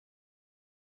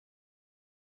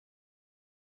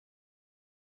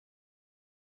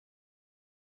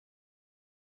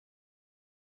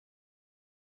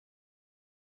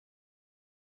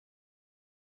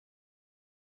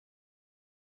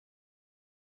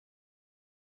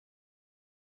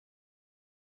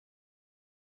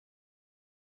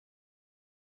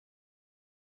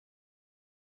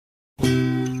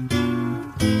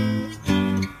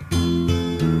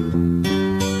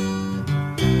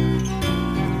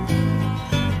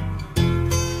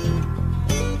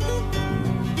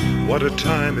What a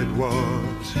time it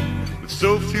was, with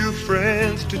so few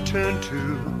friends to turn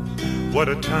to. What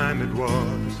a time it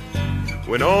was,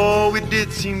 when all we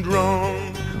did seemed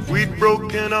wrong. We'd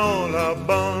broken all our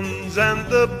bonds and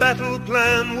the battle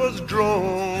plan was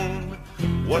drawn.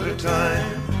 What a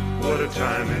time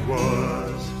it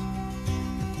was.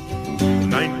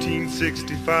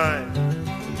 1965,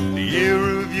 the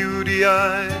year of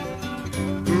UDI.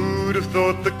 Who'd have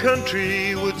thought the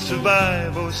country would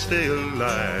survive or stay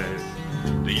alive?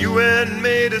 The UN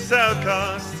made us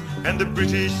outcasts, and the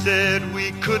British said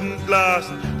we couldn't last,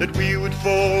 that we would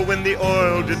fall when the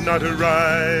oil did not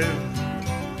arrive.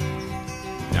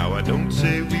 Now I don't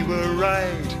say we were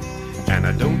right, and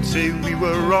I don't say we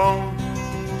were wrong.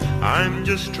 I'm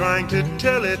just trying to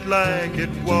tell it like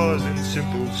it was in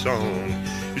simple song.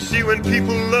 You see, when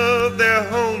people love their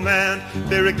homeland,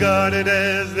 they regard it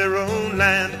as their own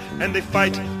land, and they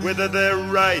fight whether they're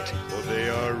right or they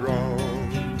are wrong.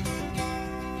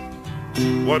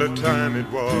 What a time it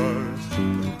was,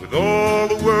 with all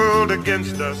the world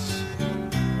against us.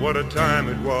 What a time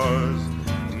it was,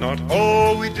 not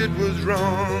all we did was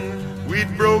wrong.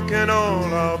 We'd broken all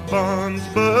our bonds,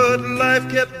 but life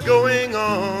kept going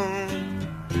on.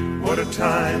 What a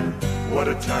time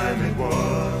it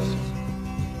was.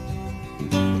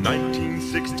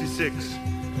 1966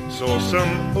 saw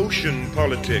some ocean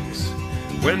politics,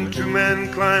 when two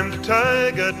men climbed a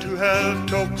tiger to have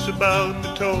talks about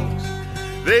the talks.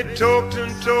 They talked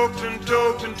and talked and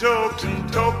talked and talked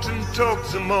and talked and talked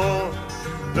some more.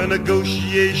 The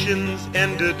negotiations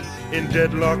ended in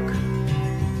deadlock.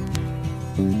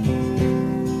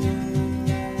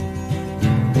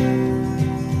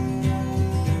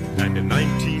 And in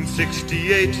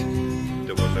 1968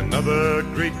 there was another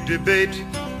great debate,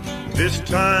 this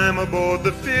time aboard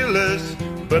the Fearless,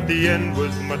 but the end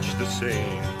was much the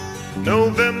same.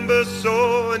 November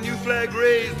saw a new flag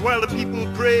raised while the people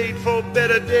prayed for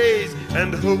better days,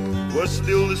 and hope was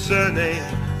still the surname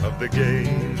of the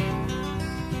game.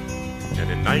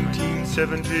 And in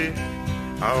 1970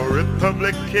 our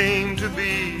republic came to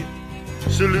be.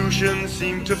 Solutions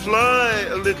seemed to fly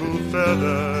a little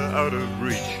further out of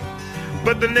reach.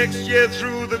 But the next year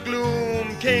through the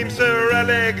gloom came Sir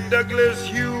Alec Douglas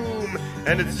Hume,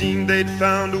 and it seemed they'd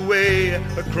found a way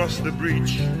across the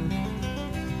breach.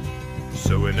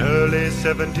 So in early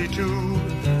 72,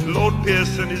 Lord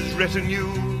Pierce and his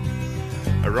retinue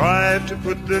arrived to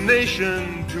put the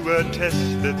nation to a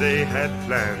test that they had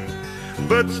planned.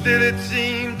 But still it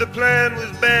seemed the plan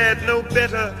was bad, no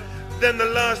better than the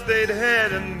last they'd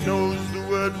had, and knows the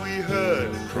word we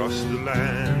heard across the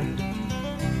land.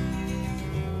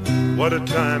 What a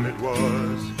time it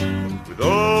was, with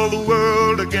all the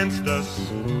world against us.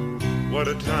 What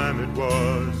a time it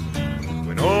was,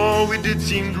 when all we did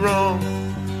seemed wrong.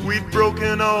 We'd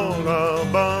broken all our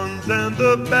bonds and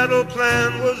the battle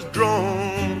plan was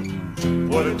drawn.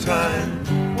 What a time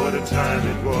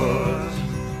it was.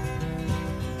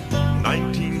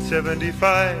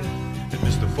 1975, and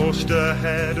Mr. Forster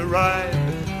had arrived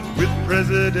with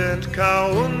President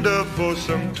Kaunda for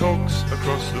some talks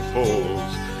across the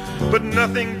falls. But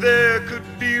nothing there could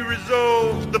be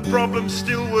resolved, the problem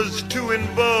still was too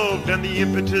involved, and the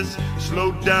impetus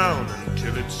slowed down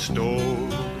until it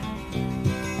stalled.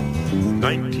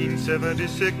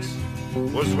 1976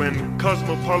 was when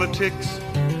cosmopolitics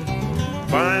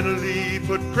finally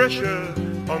put pressure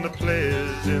on the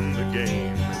players in the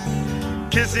game.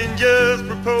 Kissinger's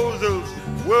proposals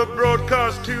were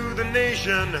broadcast to the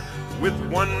nation, with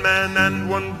one man and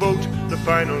one vote the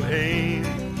final aim.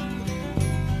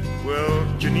 Well,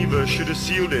 Geneva should have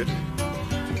sealed it,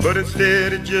 but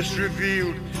instead it just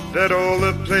revealed that all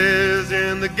the players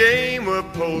in the game were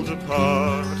poles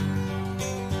apart.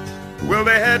 Well,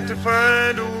 they had to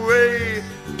find a way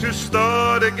to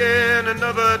start again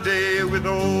another day, with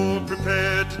all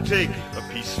prepared to take a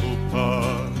peaceful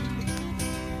part.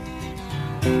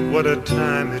 What a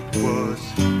time it was,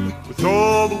 with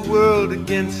all the world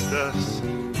against us.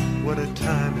 What a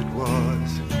time it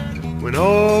was, when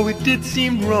all we did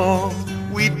seemed wrong.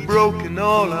 We'd broken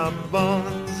all our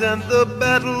bonds and the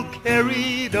battle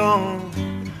carried on.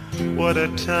 What a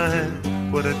time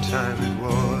it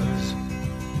was.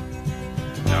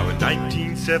 Now in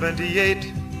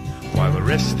 1978, while the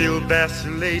rest still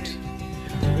vacillate,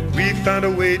 we found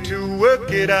a way to work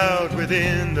it out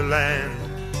within the land.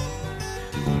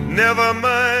 Never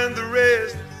mind the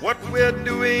rest, what we're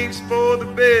doing's for the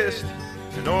best,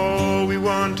 and all we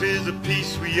want is a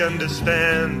peace we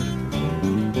understand.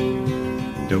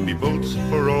 There'll be votes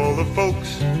for all the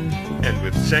folks, and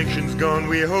with sanctions gone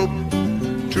we hope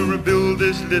to rebuild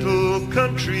this little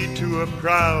country to a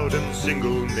proud and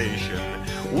single nation.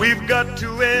 We've got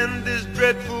to end this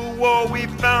dreadful war. We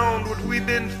found what we've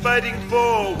been fighting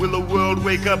for. Will the world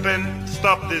wake up and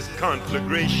stop this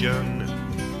conflagration?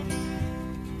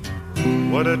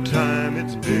 What a time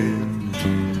it's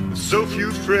been. So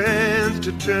few friends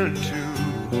to turn to.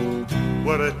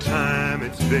 What a time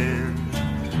it's been.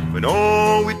 When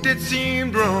all we did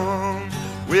seemed wrong.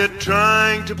 We're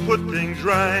trying to put things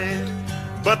right,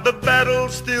 but the battle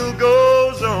still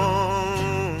goes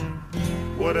on.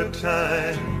 What a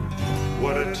time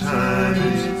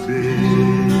it's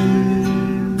been.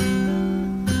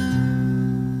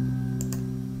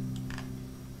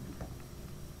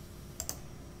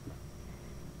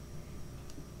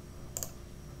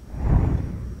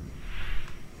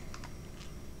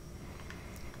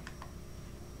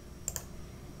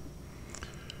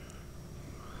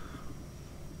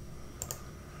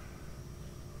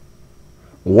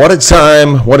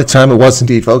 What a time it was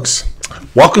indeed, folks.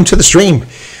 Welcome to the stream. A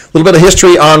little bit of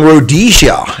history on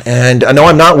Rhodesia. And I know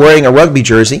I'm not wearing a rugby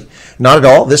jersey. Not at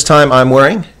all. This time I'm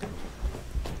wearing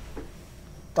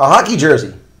a hockey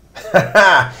jersey.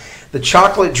 The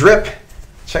chocolate drip.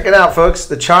 Check it out, folks.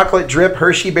 The chocolate drip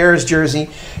Hershey Bears jersey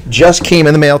just came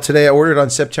in the mail today. I ordered on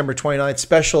September 29th.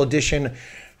 Special edition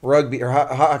rugby or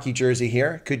hockey jersey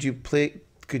here. Could you play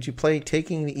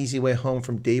Taking the Easy Way Home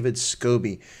from David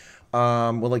Scobie?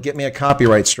 Will it get me a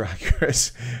copyright strike,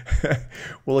 Chris?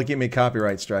 Will it get me a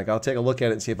copyright strike? I'll take a look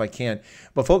at it and see if I can.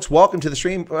 But folks, welcome to the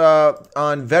stream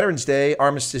on Veterans Day,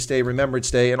 Armistice Day,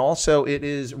 Remembrance Day, and also it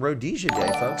is Rhodesia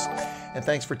Day, folks. And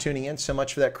thanks for tuning in so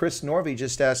much for that. Chris Norvey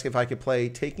just asked if I could play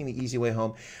Taking the Easy Way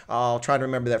Home. I'll try to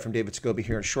remember that from David Scobie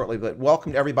here shortly. But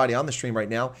welcome to everybody on the stream right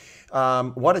now.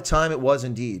 What a time it was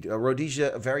indeed.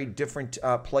 Rhodesia, a very different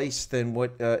place than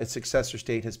what its successor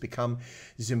state has become,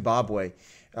 Zimbabwe.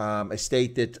 A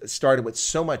state that started with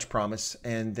so much promise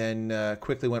and then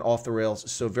quickly went off the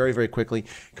rails so very, very quickly,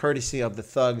 courtesy of the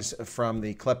thugs from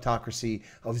the kleptocracy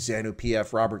of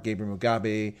ZANU-PF, Robert Gabriel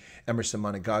Mugabe, Emerson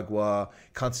Mnangagwa,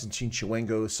 Constantine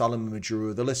Chiwengo, Solomon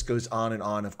Majuru. The list goes on and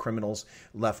on of criminals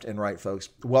left and right, folks.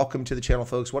 Welcome to the channel,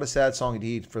 folks. What a sad song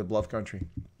indeed for the beloved country.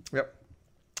 Yep.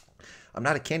 I'm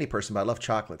not a candy person, but I love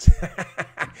chocolates.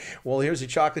 Well, here's a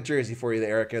chocolate jersey for you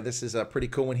there, Erica. This is a pretty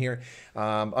cool one here.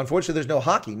 Unfortunately, there's no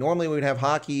hockey. Normally, we would have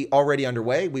hockey already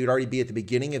underway. We would already be at the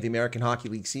beginning of the American Hockey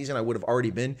League season. I would have already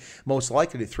been most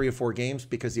likely to 3 or 4 games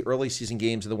because the early season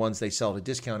games are the ones they sell at a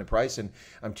discounted price, and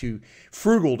I'm too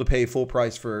frugal to pay full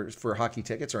price for hockey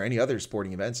tickets or any other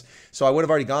sporting events. So I would have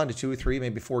already gone to 2 or 3,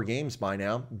 maybe 4 games by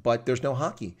now, but there's no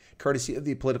hockey, courtesy of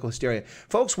the political hysteria.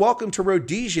 Folks, welcome to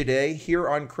Rhodesia Day here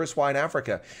on Chris Wine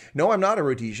Africa. No, I'm not a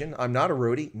Rhodesian. I'm not a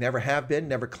Rhodie. Never have been,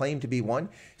 never claimed to be one.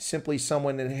 Simply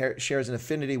someone that shares an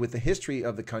affinity with the history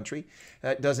of the country.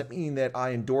 That doesn't mean that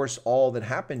I endorse all that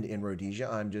happened in Rhodesia.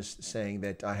 I'm just saying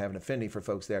that I have an affinity for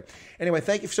folks there. Anyway,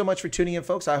 thank you so much for tuning in,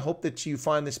 folks. I hope that you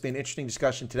find this to be an interesting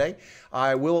discussion today.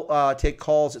 I will take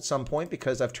calls at some point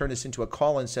because I've turned this into a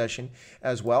call-in session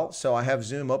as well. So I have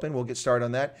Zoom open. We'll get started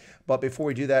on that. But before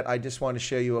we do that, I just want to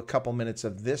show you a couple minutes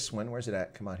of this one. Where's it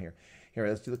at? Come on here. Here,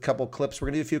 let's do a couple of clips. We're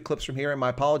going to do a few clips from here. And my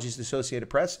apologies to Associated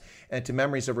Press and to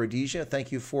Memories of Rhodesia.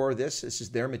 Thank you for this. This is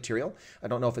their material. I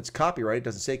don't know if it's copyrighted. It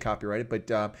doesn't say copyrighted,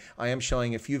 but I am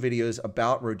showing a few videos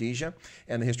about Rhodesia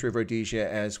and the history of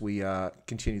Rhodesia as we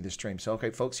continue the stream. So, okay,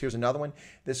 folks, here's another one.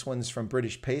 This one's from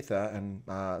British Patha,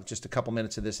 and just a couple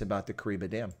minutes of this about the Kariba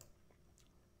Dam.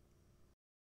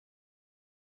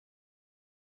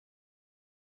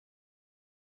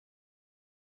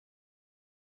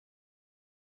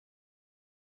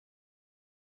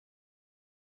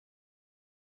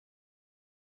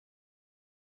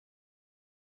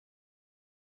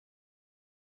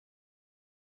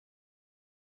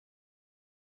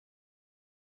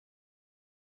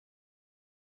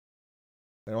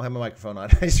 I don't have my microphone on.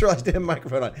 I just realized I didn't have my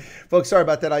microphone on. Folks, sorry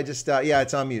about that. I just, yeah,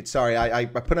 it's on mute. Sorry, I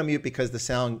put on mute because the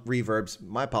sound reverbs.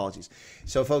 My apologies.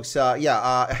 So, folks, I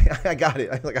got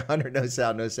it. Like 100, no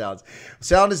sounds.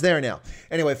 Sound is there now.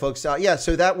 Anyway, folks, yeah,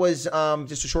 so that was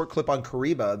just a short clip on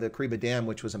Kariba, the Kariba Dam,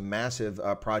 which was a massive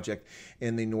project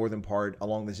in the northern part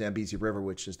along the Zambezi River,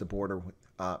 which is the border.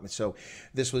 So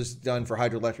this was done for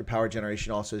hydroelectric power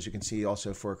generation also, as you can see,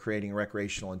 also for creating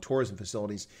recreational and tourism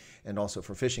facilities and also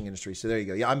for fishing industry. So there you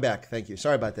go. Yeah, I'm back. Thank you.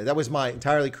 Sorry about that. That was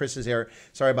entirely Chris's error.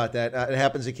 Sorry about that. It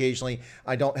happens occasionally.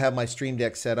 I don't have my stream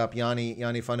deck set up. Yanni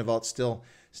Fundevelt's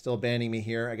still banning me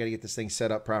here. I got to get this thing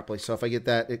set up properly. So if I get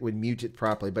that, it would mute it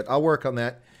properly. But I'll work on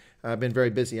that. I've been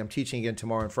very busy. I'm teaching again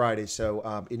tomorrow and Friday,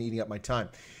 so in eating up my time.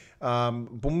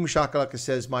 Boom Shakalaka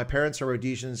says, my parents are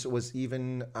Rhodesians. Was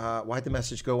even, why'd the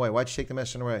message go away? Why'd you take the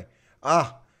message away?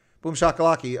 Boom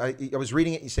Shakalaki. I was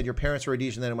reading it. You said your parents are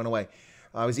Rhodesian, then it went away.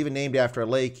 It was even named after a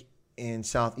lake in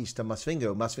southeast of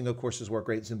Masvingo. Masvingo, of course, is where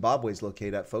Great Zimbabwe is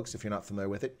located at, folks, if you're not familiar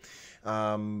with it.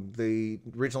 The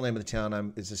original name of the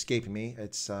town is escaping me.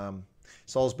 It's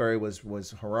Salisbury was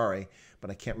Harare, but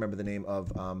I can't remember the name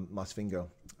of Masvingo.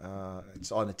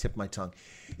 It's on the tip of my tongue.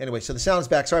 Anyway, so the sound is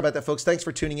back. Sorry about that, folks. Thanks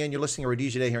for tuning in. You're listening to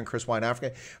Rhodesia Day here in Chris White,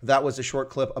 Africa. That was a short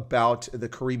clip about the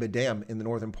Kariba Dam in the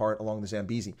northern part along the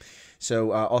Zambezi.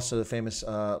 So also the famous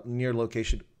near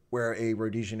location where a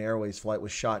Rhodesian Airways flight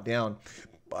was shot down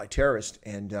by terrorists,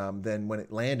 and then when it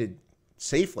landed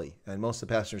safely and most of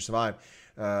the passengers survived,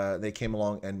 they came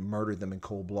along and murdered them in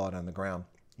cold blood on the ground.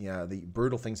 Yeah, the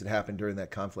brutal things that happened during that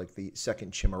conflict, the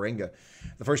second Chimurenga.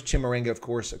 The first Chimurenga, of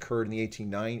course, occurred in the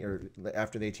 1890s, or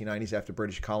after the 1890s, after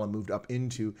British colony moved up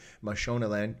into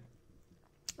Mashonaland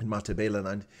and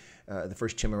Matabeleland. The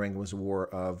first Chimurenga was a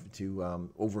war to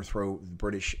overthrow the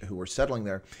British who were settling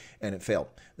there, and it failed.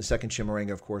 The second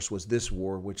Chimurenga, of course, was this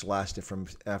war, which lasted from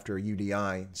after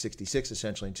UDI, 66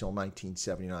 essentially, until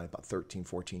 1979, about 13,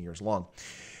 14 years long.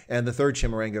 And the third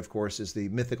Chimurenga, of course, is the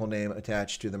mythical name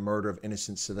attached to the murder of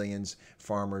innocent civilians,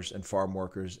 farmers, and farm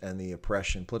workers, and the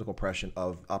political oppression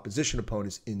of opposition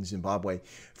opponents in Zimbabwe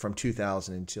from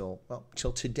 2000 until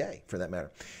today, for that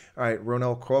matter. All right,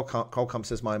 Ronel Colcomb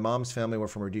says, my mom's family were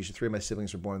from Rhodesia. 3 of my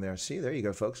siblings were born there. See, there you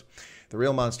go, folks. The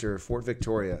real monster, Fort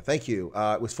Victoria. Thank you.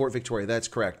 It was Fort Victoria. That's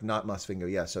correct, not Masvingo.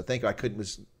 Yeah, so thank you. It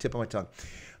was tip of my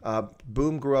tongue.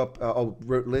 Boom grew up,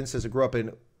 Lynn says, I grew up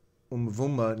in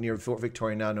Umvuma near Fort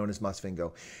Victoria, now known as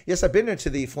Masvingo. Yes, I've been there to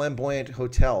the Flamboyant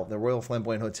Hotel. The Royal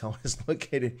Flamboyant Hotel is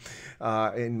located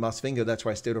in Masvingo. That's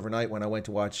where I stayed overnight when I went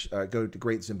to go to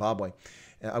Great Zimbabwe.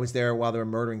 I was there while they were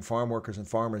murdering farm workers and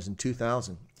farmers in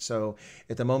 2000. So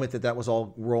at the moment that was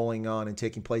all rolling on and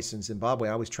taking place in Zimbabwe,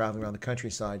 I was traveling around the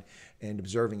countryside and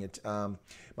observing it.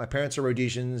 My parents are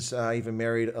Rhodesians. I even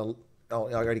married Oh,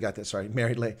 I already got this. Sorry,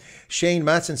 married late. Shane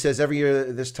Matson says, every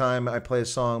year this time I play a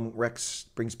song. Rex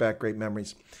brings back great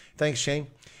memories. Thanks, Shane.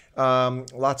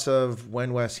 Lots of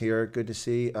Wen West here. Good to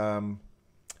see.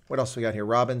 What else we got here?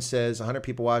 Robin says, 100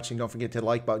 people watching. Don't forget to hit the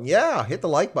like button. Yeah, hit the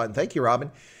like button. Thank you, Robin.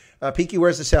 Peaky,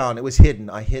 where's the sound? It was hidden.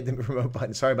 I hid the remote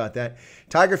button. Sorry about that.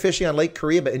 Tiger fishing on Lake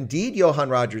Kariba. Indeed, Johan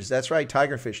Rogers. That's right,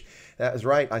 tiger fish. That was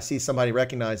right. I see somebody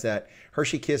recognize that.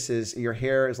 Hershey Kisses, your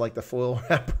hair is like the foil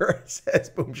wrapper, says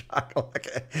Boom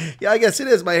Shakalaka. Yeah, I guess it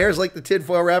is. My hair is like the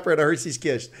tinfoil wrapper at a Hershey's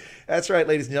Kiss. That's right,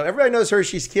 ladies and gentlemen. Everybody knows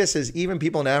Hershey's Kisses, even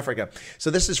people in Africa. So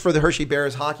this is for the Hershey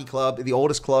Bears Hockey Club, the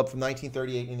oldest club from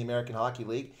 1938 in the American Hockey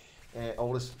League,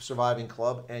 oldest surviving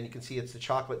club. And you can see it's the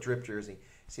chocolate drip jersey.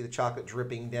 See the chocolate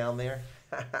dripping down there?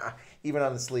 Even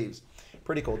on the sleeves.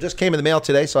 Pretty cool. Just came in the mail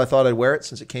today, so I thought I'd wear it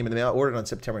since it came in the mail. I ordered on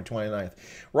September 29th.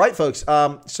 Right, folks.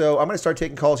 So I'm going to start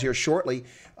taking calls here shortly.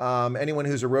 Anyone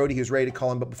who's a roadie who's ready to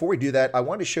call in. But before we do that, I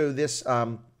want to show this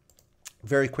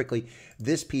very quickly.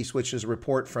 This piece, which is a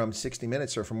report from 60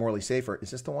 Minutes or from Morley Safer.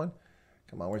 Is this the one?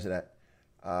 Come on, where's it at?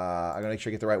 I'm going to make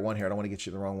sure I get the right one here. I don't want to get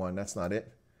you the wrong one. That's not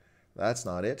it. That's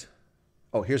not it.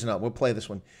 Oh, here's another. We'll play this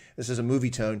one. This is a movie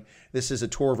tone. This is a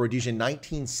tour of Rhodesia in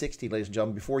 1960, ladies and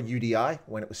gentlemen, before UDI,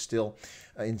 when it was still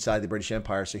inside the British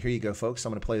Empire. So here you go, folks.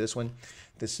 I'm going to play this one.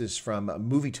 This is from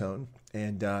Movie Tone,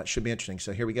 and it should be interesting.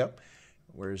 So here we go.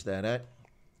 Where's that at?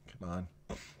 Come on.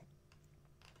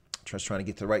 Just trying to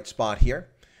get to the right spot here.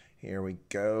 Here we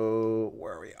go.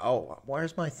 Where are we? Oh,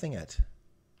 where's my thing at?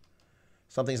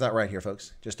 Something's not right here,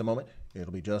 folks. Just a moment.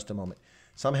 It'll be just a moment.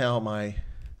 Somehow my...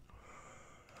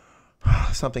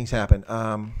 Something's happened.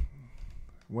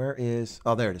 Where is...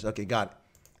 Oh, there it is. Okay, got it.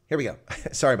 Here we go.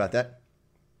 Sorry about that.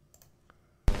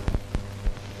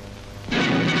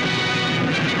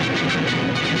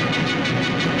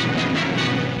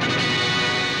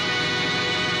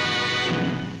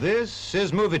 This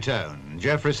is Movie Tone.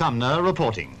 Jeffrey Sumner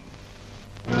reporting.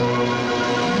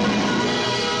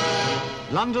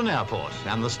 London Airport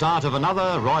and the start of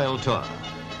another royal tour.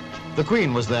 The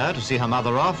Queen was there to see her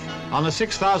mother off on a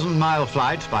 6,000-mile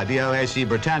flight by BOAC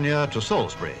Britannia to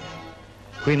Salisbury.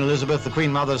 Queen Elizabeth, the Queen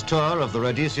Mother's tour of the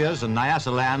Rhodesias and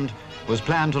Nyasaland was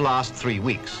planned to last 3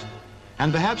 weeks.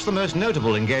 And perhaps the most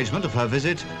notable engagement of her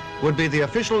visit would be the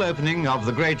official opening of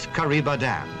the great Kariba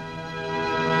Dam.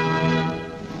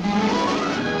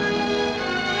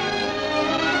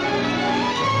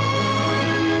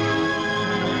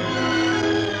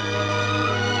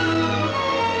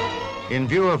 In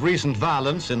view of recent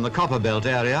violence in the Copperbelt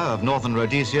area of northern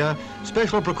Rhodesia,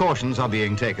 special precautions are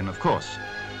being taken, of course.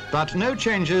 But no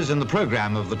changes in the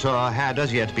program of the tour had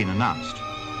as yet been announced.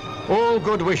 All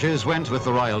good wishes went with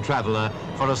the royal traveller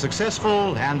for a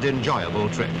successful and enjoyable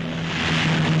trip.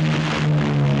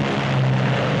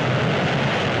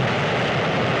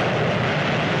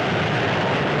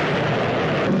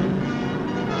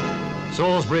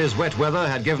 Salisbury's wet weather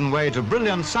had given way to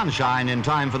brilliant sunshine in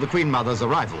time for the Queen Mother's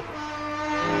arrival.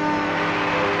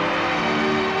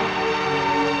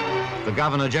 The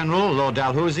Governor-General, Lord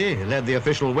Dalhousie, led the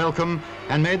official welcome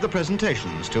and made the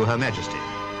presentations to Her Majesty.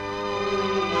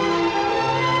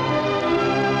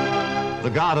 The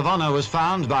Guard of Honour was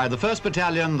found by the 1st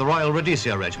Battalion, the Royal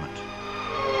Rhodesia Regiment.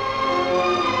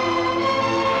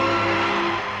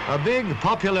 A big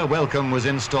popular welcome was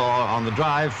in store on the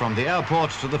drive from the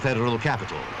airport to the federal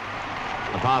capital.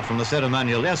 Apart from the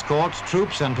ceremonial escort,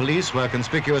 troops and police were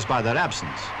conspicuous by their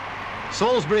absence.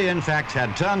 Salisbury, in fact,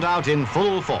 had turned out in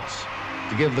full force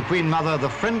to give the Queen Mother the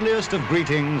friendliest of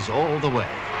greetings all the way.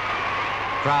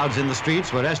 Crowds in the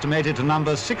streets were estimated to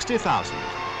number 60,000,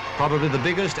 probably the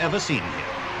biggest ever seen here.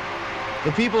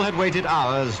 The people had waited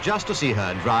hours just to see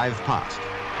her drive past.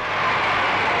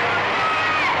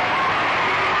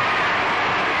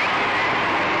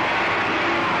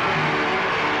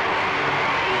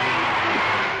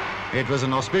 It was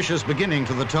an auspicious beginning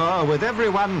to the tour, with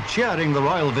everyone cheering the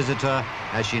royal visitor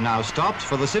as she now stopped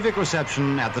for the civic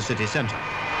reception at the city centre.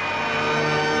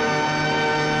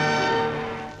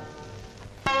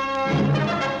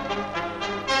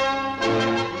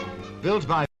 Built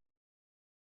by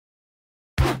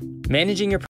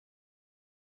Managing your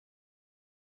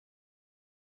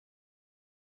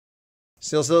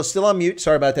Still on mute.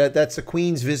 Sorry about that. That's the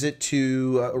Queen's visit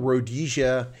to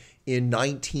Rhodesia in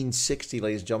 1960,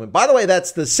 ladies and gentlemen. By the way,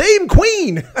 that's the same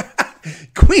Queen.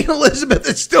 Queen Elizabeth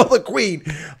is still the Queen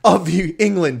of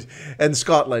England and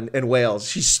Scotland and Wales.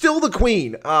 She's still the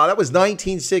Queen. That was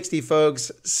 1960,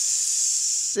 folks.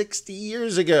 60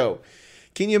 years ago.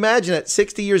 Can you imagine it?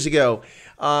 60 years ago.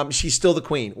 She's still the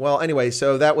Queen. Well, anyway,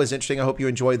 so that was interesting. I hope you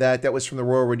enjoyed that. That was from the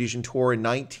Royal Rhodesian Tour in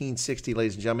 1960,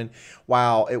 ladies and gentlemen.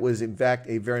 Wow, it was, in fact,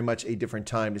 a very much a different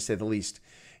time, to say the least.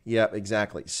 Yeah,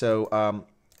 exactly. So,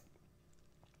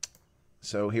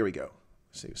 so here we go.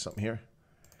 Let's see something here.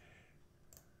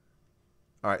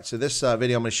 All right, so this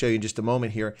video I'm going to show you in just a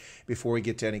moment here before we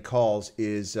get to any calls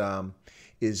is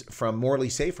from Morley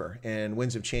Safer and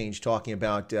Winds of Change, talking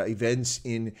about events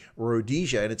in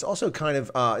Rhodesia. And it's also kind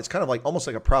of like almost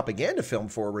like a propaganda film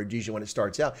for Rhodesia when it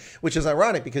starts out, which is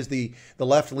ironic because the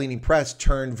left-leaning press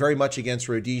turned very much against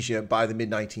Rhodesia by the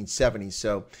mid-1970s.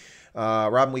 So,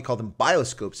 Robin, we call them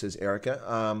bioscopes, says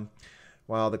Erica.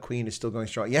 Wow, the Queen is still going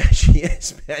strong. Yeah, she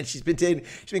is, man. She's been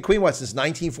Queen, what, since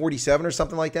 1947 or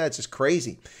something like that? It's just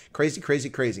crazy. Crazy, crazy,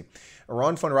 crazy.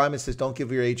 Ron von Ryman says, don't give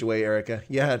your age away, Erica.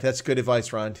 Yeah, that's good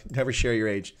advice, Ron. Never share your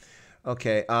age.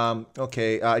 Okay,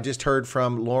 okay. I just heard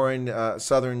from Lauren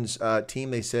Southern's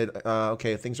team. They said,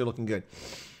 okay, things are looking good.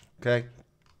 Okay.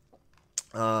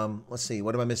 Let's see.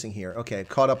 What am I missing here? Okay,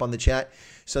 caught up on the chat.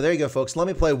 So there you go, folks. Let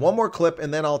me play one more clip,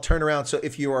 and then I'll turn around. So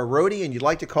if you are a roadie and you'd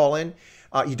like to call in,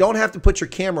 you don't have to put your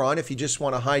camera on if you just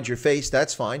want to hide your face.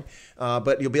 That's fine.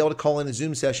 But you'll be able to call in the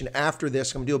Zoom session after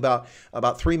this. I'm going to do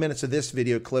about 3 minutes of this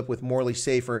video clip with Morley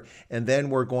Safer, and then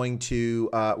we're going to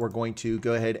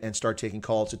go ahead and start taking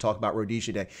calls to talk about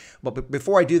Rhodesia Day. But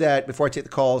before I do that, before I take the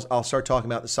calls, I'll start talking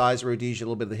about the size of Rhodesia, a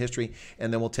little bit of the history,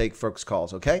 and then we'll take folks'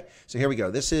 calls. Okay? So here we go.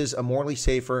 This is a Morley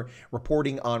Safer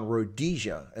reporting on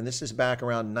Rhodesia, and this is back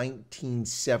around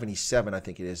 1977, I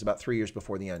think it is, about 3 years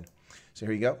before the end. So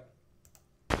here you go.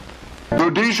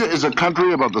 Rhodesia is a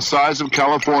country about the size of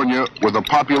California with a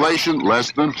population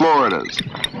less than Florida's.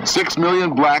 6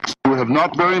 million blacks who have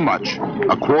not very much,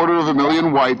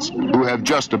 250,000 whites who have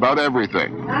just about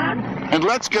everything. And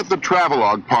let's get the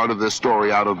travelogue part of this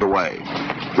story out of the way.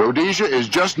 Rhodesia is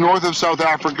just north of South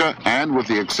Africa and, with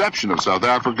the exception of South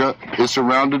Africa, is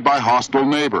surrounded by hostile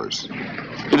neighbors.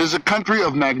 It is a country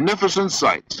of magnificent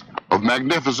sights, of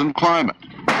magnificent climate.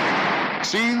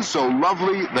 Scenes so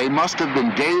lovely they must have been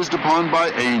gazed upon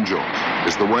by angels,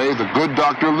 is the way the good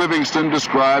Dr. Livingston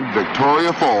described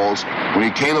Victoria Falls when he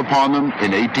came upon them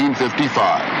in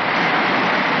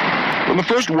 1855. When the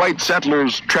first white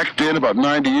settlers trekked in about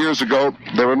 90 years ago,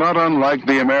 they were not unlike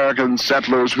the American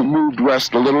settlers who moved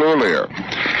west a little earlier.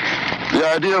 The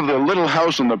idea of the little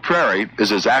house on the prairie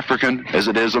is as African as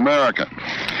it is American.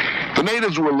 The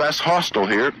natives were less hostile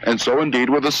here, and so indeed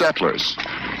were the settlers,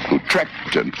 who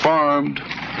trekked and farmed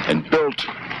and built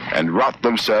and wrought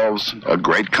themselves a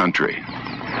great country.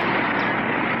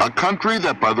 A country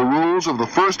that by the rules of the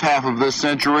first half of this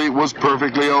century was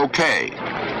perfectly okay.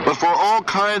 But for all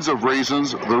kinds of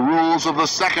reasons, the rules of the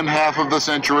second half of the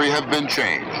century have been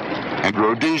changed, and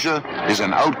Rhodesia is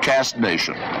an outcast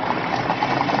nation.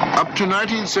 Up to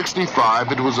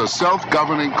 1965, it was a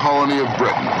self-governing colony of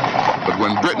Britain. But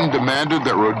when Britain demanded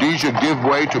that Rhodesia give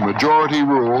way to majority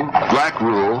rule, black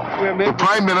rule, the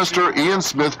Prime Minister, Ian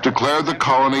Smith, declared the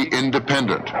colony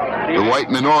independent. The white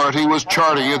minority was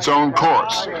charting its own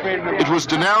course. It was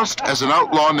denounced as an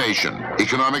outlaw nation.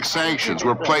 Economic sanctions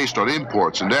were placed on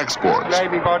imports and exports.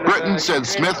 Britain said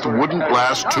Smith wouldn't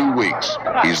last 2 weeks.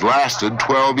 He's lasted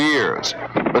 12 years.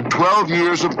 But 12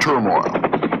 years of turmoil.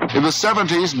 In the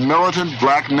 70s, militant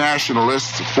black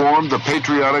nationalists formed the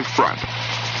Patriotic Front.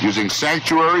 Using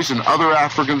sanctuaries in other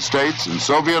African states and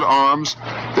Soviet arms,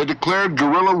 they declared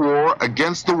guerrilla war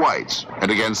against the whites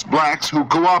and against blacks who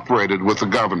cooperated with the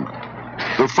government.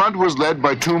 The front was led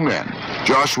by two men,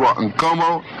 Joshua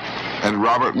Nkomo and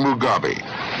Robert Mugabe,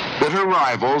 bitter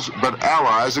rivals but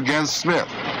allies against Smith.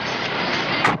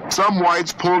 Some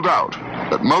whites pulled out,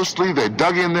 but mostly they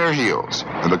dug in their heels,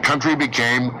 and the country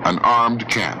became an armed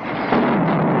camp.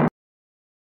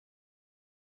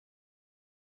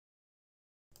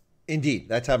 Indeed,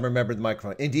 that's how I remember the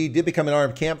microphone. Indeed, did become an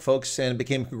armed camp, folks, and it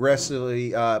became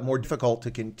progressively more difficult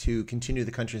to continue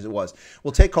the country as it was.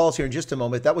 We'll take calls here in just a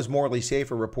moment. That was Morley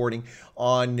Safer reporting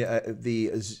on the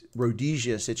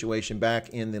Rhodesia situation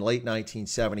back in the late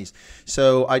 1970s.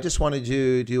 So I just wanted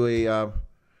to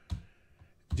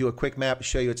do a quick map to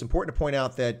show you. It's important to point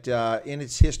out that in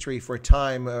its history, for a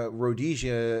time,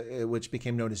 Rhodesia, which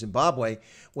became known as Zimbabwe,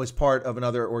 was part of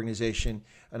another organization,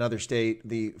 another state,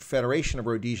 the Federation of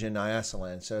Rhodesia and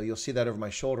Nyasaland. So you'll see that over my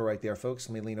shoulder right there, folks.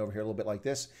 Let me lean over here a little bit like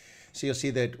this. So you'll see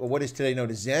that what is today known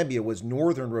as Zambia was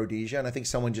northern Rhodesia, and I think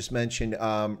someone just mentioned,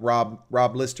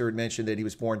 Rob Lister had mentioned that he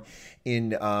was born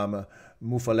in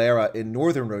Mufulira in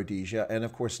northern Rhodesia, and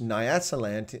of course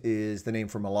Nyasaland is the name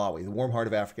for Malawi. The warm heart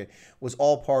of Africa was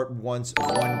all part once of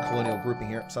one colonial grouping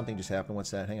here. Something just happened.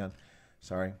 What's that? Hang on.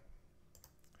 Sorry.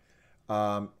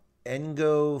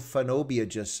 Engophanobia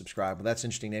just subscribed. Well, that's an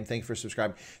interesting name. Thank you for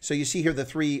subscribing. So you see here the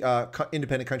three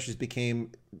independent countries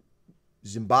became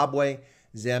Zimbabwe,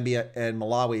 Zambia, and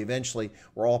Malawi eventually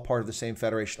were all part of the same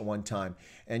federation at one time.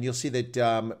 And you'll see that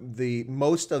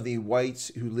most of the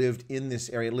whites who lived in this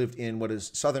area lived in what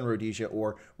is southern Rhodesia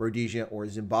or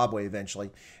Zimbabwe eventually.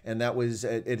 And that was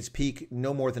at its peak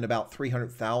no more than about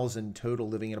 300,000 total,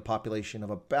 living in a population of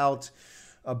about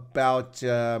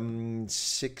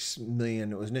 6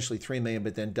 million. It was initially 3 million,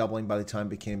 but then doubling by the time it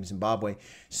became Zimbabwe.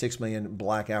 6 million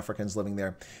black Africans living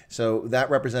there. So that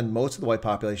represented most of the white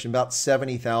population. About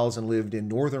 70,000 lived in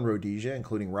northern Rhodesia,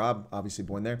 including Rob, obviously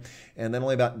born there, and then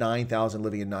only about 9,000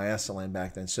 living in Nyasaland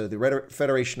back then. So the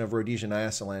Federation of Rhodesia and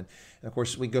Nyasaland. And of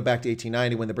course, we go back to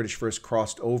 1890 when the British first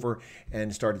crossed over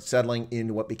and started settling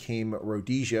in what became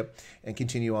Rhodesia, and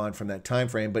continue on from that time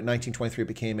frame. But in 1923, it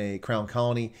became a crown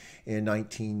colony. In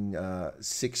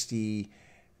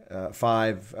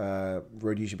 1965,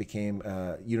 Rhodesia became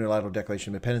unilateral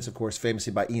declaration of independence, of course,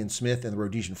 famously by Ian Smith and the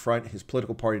Rhodesian Front, his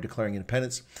political party declaring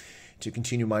independence to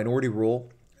continue minority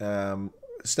rule,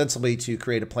 ostensibly to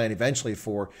create a plan eventually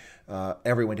for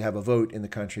everyone to have a vote in the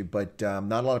country. But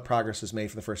not a lot of progress was made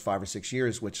for the first 5 or 6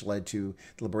 years, which led to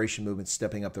the liberation movement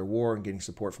stepping up their war and getting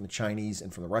support from the Chinese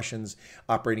and from the Russians,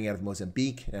 operating out of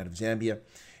Mozambique and out of Zambia,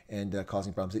 and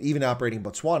causing problems. And even operating in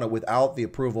Botswana without the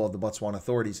approval of the Botswana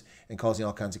authorities, and causing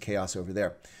all kinds of chaos over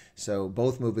there. So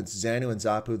both movements, ZANU and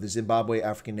ZAPU, the Zimbabwe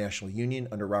African National Union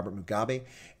under Robert Mugabe,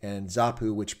 and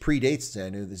ZAPU, which predates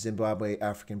ZANU, the Zimbabwe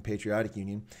African Patriotic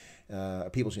Union,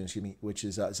 People's Union, excuse me, which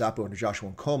is ZAPU under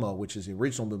Joshua Nkomo, which is the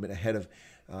original movement ahead of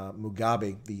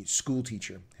Mugabe, the school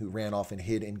teacher who ran off and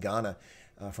hid in Ghana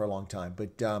for a long time.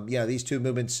 But yeah, these two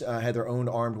movements had their own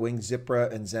armed wings,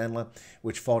 ZIPRA and ZANLA,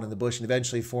 which fought in the bush and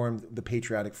eventually formed the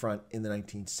Patriotic Front in the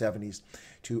 1970s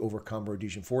to overcome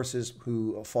Rhodesian forces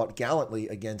who fought gallantly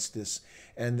against this.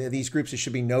 And these groups, it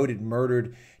should be noted,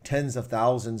 murdered tens of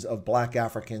thousands of black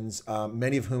Africans,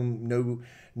 many of whom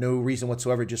no reason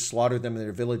whatsoever, just slaughtered them in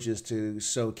their villages to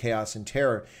sow chaos and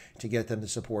terror to get them to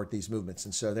support these movements.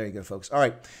 And so there you go, folks. All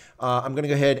right, I'm going to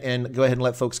go ahead and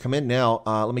let folks come in now.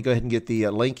 Let me go ahead and get the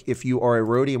link. If you are a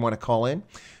roadie and want to call in,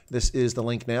 this is the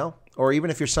link now. Or even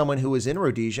if you're someone who is in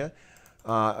Rhodesia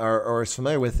or is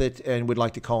familiar with it and would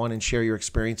like to call in and share your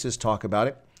experiences, talk about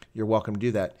it, you're welcome to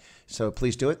do that. So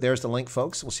please do it. There's the link,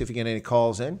 folks. We'll see if we get any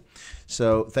calls in.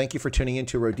 So thank you for tuning in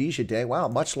to Rhodesia Day. Wow,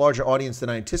 much larger audience than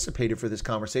I anticipated for this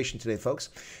conversation today, folks.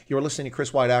 You're listening to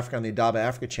Chris White Africa on the Adaba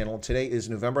Africa channel. Today is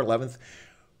November 11th,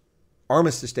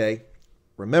 Armistice Day,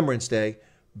 Remembrance Day,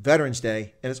 Veterans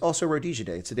Day, and it's also Rhodesia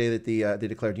Day. It's the day that they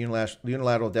declared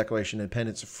unilateral declaration of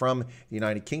independence from the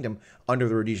United Kingdom under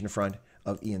the Rhodesian Front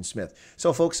of Ian Smith.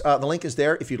 So, folks, the link is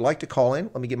there. If you'd like to call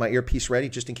in, let me get my earpiece ready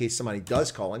just in case somebody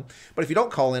does call in. But if you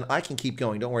don't call in, I can keep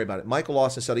going. Don't worry about it. Michael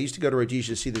Lawson said, I used to go to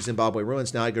Rhodesia to see the Zimbabwe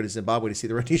ruins. Now I go to Zimbabwe to see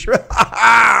the Rhodesia.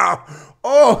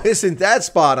 Oh, isn't that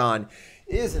spot on?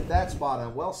 Isn't that spot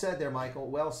on? Well said there, Michael.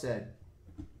 Well said.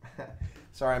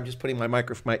 Sorry, I'm just putting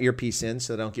my earpiece in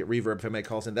so that I don't get reverb if anybody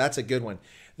calls in. That's a good one.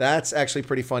 That's actually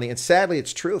pretty funny. And sadly,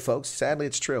 it's true, folks. Sadly,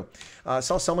 it's true. I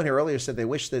saw someone here earlier said they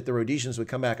wish that the Rhodesians would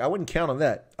come back. I wouldn't count on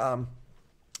that.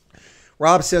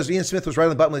 Rob says Ian Smith was right on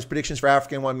the button with his predictions for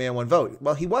Africa and one man, one vote.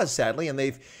 Well, he was, sadly, and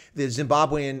the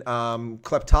Zimbabwean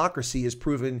kleptocracy has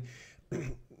proven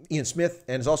Ian Smith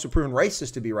and has also proven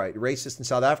racist to be right. Racist in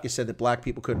South Africa said that black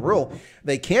people couldn't rule.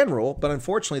 They can rule, but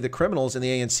unfortunately the criminals in the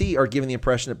ANC are giving the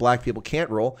impression that black people can't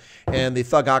rule, and the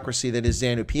thugocracy that is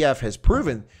ZANU-PF has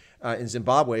proven in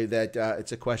Zimbabwe that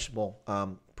it's a questionable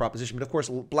proposition. But of course,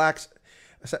 blacks,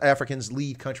 Africans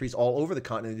lead countries all over the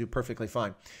continent and do perfectly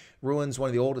fine. Ruins, one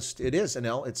of the oldest. It is,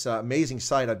 Anel. It's an amazing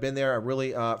site. I've been there. I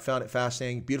really found it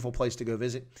fascinating. Beautiful place to go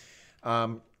visit.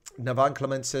 Navan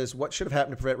Clement says, what should have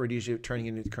happened to prevent Rhodesia turning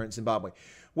into the current Zimbabwe?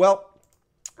 Well,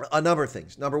 a number of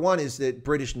things. Number one is that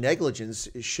British negligence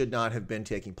should not have been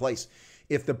taking place.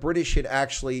 If the British had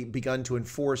actually begun to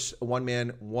enforce a one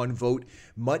man, one vote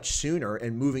much sooner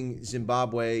and moving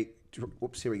Zimbabwe,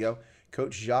 whoops, here we go,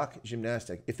 Coach Jacques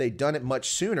Gymnastic. If they'd done it much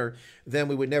sooner, then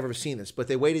we would never have seen this. But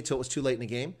they waited till it was too late in the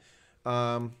game.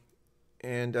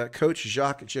 Coach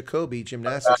Jacques Jacobi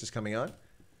Gymnastics is coming on.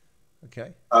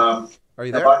 Okay. Are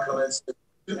you there?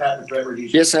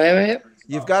 Yes, I am here.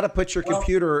 You've got to put your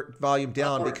computer volume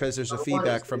down because there's a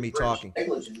feedback from me talking.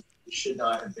 Should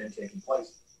not have been taking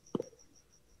place.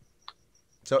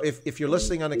 So if you're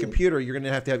listening on a computer, you're going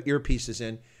to have earpieces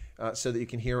in so that you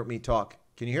can hear me talk.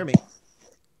 Can you hear me?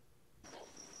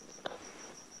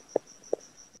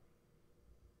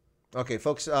 Okay,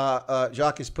 folks,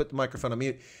 Jacques has put the microphone on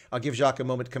mute. I'll give Jacques a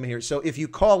moment to come in here. So if you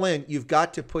call in, you've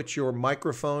got to put your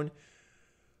microphone,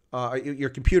 your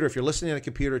computer, if you're listening on a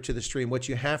computer to the stream, what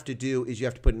you have to do is you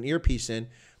have to put an earpiece in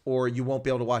or you won't be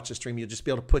able to watch the stream. You'll just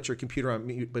be able to put your computer on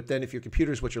mute. But then if your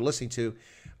computer is what you're listening to,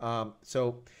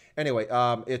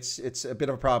 it's a bit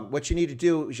of a problem. What you need to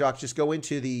do, Jacques, just go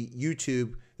into the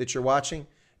YouTube that you're watching.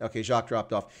 Okay, Jacques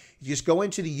dropped off. You just go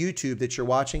into the YouTube that you're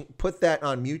watching, put that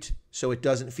on mute so it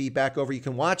doesn't feed back over. You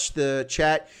can watch the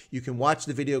chat, you can watch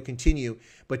the video continue,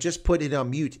 but just put it on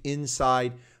mute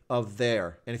inside of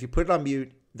there. And if you put it on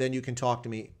mute, then you can talk to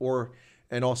me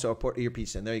and also put your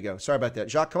earpiece in. There you go. Sorry about that.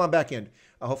 Jacques, come on back in.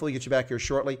 Hopefully get you back here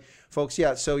shortly. Folks,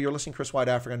 yeah, so you're listening to Chris White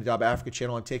Africa on the Dab Africa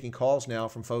channel. I'm taking calls now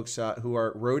from folks who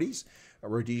are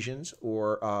Rhodesians,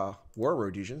 or were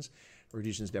Rhodesians.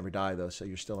 Rhodesians never die, though, so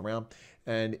you're still around.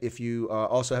 And if you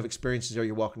also have experiences there,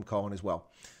 you're welcome to call in as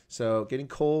well. So getting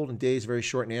cold and days very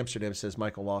short in Amsterdam, says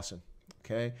Michael Lawson.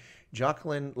 Okay.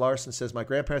 Jacqueline Larson says, my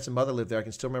grandparents and mother lived there. I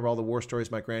can still remember all the war stories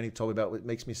my granny told me about. What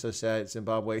makes me so sad.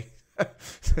 Zimbabwe.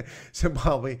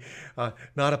 Zimbabwe.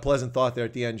 Not a pleasant thought there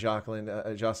at the end, Jacqueline.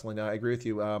 Jocelyn, I agree with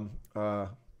you.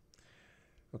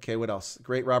 Okay, what else?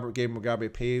 Great Robert Gabriel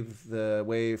Mugabe paved the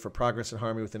way for progress and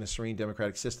harmony within a serene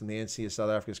democratic system. The ANC of South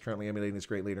Africa is currently emulating this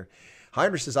great leader.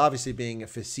 Heinrich is obviously being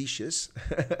facetious.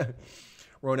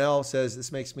 Ronell says,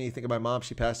 this makes me think of my mom.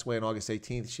 She passed away on August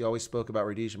 18th. She always spoke about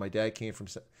Rhodesia. My dad came from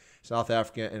South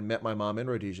Africa and met my mom in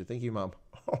Rhodesia. Thank you, Mom.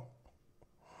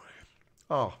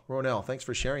 Oh, Ronell, thanks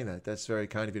for sharing that. That's very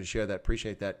kind of you to share that.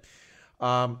 Appreciate that.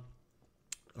 Rund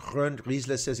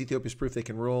Riesler says Ethiopia's proof they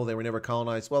can rule. They were never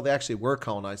colonized. Well, they actually were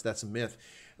colonized. That's a myth.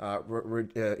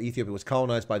 Ethiopia was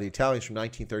colonized by the Italians from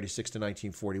 1936 to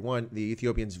 1941. The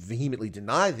Ethiopians vehemently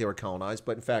denied they were colonized,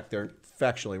 but in fact, they're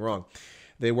factually wrong.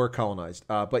 They were colonized.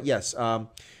 But yes,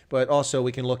 but also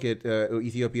we can look at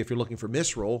Ethiopia. If you're looking for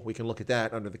misrule, we can look at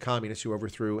that under the communists who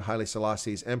overthrew Haile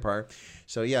Selassie's empire.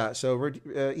 So yeah, so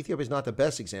Ethiopia is not the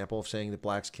best example of saying that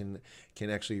blacks can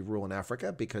actually rule in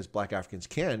Africa, because black Africans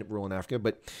can rule in Africa,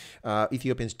 but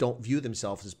Ethiopians don't view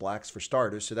themselves as blacks for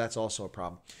starters, so that's also a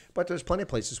problem. But there's plenty of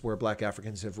places where black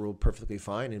Africans have ruled perfectly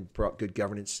fine and brought good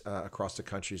governance across the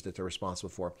countries that they're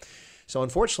responsible for. So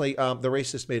unfortunately, the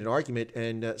racists made an argument,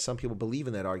 and some people believe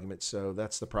in that argument, so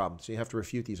that's the problem. So you have to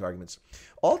refute these arguments.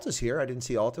 Alta's here. I didn't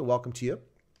see Alta. Welcome to you.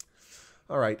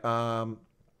 All right.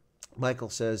 Michael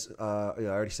says, yeah, I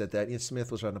already said that. Ian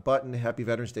Smith was on the button. Happy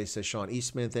Veterans Day, says Sean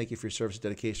Eastman. Thank you for your service and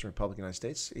dedication to the Republic of the United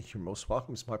States. You're most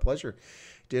welcome. It's my pleasure.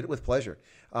 Did it with pleasure.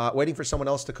 Waiting for someone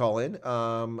else to call in.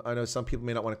 I know some people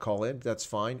may not want to call in. That's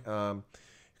fine,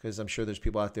 because I'm sure there's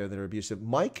people out there that are abusive.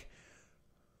 Mike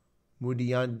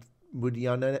Mudiane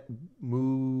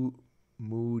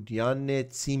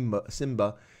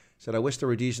Simba Said, I wish the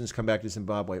Rhodesians come back to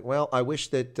Zimbabwe. Well, I wish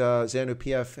that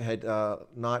ZANU-PF had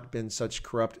not been such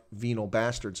corrupt, venal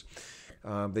bastards.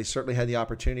 They certainly had the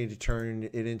opportunity to turn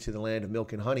it into the land of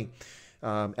milk and honey.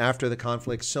 After the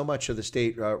conflict, so much of the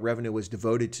state revenue was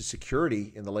devoted to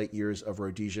security in the late years of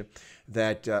Rhodesia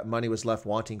that money was left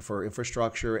wanting for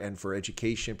infrastructure and for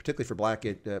education, particularly for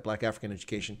Black African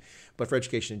education, but for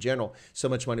education in general. So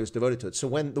much money was devoted to it. So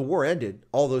when the war ended,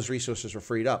 all those resources were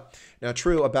freed up. Now,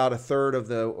 true, about a third of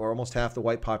or almost half the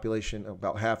white population,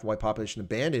 about half the white population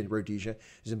abandoned Rhodesia,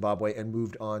 Zimbabwe, and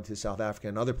moved on to South Africa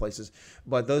and other places.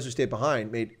 But those who stayed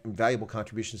behind made invaluable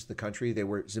contributions to the country. They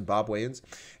were Zimbabweans.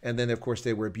 And then, of course,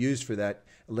 they were abused for that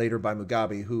later by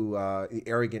Mugabe, who, the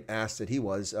arrogant ass that he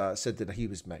was, said that he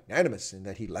was magnanimous and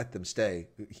that he let them stay.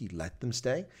 He let them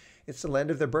stay? It's the land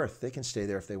of their birth. They can stay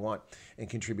there if they want and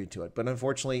contribute to it. But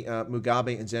unfortunately,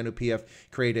 Mugabe and ZANU-PF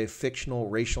create a fictional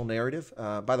racial narrative.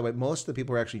 By the way, most of the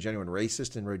people who are actually genuine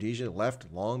racist in Rhodesia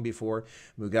left long before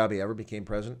Mugabe ever became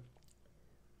president.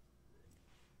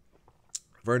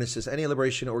 Vernon says, any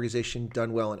liberation organization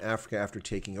done well in Africa after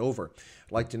taking over?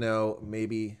 I'd like to know,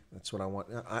 maybe that's what I want.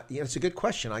 It's a good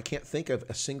question. I can't think of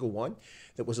a single one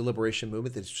that was a liberation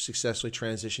movement that successfully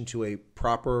transitioned to a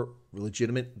proper,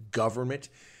 legitimate government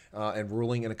and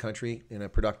ruling in a country in a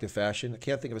productive fashion. I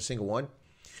can't think of a single one.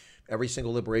 Every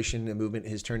single liberation movement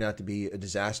has turned out to be a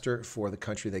disaster for the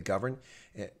country they govern.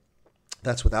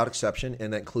 That's without exception,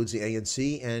 and that includes the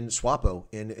ANC and SWAPO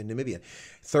in Namibia.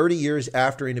 30 years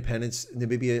after independence,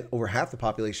 Namibia, over half the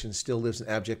population still lives in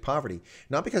abject poverty.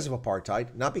 Not because of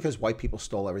apartheid, not because white people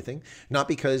stole everything, not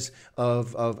because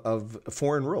of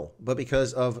foreign rule, but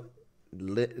because of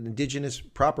indigenous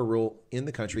proper rule in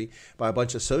the country by a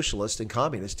bunch of socialists and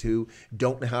communists who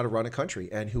don't know how to run a country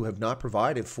and who have not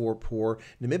provided for poor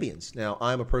Namibians. Now,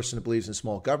 I'm a person who believes in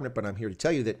small government, but I'm here to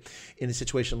tell you that in a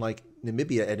situation like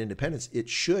Namibia at independence, it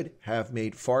should have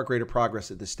made far greater progress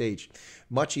at this stage.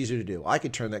 Much easier to do. I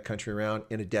could turn that country around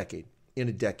in a decade.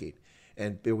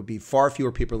 And there would be far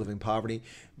fewer people living in poverty.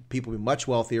 People would be much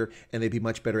wealthier, and they'd be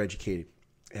much better educated.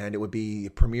 And it would be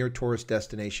a premier tourist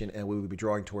destination, and we would be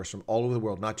drawing tourists from all over the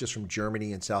world, not just from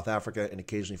Germany and South Africa and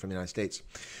occasionally from the United States.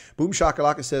 Boom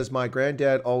Shakalaka says, my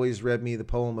granddad always read me the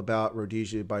poem about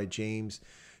Rhodesia by James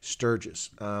Sturgis.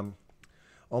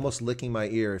 Almost licking my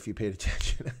ear if you paid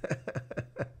attention.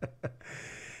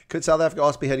 Could South Africa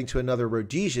also be heading to another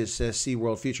Rhodesia, says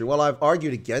SeaWorld future? Well, I've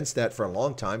argued against that for a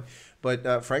long time.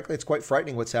 But frankly, it's quite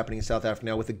frightening what's happening in South Africa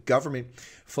now with the government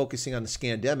focusing on the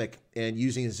scandemic and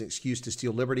using it as an excuse to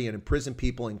steal liberty and imprison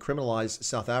people and criminalize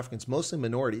South Africans, mostly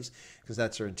minorities, because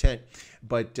that's their intent.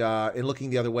 But in looking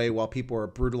the other way, while people are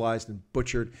brutalized and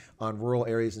butchered on rural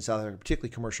areas in South Africa,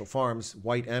 particularly commercial farms,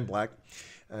 white and black,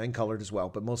 and colored as well,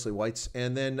 but mostly whites,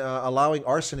 and then allowing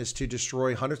arsonists to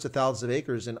destroy hundreds of thousands of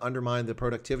acres and undermine the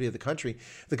productivity of the country,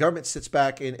 the government sits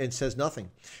back and says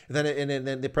nothing. And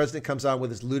then the president comes on with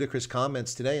his ludicrous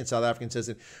comments today in South Africa and says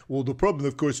that, well, the problem,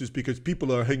 of course, is because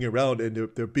people are hanging around and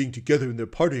they're being together and they're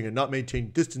partying and not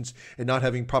maintaining distance and not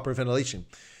having proper ventilation.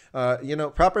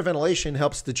 Proper ventilation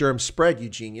helps the germs spread, you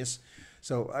genius.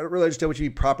 So I don't really understand what you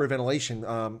mean proper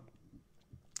ventilation.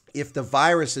 If the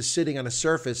virus is sitting on a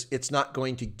surface, it's not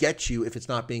going to get you if it's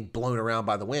not being blown around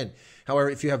by the wind. However,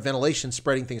 if you have ventilation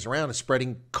spreading things around and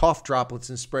spreading cough droplets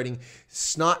and spreading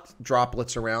snot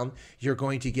droplets around, you're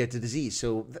going to get the disease.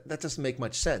 So that doesn't make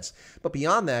much sense. But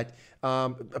beyond that,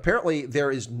 apparently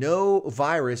there is no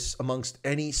virus amongst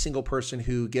any single person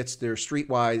who gets their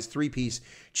streetwise 3-piece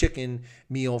chicken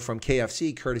meal from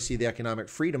KFC, courtesy of the economic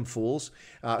freedom fools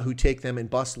who take them in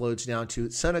busloads down to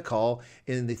Senegal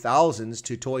in the thousands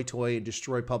to toy and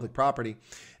destroy public property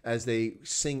as they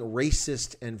sing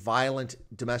racist and violent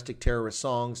domestic terrorist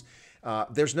songs.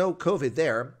 There's no COVID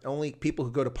there. Only people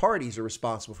who go to parties are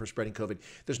responsible for spreading COVID.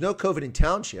 There's no COVID in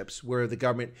townships where the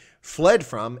government fled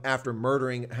from after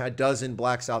murdering a dozen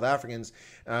black South Africans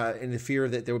in the fear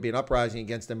that there would be an uprising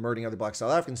against them murdering other black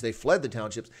South Africans. They fled the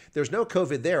townships. There's no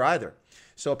COVID there either.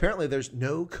 So apparently there's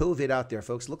no COVID out there,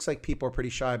 folks. Looks like people are pretty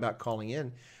shy about calling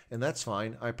in, and that's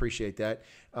fine. I appreciate that.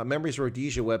 Memories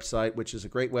Rhodesia website, which is a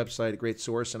great website, a great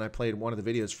source, and I played one of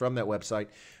the videos from that website.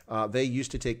 They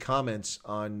used to take comments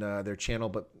on their channel,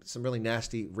 but some really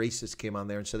nasty racists came on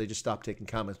there, and so they just stopped taking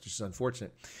comments, which is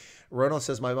unfortunate. Ronald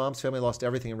says, my mom's family lost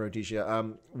everything in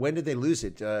Rhodesia. When did they lose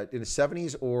it? In the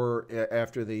 70s or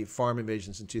after the farm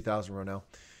invasions in 2000, Ronald?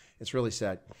 It's really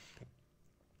sad.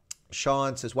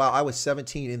 Sean says, wow, I was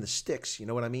 17 in the sticks. You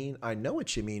know what I mean? I know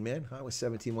what you mean, man. I was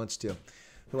 17 once too.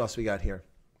 Who else we got here?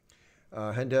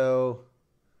 Hendo.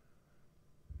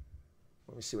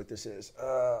 Let me see what this is.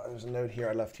 There's a note here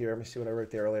I left here. Let me see what I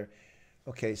wrote there earlier.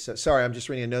 Okay, so sorry, I'm just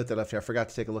reading a note that I left here. I forgot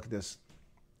to take a look at this.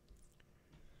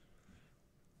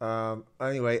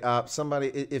 Anyway, somebody,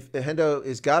 if Hendo,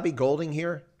 is Gabi Golding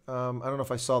here? I don't know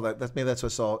if I saw that. Maybe that's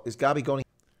what I saw. Is Gabi Golding?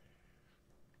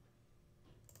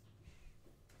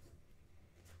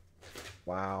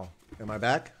 Wow. Am I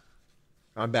back?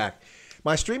 I'm back.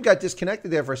 My stream got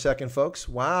disconnected there for a second, folks.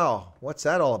 Wow. What's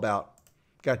that all about?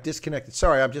 Got disconnected.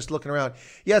 Sorry, I'm just looking around.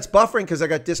 Yeah, it's buffering because I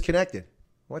got disconnected.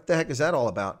 What the heck is that all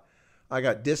about? I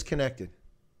got disconnected.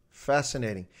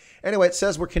 Fascinating. Anyway, it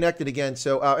says we're connected again.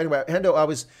 So anyway,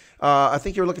 Hendo, I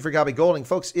think you were looking for Gabi Golding.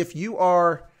 Folks, if you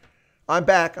are, I'm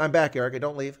back, Erica.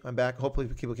 Don't leave. I'm back. Hopefully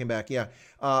people came back. Yeah.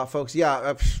 Folks,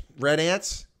 yeah. Red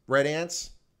Ants,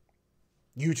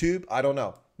 YouTube, I don't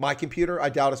know. My computer, I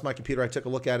doubt it's my computer. I took a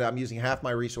look at it. I'm using half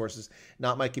my resources,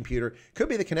 not my computer. Could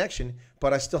be the connection,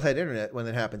 but I still had internet when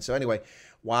that happened. So anyway,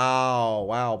 wow.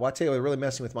 Well, I tell you, they're really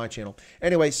messing with my channel.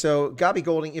 Anyway, so Gabi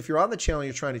Golding, if you're on the channel and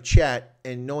you're trying to chat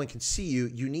and no one can see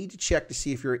you, you need to check to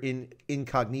see if you're in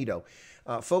incognito.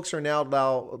 Folks are now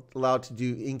allowed to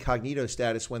do incognito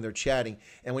status when they're chatting.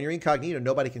 And when you're incognito,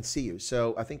 nobody can see you.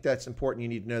 So I think that's important. You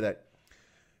need to know that.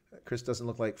 Chris doesn't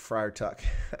look like Friar Tuck.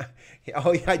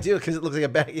 Oh, yeah, I do, because it looks like a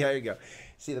bag. Yeah, there you go.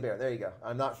 See the bear. There you go.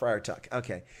 I'm not Friar Tuck.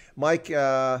 Okay. Mike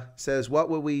says, what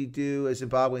would we do as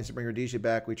Zimbabweans to bring Rhodesia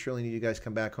back? We truly need you guys to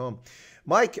come back home.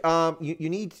 Mike, you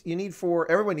need for,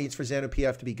 everyone needs for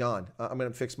ZANU-PF to be gone. I'm going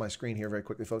to fix my screen here very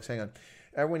quickly, folks. Hang on.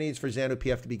 Everyone needs for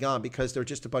ZANU-PF to be gone because they're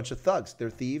just a bunch of thugs. They're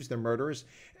thieves, they're murderers,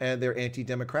 and they're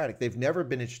anti-democratic. They've never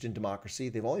been interested in democracy.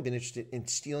 They've only been interested in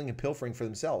stealing and pilfering for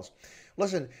themselves.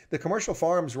 Listen, the commercial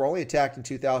farms were only attacked in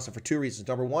 2000 for two reasons.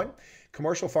 Number one,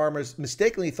 commercial farmers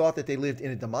mistakenly thought that they lived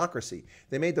in a democracy.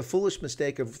 They made the foolish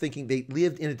mistake of thinking they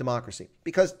lived in a democracy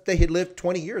because they had lived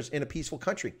 20 years in a peaceful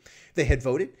country. They had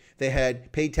voted, they had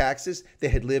paid taxes, they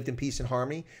had lived in peace and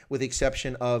harmony, with the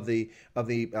exception of the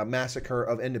massacre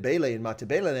of Ndebele and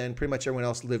Matabele, and pretty much everyone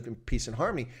else lived in peace and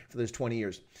harmony for those 20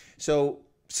 years. So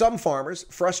some farmers,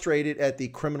 frustrated at the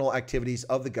criminal activities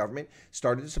of the government,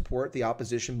 started to support the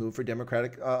opposition move for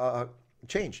democratic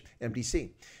change,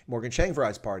 MDC, Morgan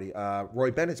Tsvangirai party, Roy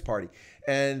Bennett's party.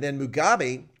 And then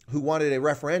Mugabe, who wanted a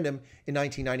referendum in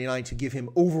 1999 to give him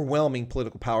overwhelming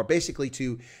political power, basically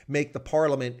to make the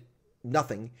parliament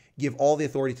nothing, give all the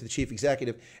authority to the chief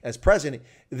executive as president.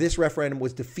 This referendum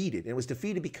was defeated. And it was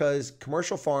defeated because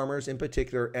commercial farmers in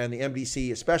particular, and the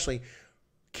MDC especially,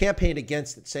 campaigned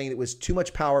against it, saying it was too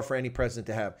much power for any president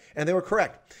to have. And they were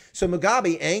correct. So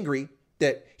Mugabe, angry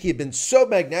that he had been so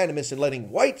magnanimous in letting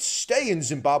whites stay in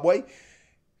Zimbabwe,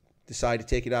 decided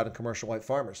to take it out on commercial white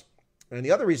farmers. And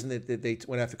the other reason that they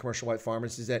went after commercial white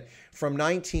farmers is that from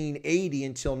 1980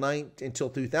 until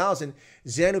 2000,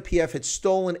 ZANU-PF had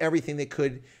stolen everything they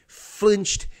could,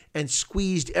 flinched and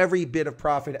squeezed every bit of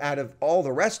profit out of all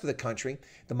the rest of the country,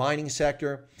 the mining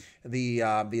sector, the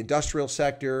industrial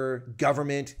sector,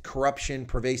 government, corruption,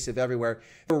 pervasive everywhere.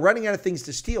 They were running out of things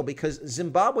to steal because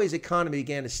Zimbabwe's economy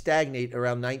began to stagnate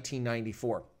around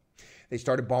 1994. They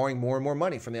started borrowing more and more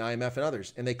money from the IMF and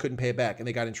others, and they couldn't pay it back, and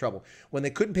they got in trouble. When they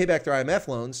couldn't pay back their IMF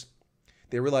loans,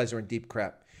 they realized they were in deep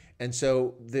crap. And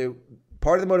so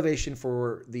part of the motivation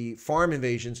for the farm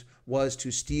invasions was to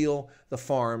steal the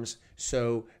farms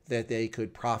so that they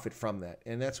could profit from that.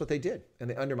 And that's what they did, and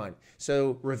they undermined it.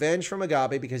 So revenge from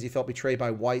Mugabe because he felt betrayed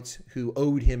by whites who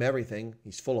owed him everything.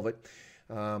 He's full of it.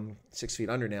 6 feet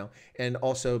under now, and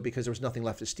also because there was nothing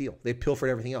left to steal. They pilfered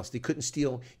everything else. They couldn't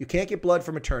steal. You can't get blood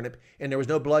from a turnip, and there was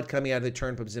no blood coming out of the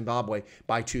turnip of Zimbabwe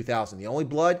by 2000. The only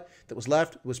blood that was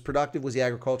left was productive was the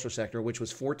agricultural sector, which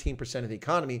was 14% of the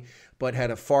economy, but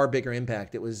had a far bigger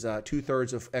impact. It was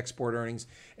 2/3 of export earnings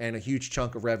and a huge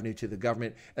chunk of revenue to the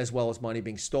government, as well as money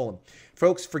being stolen.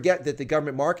 Folks forget that the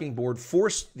government marketing board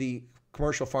forced the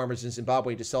commercial farmers in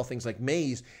Zimbabwe to sell things like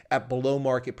maize at below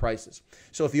market prices.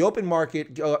 So if the open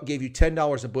market gave you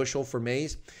 $10 a bushel for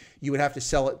maize, you would have to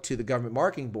sell it to the government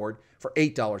marketing board for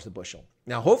 $8 a bushel.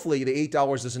 Now, hopefully the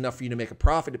 $8 is enough for you to make a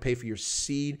profit to pay for your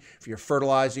seed, for your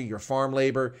fertilizer, your farm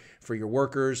labor, for your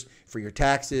workers, for your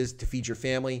taxes, to feed your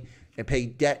family, and pay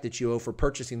debt that you owe for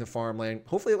purchasing the farmland.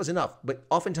 Hopefully it was enough, but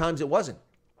oftentimes it wasn't.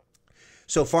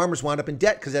 So farmers wound up in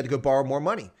debt because they had to go borrow more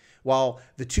money. While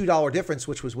the $2 difference,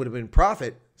 which would have been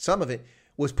profit, some of it,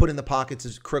 was put in the pockets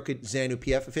of crooked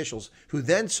ZANU-PF officials, who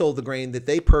then sold the grain that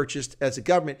they purchased as a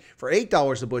government for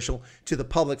 $8 a bushel to the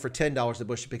public for $10 a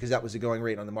bushel because that was the going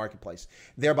rate on the marketplace,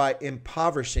 thereby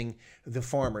impoverishing the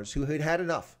farmers who had had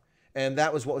enough. And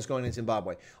that was what was going on in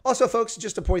Zimbabwe. Also, folks,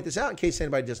 just to point this out, in case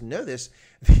anybody doesn't know this,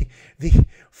 the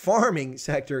farming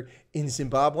sector in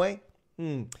Zimbabwe,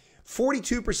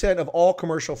 42% of all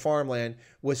commercial farmland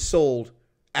was sold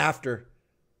after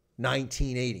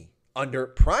 1980 under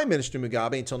Prime Minister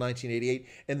Mugabe until 1988,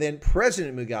 and then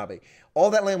President Mugabe. All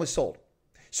that land was sold.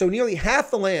 So nearly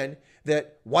half the land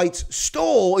that whites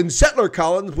stole in settler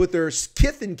colonies with their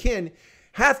kith and kin,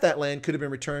 half that land could have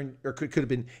been returned or could have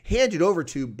been handed over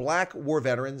to black war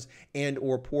veterans and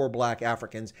or poor black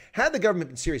Africans had the government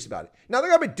been serious about it. Now, the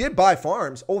government did buy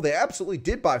farms. Oh, they absolutely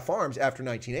did buy farms after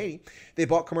 1980. They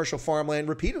bought commercial farmland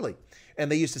repeatedly.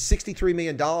 And they used the $63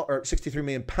 million or 63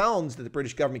 million pounds that the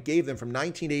British government gave them from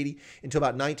 1980 until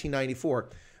about 1994.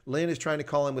 Lynn is trying to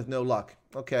call in with no luck.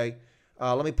 Okay.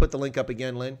 Let me put the link up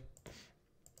again, Lynn.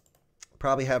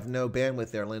 Probably have no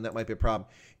bandwidth there, Lynn. That might be a problem.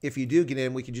 If you do get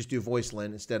in, we can just do voice,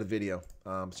 Lynn, instead of video.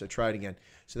 So try it again.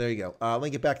 So there you go. Let me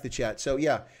get back to the chat. So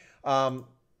yeah,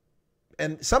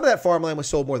 and some of that farmland was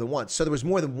sold more than once. So there was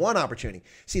more than one opportunity.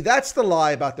 See, that's the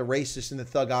lie about the racist and the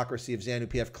thugocracy of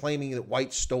ZANU-PF claiming that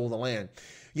whites stole the land.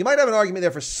 You might have an argument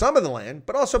there for some of the land,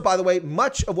 but also, by the way,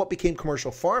 much of what became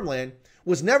commercial farmland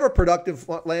was never productive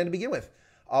land to begin with.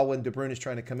 Alwyn De Bruyn is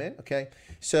trying to come in. Okay.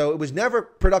 So it was never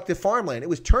productive farmland. It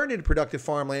was turned into productive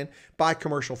farmland by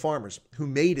commercial farmers who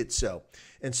made it so.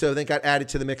 And so then got added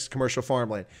to the mixed commercial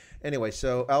farmland. Anyway,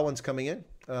 so Alwyn's coming in.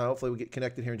 Hopefully we get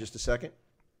connected here in just a second.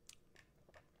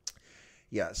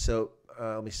 Yeah. So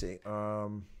let me see.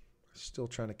 Still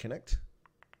trying to connect.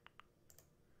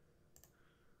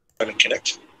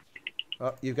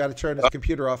 Oh, you've got to turn this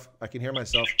computer off. I can hear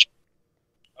myself.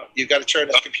 You've got to turn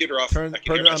this computer off. Put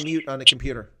it on mute on the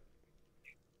computer.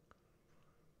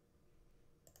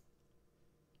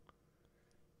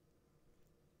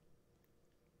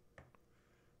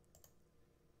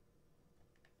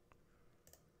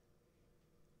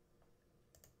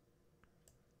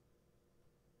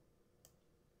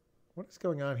 What is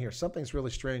going on here? Something's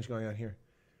really strange going on here.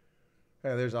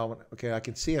 Yeah, there's Alwyn. Okay, I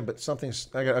can see him, but something's.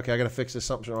 I got to fix this.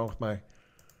 Something's wrong with my.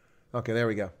 Okay, there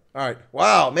we go. All right.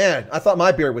 Wow, man, I thought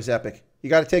my beard was epic. You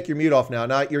got to take your mute off now.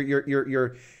 Now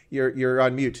you're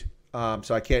on mute,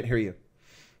 so I can't hear you.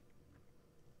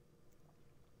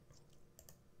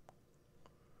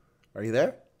 Are you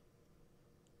there?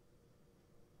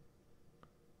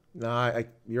 No,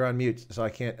 you're on mute, so I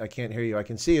can't hear you. I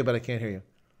can see you, but I can't hear you.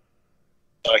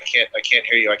 I can't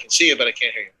hear you. I can see you, but I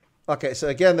can't hear you. Okay, so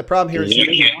again, the problem here is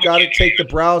you've got to take the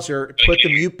browser, put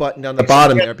the mute button on the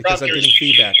bottom there because I'm getting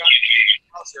feedback.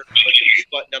 Put the mute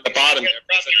button on the bottom there.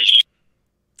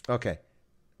 Okay.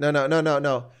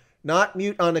 No. Not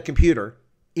mute on the computer.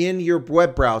 In your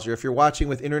web browser, if you're watching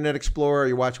with Internet Explorer or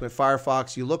you're watching with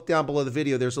Firefox, you look down below the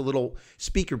video, there's a little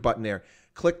speaker button there.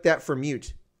 Click that for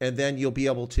mute, and then you'll be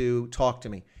able to talk to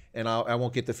me, and I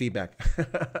won't get the feedback.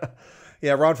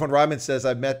 Yeah, Ron von Ryman says,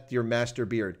 I've met your master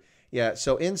beard. Yeah,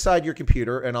 so inside your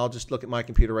computer, and I'll just look at my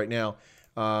computer right now.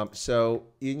 So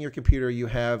in your computer, you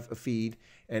have a feed,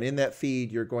 and in that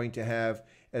feed, you're going to have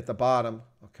at the bottom,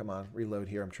 oh, come on, reload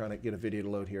here. I'm trying to get a video to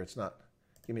load here. It's not.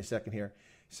 Give me a second here.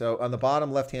 So on the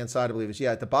bottom left-hand side, I believe is,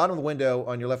 yeah, at the bottom of the window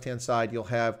on your left-hand side, you'll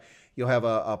have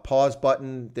a pause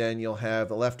button, then you'll have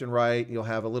the left and right, you'll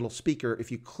have a little speaker.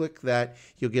 If you click that,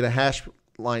 you'll get a hash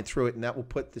line through it, and that will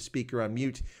put the speaker on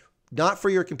mute, not for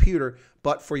your computer,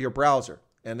 but for your browser.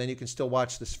 And then you can still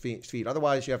watch this feed.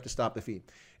 Otherwise, you have to stop the feed.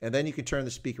 And then you can turn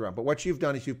the speaker on. But what you've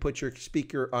done is you've put your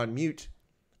speaker on mute,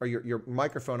 or your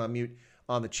microphone on mute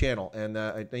on the channel. And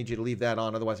I need you to leave that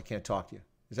on, otherwise I can't talk to you.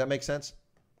 Does that make sense?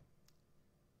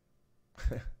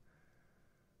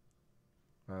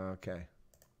 Okay.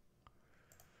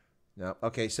 No.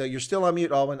 Okay. So you're still on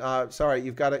mute, Alwyn. Sorry,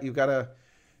 you've got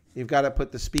to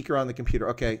put the speaker on the computer.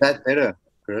 Okay. That better,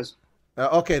 Chris.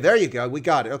 Okay, there you go. We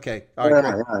got it. Okay. All right.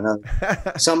 Yeah, no.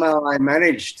 Somehow I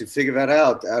managed to figure that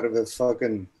out of a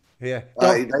fucking. Yeah.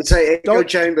 They say echo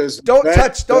chambers. Don't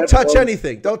touch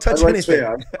anything. Don't touch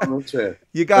anything.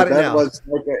 You got it now. That was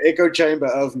like an echo chamber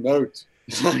of note.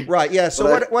 Right. Yeah.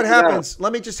 So what happens?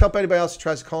 Let me just help anybody else who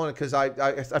tries to call in, because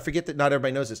I forget that not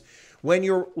everybody knows this. When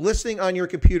you're listening on your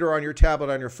computer, on your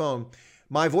tablet, on your phone,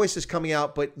 my voice is coming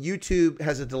out, but YouTube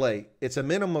has a delay. It's a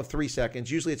minimum of 3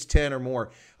 seconds. Usually it's 10 or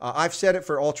more. I've set it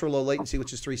for ultra low latency,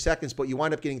 which is 3 seconds, but you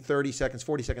wind up getting 30 seconds,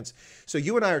 40 seconds. So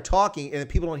you and I are talking, and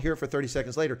people don't hear it for 30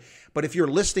 seconds later. But if you're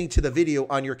listening to the video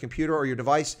on your computer or your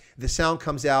device, the sound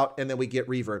comes out, and then we get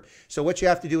reverb. So what you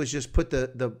have to do is just put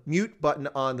the mute button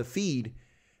on the feed,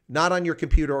 not on your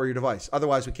computer or your device.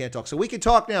 Otherwise, we can't talk. So we can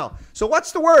talk now. So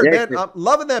what's the word, man? Chris. I'm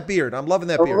loving that beard. I'm loving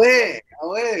that beard.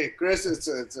 Chris,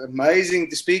 it's amazing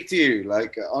to speak to you.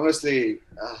 Like, honestly,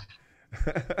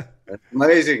 it's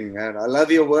amazing, man. I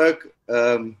love your work.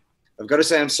 I've got to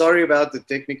say, I'm sorry about the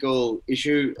technical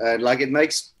issue. Like, it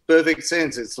makes perfect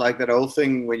sense. It's like that whole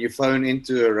thing when you phone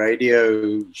into a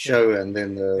radio show and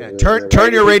then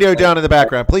turn your radio down in the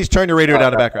background. Please turn your radio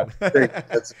down in the background.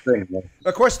 That's the thing. Man.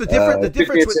 Of course, the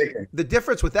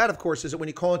difference with that, of course, is that when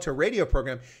you call into a radio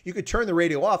program, you could turn the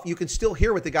radio off. You can still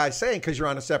hear what the guy's saying because you're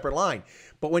on a separate line.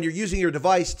 But when you're using your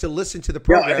device to listen to the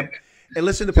program and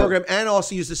listen to the program and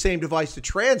also use the same device to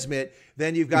transmit,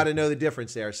 then you've got to know the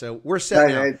difference there. So we're set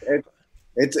now.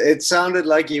 It sounded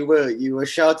like you were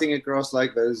shouting across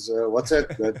like those what's that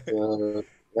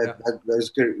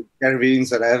those Caribbeans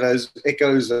that have those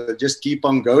echoes that just keep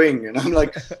on going, and I'm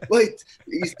like, wait,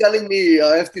 he's telling me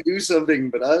I have to do something,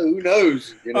 but who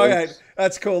knows? You know? Okay,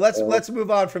 that's cool. Let's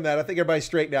move on from that. I think everybody's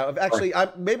straight now. Actually,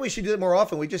 maybe we should do it more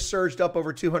often. We just surged up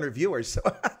over 200 viewers. So.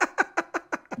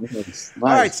 Nice. All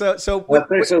right, so what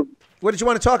did you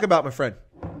want to talk about, my friend?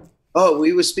 Oh,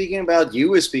 you were speaking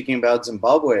about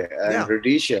Zimbabwe and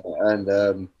Rhodesia,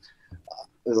 and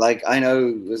like I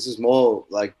know this is more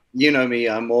like, you know me,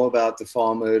 I'm more about the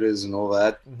farm murders and all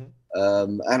that,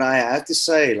 and I have to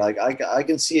say, like I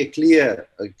can see a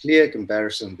clear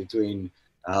comparison between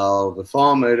how the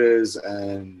farm murders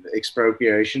and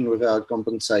expropriation without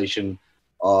compensation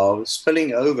are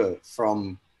spilling over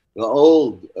from the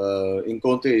old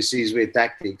Inkonto Isizwe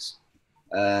tactics.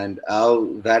 And how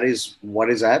that is what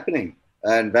is happening,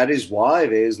 and that is why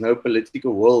there is no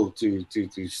political will to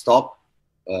stop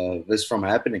this from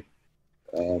happening.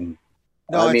 No,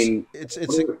 I mean it's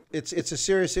a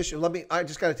serious issue. I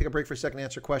just got to take a break for a second to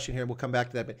answer a question here, and we'll come back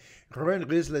to that. But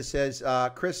Rizla says,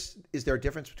 Chris, is there a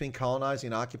difference between colonizing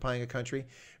and occupying a country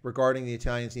regarding the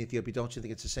Italians in Ethiopia? Don't you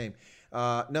think it's the same?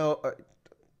 No.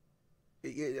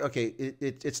 Okay,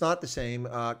 it's not the same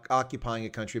occupying a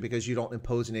country because you don't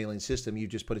impose an alien system. You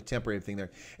just put a temporary thing there.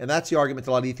 And that's the argument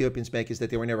that a lot of Ethiopians make, is that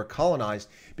they were never colonized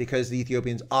because the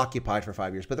Ethiopians occupied for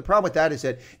 5 years. But the problem with that is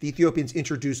that the Ethiopians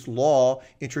introduced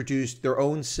their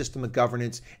own system of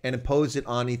governance and imposed it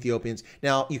on Ethiopians.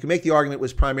 Now, you can make the argument it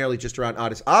was primarily just around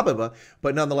Addis Ababa,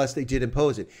 but nonetheless, they did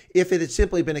impose it. If it had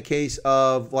simply been a case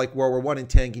of like World War I in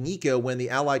Tanganyika, when the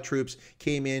Allied troops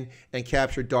came in and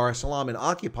captured Dar es Salaam and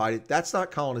occupied it, that's not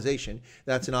colonization,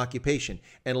 that's an occupation.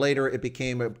 And later it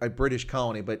became a British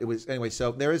colony, but it was anyway.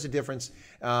 So there is a difference.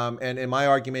 And in my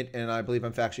argument, and I believe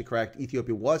I'm factually correct,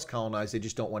 Ethiopia was colonized. They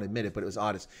just don't want to admit it, but it was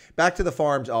Addis. Back to the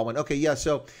farms, Alwyn. Okay, yeah.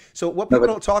 So what people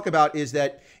don't talk about is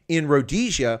that in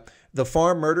Rhodesia, the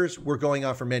farm murders were going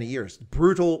on for many years.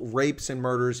 Brutal rapes and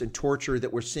murders and torture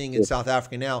that we're seeing in South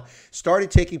Africa now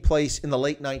started taking place in the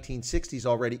late 1960s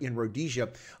already in Rhodesia,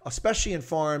 especially in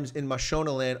farms in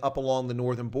Mashonaland up along the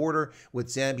northern border with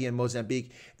Zambia and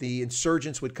Mozambique. The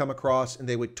insurgents would come across and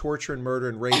they would torture and murder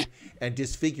and rape and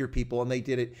disfigure people, and they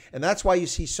did it. And that's why you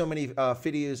see so many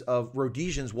videos of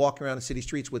Rhodesians walking around the city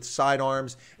streets with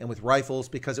sidearms and with rifles,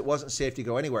 because it wasn't safe to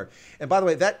go anywhere. And by the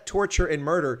way, that torture and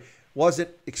murder wasn't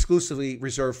exclusively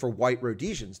reserved for white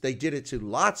Rhodesians. They did it to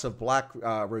lots of black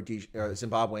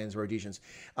Zimbabweans, Rhodesians.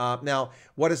 Now,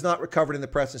 what is not recovered in the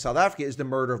press in South Africa is the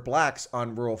murder of blacks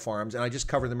on rural farms. And I just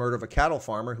covered the murder of a cattle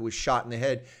farmer who was shot in the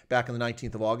head back on the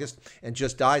 19th of August and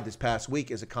just died this past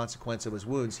week as a consequence of his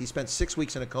wounds. He spent 6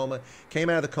 weeks in a coma, came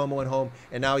out of the coma, went home,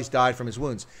 and now he's died from his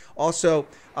wounds. Also,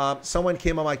 someone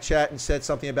came on my chat and said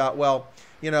something about, well,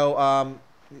 you know,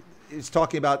 is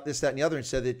talking about this, that, and the other, and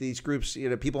said that these groups, you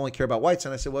know, people only care about whites.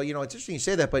 And I said, well, you know, it's interesting you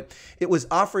say that, but it was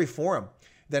Afri Forum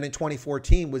that in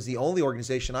 2014 was the only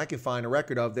organization I could find a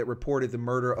record of that reported the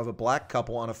murder of a black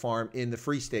couple on a farm in the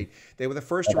Free State. They were the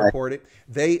first to report it.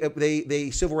 They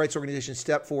civil rights organizations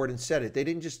stepped forward and said it. They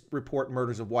didn't just report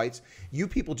murders of whites. You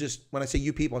people just, when I say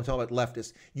you people, I'm talking about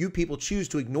leftists. You people choose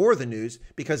to ignore the news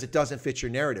because it doesn't fit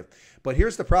your narrative. But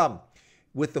here's the problem.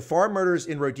 With the farm murders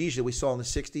in Rhodesia we saw in the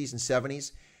 60s and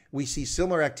 70s, we see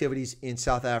similar activities in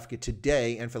South Africa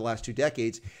today and for the last 2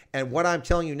 decades. And what I'm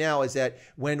telling you now is that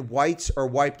when whites are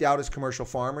wiped out as commercial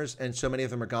farmers, and so many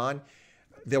of them are gone,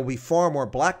 there will be far more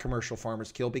black commercial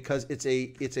farmers killed, because it's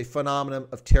a phenomenon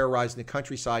of terrorizing the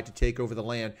countryside to take over the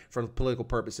land for political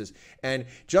purposes. And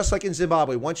just like in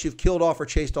Zimbabwe, once you've killed off or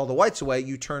chased all the whites away,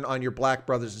 you turn on your black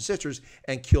brothers and sisters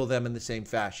and kill them in the same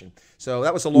fashion. So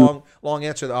that was a long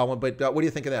answer to that one, but what do you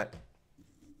think of that?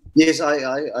 Yes,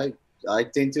 I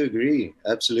tend to agree.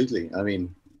 Absolutely. I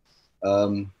mean,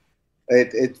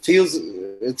 it feels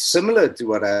it's similar to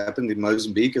what happened in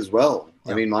Mozambique as well.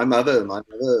 Yeah. I mean, my mother,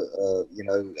 you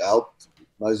know, helped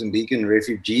Mozambican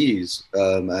refugees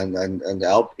and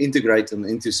helped integrate them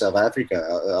into South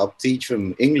Africa. Helped teach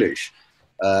them English,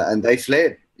 and they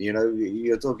fled. You know,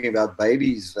 you're talking about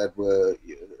babies that were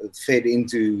fed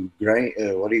into grain.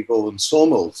 What do you call them?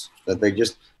 Sawmills, that they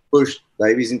just pushed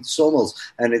babies into sawmills.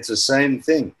 And it's the same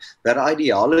thing. That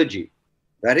ideology,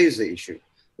 that is the issue.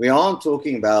 We aren't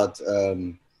talking about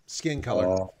skin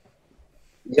color.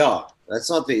 Yeah,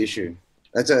 that's not the issue.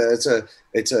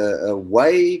 It's a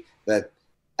way that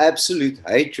absolute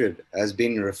hatred has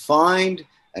been refined,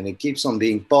 and it keeps on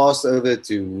being passed over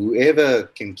to whoever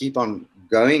can keep on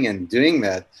going and doing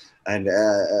that. And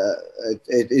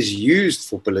it is used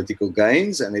for political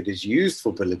gains, and it is used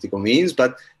for political means.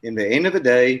 But in the end of the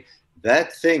day,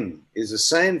 that thing is the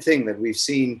same thing that we've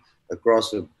seen across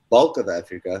the bulk of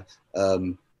Africa,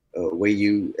 where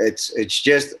it's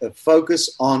just a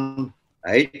focus on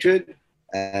hatred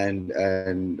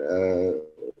and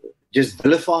just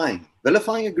vilifying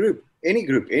a group,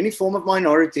 any form of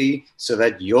minority, so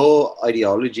that your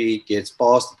ideology gets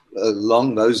passed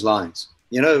along those lines.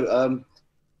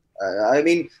 I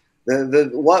mean,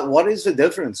 what is the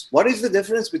difference? What is the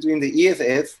difference between the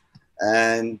EFF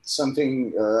and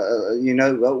something?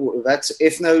 That's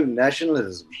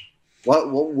ethno-nationalism.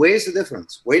 Where's the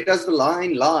difference? Where does the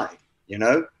line lie?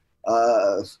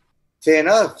 Fair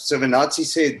enough. So the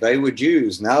Nazis said they were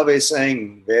Jews. Now they're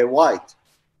saying they're white,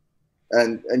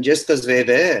 and just because they're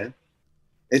there,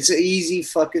 it's an easy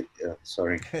fucking.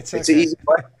 Sorry, it's an easy.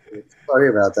 Sorry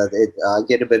about that. I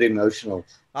get a bit emotional.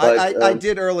 But, I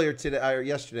did earlier today,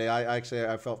 yesterday.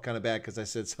 I felt kind of bad because I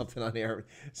said something on air.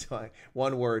 So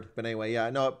one word, but anyway, yeah.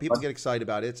 No, people get excited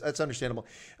about it. It's understandable.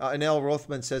 Anel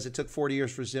Rothman says it took 40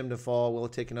 years for Zim to fall. Will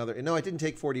it take another? No, it didn't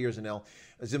take 40 years, Anel.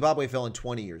 Zimbabwe fell in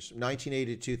 20 years.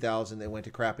 1980 to 2000, they went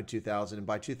to crap in 2000. And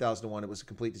by 2001, it was a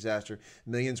complete disaster.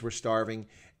 Millions were starving.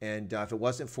 And if it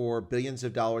wasn't for billions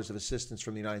of dollars of assistance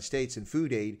from the United States in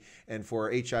food aid and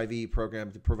for HIV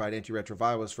program to provide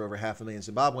antiretrovirals for over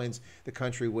 500,000 Zimbabweans, the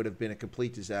country would have been a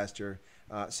complete disaster.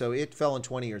 So it fell in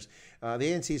 20 years. The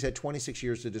ANC's had 26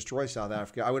 years to destroy South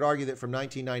Africa. I would argue that from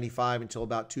 1995 until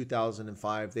about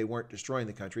 2005, they weren't destroying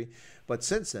the country. But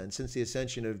since then, since the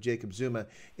ascension of Jacob Zuma,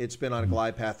 it's been on a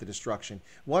glide path to destruction.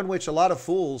 One which a lot of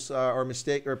fools or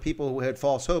people who had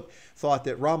false hope thought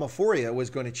that Ramaphosa was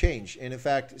going to change. And in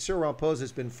fact, Cyril Ramaphosa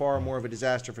has been far more of a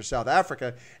disaster for South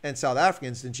Africa and South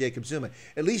Africans than Jacob Zuma.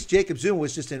 At least Jacob Zuma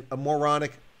was just a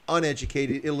moronic,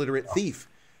 uneducated, illiterate thief.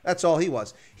 That's all he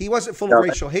was. He wasn't full of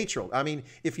racial hatred. I mean,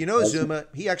 if you know Zuma,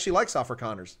 he actually likes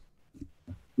Afrikaners.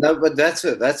 No, but that's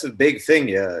a big thing.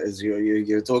 Yeah, is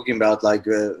you're talking about like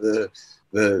the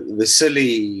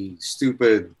silly,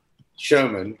 stupid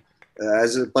showman,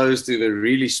 as opposed to the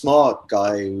really smart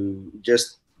guy who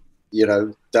just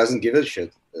doesn't give a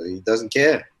shit. He doesn't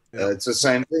care. Yeah. It's the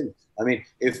same thing. I mean,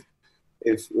 if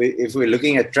we're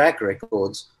looking at track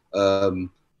records,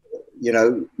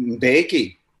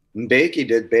 Mbeki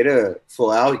did better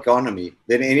for our economy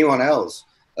than anyone else.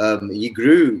 He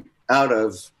grew out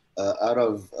of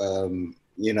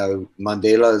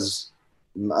Mandela's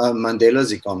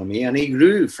economy, and he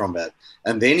grew from that.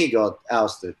 And then he got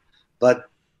ousted. But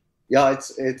yeah,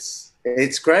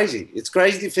 it's crazy. It's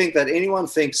crazy to think that anyone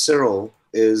thinks Cyril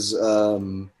is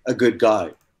a good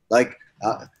guy. Like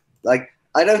I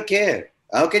don't care.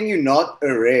 How can you not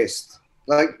arrest?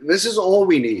 Like, this is all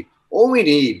we need. All we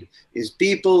need is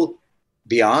people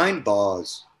behind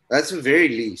bars. That's the very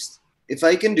least. If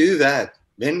I can do that,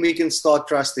 then we can start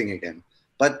trusting again.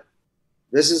 But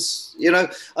this is,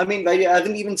 I mean, they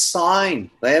haven't even signed.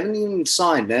 They haven't even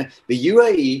signed. Eh? The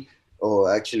UAE, or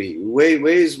actually, where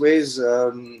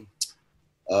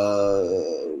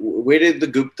did the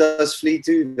Guptas flee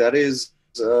to? That is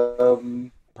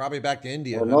probably back to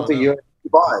India. Not the UAE.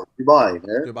 Dubai.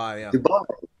 Eh? Dubai, yeah.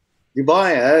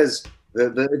 Dubai has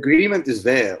the agreement is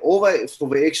there. All for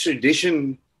the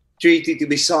extradition treaty to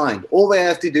be signed. All they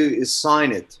have to do is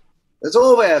sign it. That's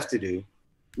all they have to do.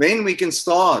 Then we can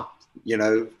start,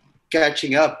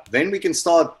 catching up. Then we can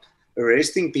start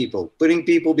arresting people, putting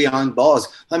people behind bars.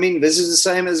 I mean, this is the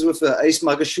same as with the Ace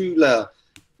Magashula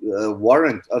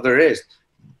warrant of arrest.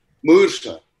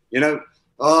 Mursa,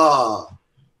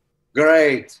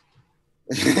 great.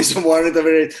 It's a warrant of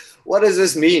arrest. What does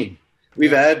this mean?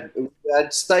 We've had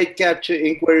state capture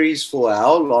inquiries for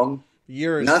how long?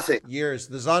 Years. Nothing. Years.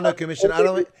 The Zondo Commission. I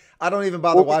don't even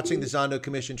bother watching the Zondo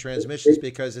Commission transmissions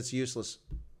because it's useless.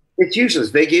 It's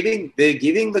useless. They're giving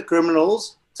the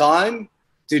criminals time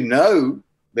to know.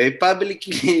 They're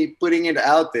publicly putting it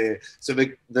out there, so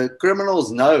the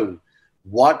criminals know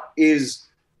what is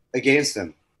against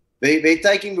them. They're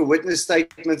taking the witness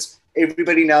statements.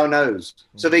 Everybody now knows.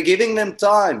 So they're giving them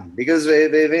time because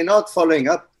they're not following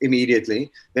up immediately.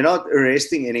 They're not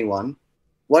arresting anyone.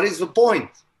 What is the point?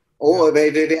 Or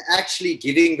they're actually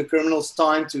giving the criminals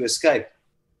time to escape.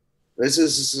 This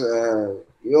is,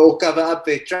 you'll cover up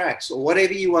their tracks or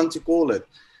whatever you want to call it.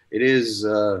 It is,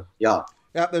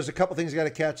 Yeah, there's a couple things you got to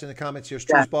catch in the comments here.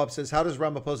 Struce Bob says, how does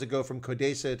Ramaphosa go from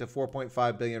Codesa to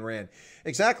 4.5 billion rand?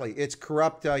 Exactly. It's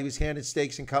corrupt. He was handed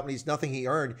stakes in companies, nothing he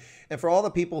earned. And for all the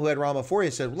people who had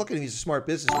Ramaphosa said, look at him, he's a smart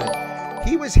businessman.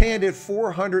 He was handed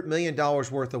 $400 million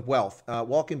worth of wealth.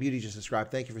 Walk in Beauty just subscribed.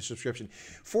 Thank you for subscription.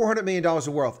 $400 million of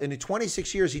wealth. And in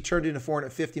 26 years, he turned into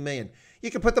 $450 million. You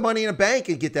can put the money in a bank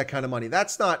and get that kind of money.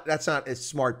 That's not a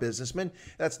smart businessman.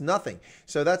 That's nothing.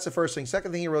 So that's the first thing.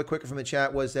 Second thing, really quick from the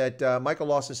chat, was that Michael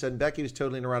Lawson said Mbeki was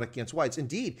totally neurotic against whites.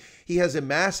 Indeed, he has a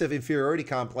massive inferiority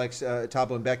complex,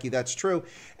 Thabo Mbeki. That's true.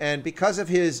 And because of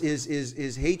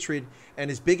his hatred and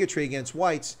his bigotry against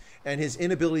whites and his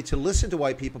inability to listen to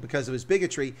white people because of his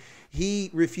bigotry, he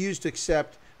refused to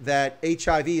accept that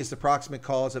HIV is the proximate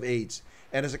cause of AIDS.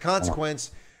 And as a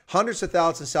consequence, hundreds of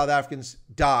thousands of South Africans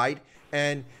died.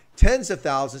 And tens of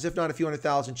thousands, if not a few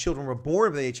 100,000 children were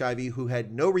born with HIV who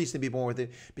had no reason to be born with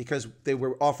it because they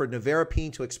were offered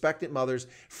nevirapine to expectant mothers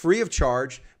free of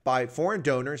charge by foreign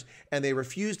donors, and they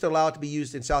refused to allow it to be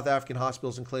used in South African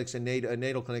hospitals and clinics and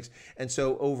natal clinics. And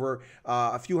so over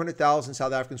a few 100,000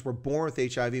 South Africans were born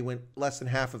with HIV when less than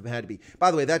half of them had to be.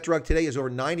 By the way, that drug today is over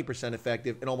 90%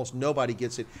 effective, and almost nobody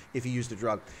gets it if you use the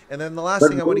drug. And then the last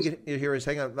thing I want to get here is,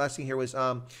 last thing here was,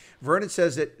 Vernon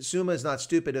says that Zuma is not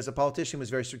stupid. As a politician, he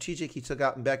was very strategic. He took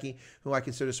out Mbeki, who I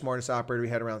consider the smartest operator we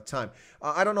had around the time.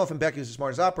 I don't know if Mbeki was the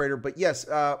smartest operator, but yes,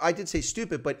 I did say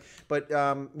stupid, but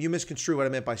you misconstrued what I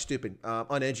meant by stupid.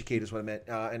 Uneducated is what I meant,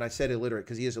 and I said illiterate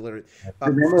because he is illiterate.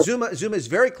 Zuma is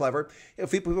very clever.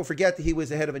 If people forget that he was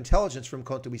the head of intelligence from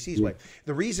Konto-Wesizwe.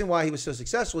 The reason why he was so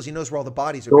successful is he knows where all the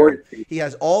bodies are buried. He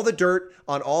has all the dirt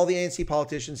on all the ANC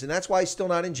politicians, and that's why he's still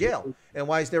not in jail and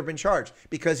why he's never been charged,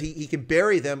 because he can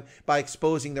bury them by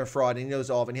exposing their fraud, and he knows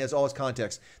all of it, and he has all his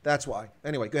context. That's why.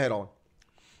 Anyway, go ahead, Owen.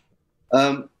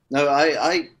 No,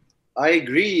 I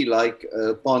agree. Like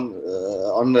on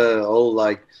the whole,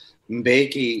 like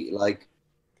Mbeki, like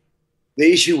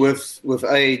the issue with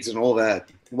AIDS and all that.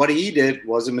 What he did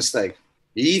was a mistake.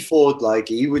 He thought like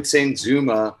he would send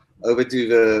Zuma over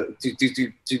to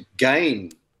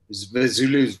gain the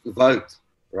Zulu's vote,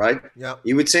 right? Yeah.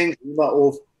 He would send Zuma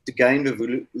off to gain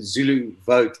the Zulu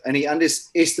vote, and he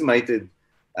underestimated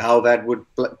how that would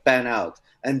pan out.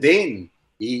 And then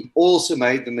he also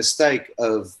made the mistake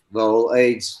of the whole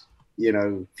AIDS,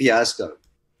 fiasco.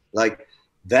 Like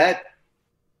that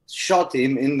shot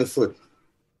him in the foot.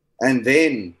 And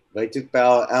then they took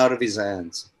power out of his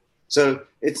hands. So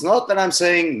it's not that I'm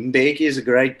saying Mbeki is a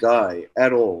great guy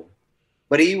at all,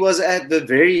 but he was at the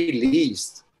very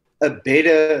least a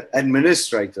better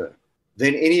administrator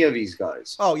than any of these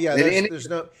guys. Oh, yeah. There's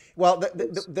no. Well,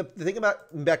 the thing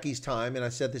about Mbeki's time, and I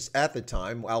said this at the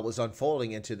time while it was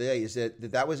unfolding into today, is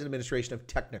that was an administration of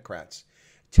technocrats.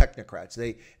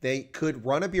 They could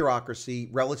run a bureaucracy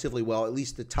relatively well, at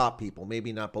least the top people,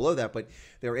 maybe not below that, but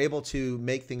they were able to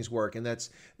make things work. And that's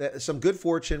some good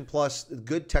fortune plus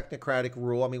good technocratic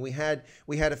rule. I mean, we had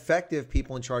effective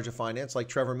people in charge of finance like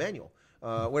Trevor Manuel.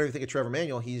 What do you think of Trevor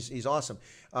Manuel? He's awesome.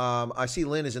 I see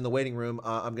Lynn is in the waiting room.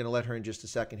 I'm going to let her in just a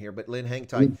second here, but Lynn, hang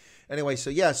tight. Anyway,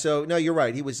 so no, you're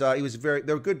right. They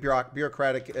were good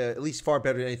bureaucratic, at least far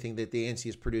better than anything that the ANC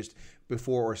has produced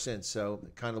before or since. So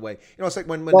kind of the way, it's like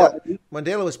when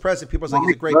Mandela was president, people were like,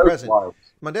 he's a great president.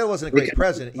 Mandela wasn't a great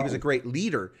president. He was a great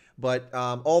leader, but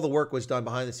all the work was done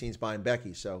behind the scenes by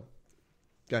Mbeki. So,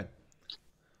 go ahead.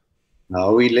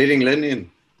 No, we letting Lynn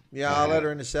in. Yeah, I'll let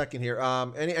her in a second here.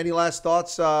 Any last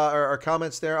thoughts or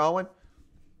comments there, Owen?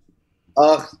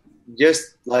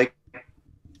 Just like,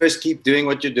 just keep doing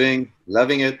what you're doing,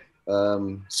 loving it.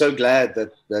 So glad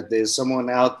that there's someone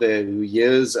out there who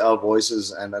hears our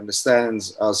voices and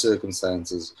understands our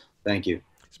circumstances. Thank you.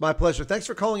 It's my pleasure. Thanks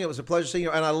for calling. It was a pleasure seeing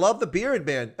you. And I love the beard,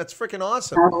 man. That's freaking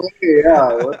awesome.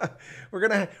 Yeah. we're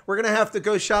gonna have to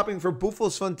go shopping for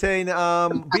Buffelsfontein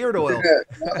beard oil.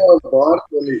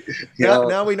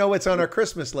 Now we know what's on our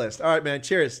Christmas list. All right, man.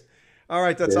 Cheers. All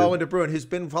right, that's Owen de Bruin, who's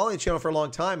been following the channel for a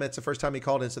long time. That's the first time he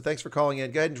called in, so thanks for calling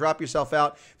in. Go ahead and drop yourself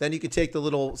out. Then you can take the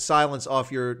little silence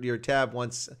off your tab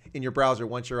once in your browser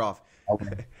once you're off.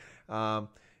 Okay.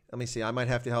 Let me see. I might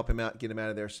have to help him out, get him out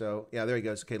of there. So, yeah, there he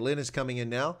goes. Okay, Lynn is coming in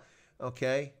now.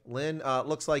 Okay, Lynn,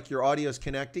 looks like your audio is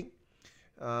connecting.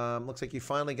 Looks like you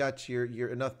finally got your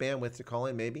enough bandwidth to call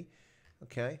in, maybe.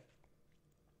 Okay.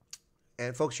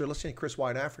 And, folks, you're listening to Chris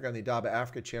White Africa on the Adaba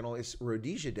Africa channel. It's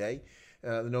Rhodesia Day.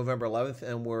 November 11th,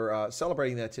 and we're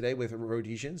celebrating that today with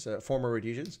Rhodesians, former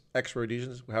Rhodesians,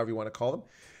 ex-Rhodesians, however you want to call them,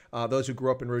 those who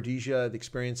grew up in Rhodesia, the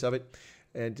experience of it.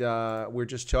 And we're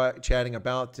just chatting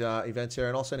about events there,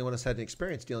 and also anyone who's had an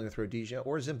experience dealing with Rhodesia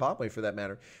or Zimbabwe for that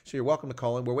matter. So you're welcome to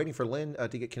call in. We're waiting for Lynn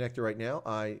to get connected right now.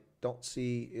 I don't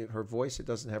see her voice. It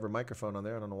doesn't have her microphone on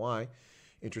there. I don't know why.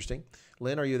 Interesting.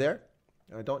 Lynn, are you there?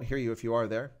 I don't hear you if you are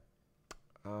there.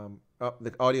 Oh,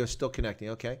 the audio is still connecting.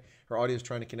 Okay. Her audio is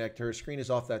trying to connect. Her screen is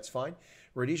off. That's fine.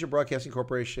 Rhodesia Broadcasting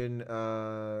Corporation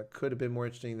could have been more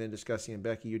interesting than discussing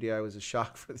Mbeki. UDI was a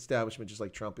shock for the establishment, just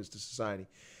like Trump is to society.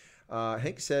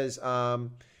 Hank says, hi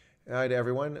to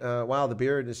everyone. Wow, the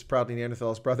beard is proudly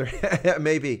Neanderthal's brother.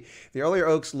 Maybe. The earlier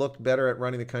Oaks looked better at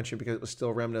running the country because it was still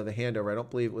a remnant of the handover. I don't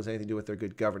believe it was anything to do with their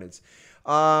good governance.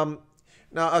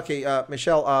 Now, okay,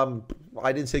 Michelle,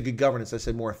 I didn't say good governance. I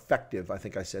said more effective, I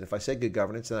think I said. If I said good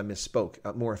governance, then I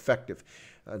misspoke. More effective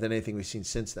than anything we've seen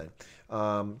since then.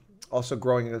 Also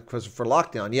growing because for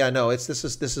lockdown. Yeah, no, this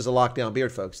is a lockdown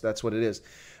beard, folks. That's what it is.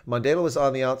 Mandela was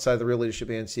on the outside of the real leadership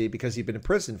of ANC because he'd been in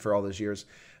prison for all those years.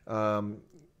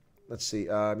 Let's see.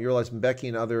 You realize Mbeki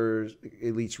and other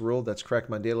elites ruled. That's correct.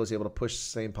 Mandela was able to push the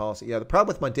same policy. Yeah, the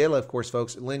problem with Mandela, of course,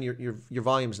 folks, Lynn, your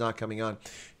volume's not coming on.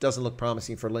 Doesn't look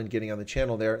promising for Lynn getting on the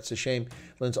channel there. It's a shame.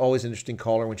 Lynn's always an interesting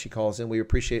caller when she calls in. We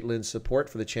appreciate Lynn's support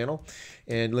for the channel.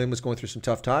 And Lynn was going through some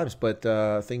tough times, but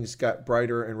things got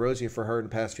brighter and rosier for her in the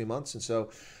past few months. And so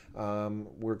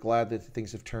we're glad that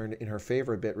things have turned in her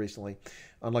favor a bit recently,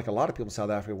 unlike a lot of people in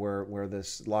South Africa where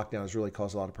this lockdown has really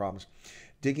caused a lot of problems.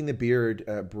 Digging the beard,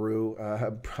 brew,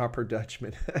 proper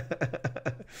Dutchman.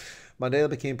 Mandela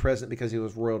became president because he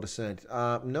was royal descent.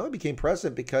 No, he became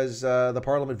president because the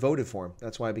parliament voted for him.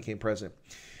 That's why he became president.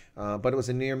 But it was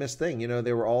a near miss thing. You know,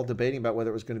 they were all debating about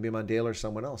whether it was going to be Mandela or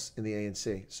someone else in the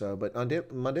ANC. So, but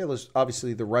Mandela was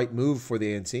obviously the right move for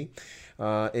the ANC.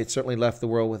 It certainly left the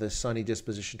world with a sunny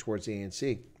disposition towards the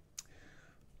ANC.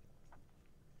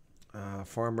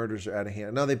 Farm murders are out of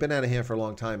hand. No, they've been out of hand for a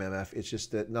long time, MF. It's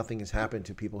just that nothing has happened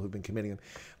to people who've been committing them.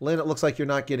 Lynn, it looks like you're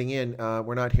not getting in.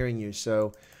 We're not hearing you.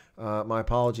 So my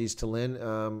apologies to Lynn,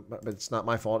 but it's not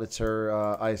my fault. It's her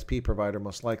ISP provider,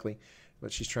 most likely,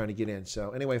 but she's trying to get in.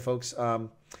 So anyway, folks,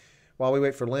 while we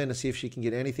wait for Lynn to see if she can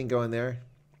get anything going there,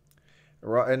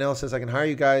 Anel says, I can hire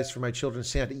you guys for my children's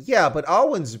Santa. Yeah, but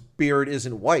Alwyn's beard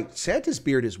isn't white. Santa's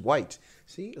beard is white.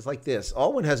 See, it's like this.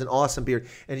 Alwyn has an awesome beard.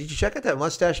 And did you check out that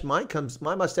mustache? My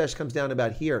mustache comes down to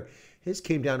about here. His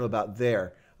came down to about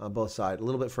there on both sides, a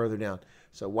little bit further down.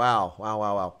 So,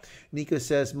 wow. Nico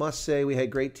says, must say we had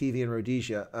great TV in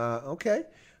Rhodesia. Okay.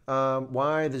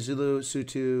 Why the Zulu,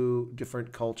 Sutu,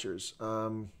 different cultures? I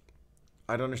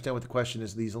don't understand what the question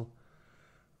is, Liesel.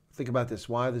 Think about this.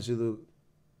 Why the Zulu...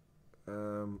 I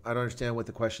don't understand what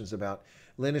the question's about.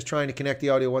 Lynn is trying to connect the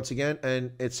audio once again,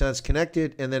 and it says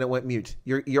connected, and then it went mute.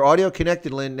 Your audio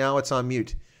connected, Lynn. Now it's on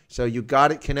mute. So you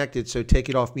got it connected, so take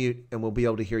it off mute, and we'll be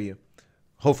able to hear you.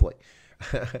 Hopefully.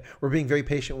 We're being very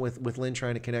patient with Lynn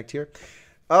trying to connect here.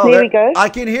 Oh, there we go. I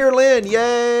can hear Lynn.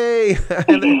 Yay.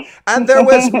 and there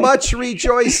was much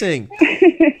rejoicing.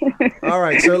 All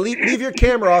right, so leave your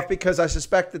camera off because I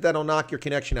suspect that'll knock your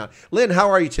connection out. Lynn, how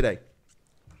are you today?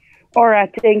 All right,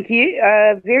 thank you.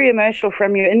 Very emotional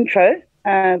from your intro,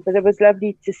 but it was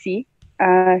lovely to see.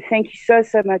 Thank you so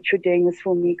much for doing this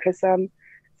for me, Chris. I'm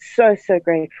so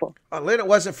grateful. Lynn, it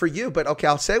wasn't for you, but okay,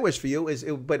 I'll say it was for you.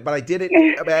 But I did it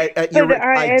at your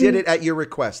I did it at your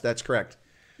request. That's correct.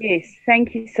 Yes,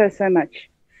 thank you so much.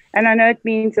 And I know it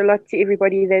means a lot to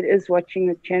everybody that is watching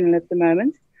the channel at the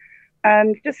moment.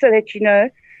 Just so that you know,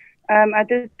 I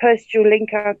did post your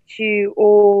link out to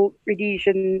all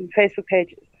Rhodesian Facebook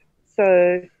pages.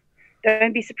 So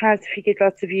don't be surprised if you get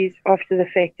lots of views after the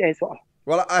fact as well.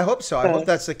 Well, I hope so. I hope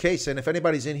that's the case. And if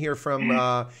anybody's in here from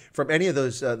any of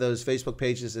those Facebook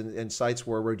pages and sites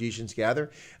where Rhodesians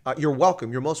gather, you're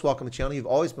welcome. You're most welcome to the channel. You've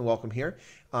always been welcome here.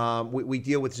 We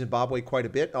deal with Zimbabwe quite a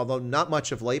bit, although not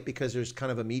much of late because there's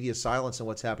kind of a media silence on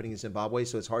what's happening in Zimbabwe,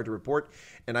 so it's hard to report.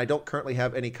 And I don't currently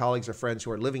have any colleagues or friends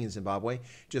who are living in Zimbabwe,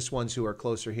 just ones who are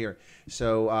closer here.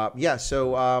 So,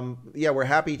 we're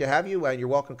happy to have you, and you're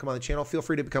welcome to come on the channel. Feel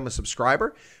free to become a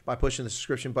subscriber by pushing the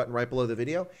subscription button right below the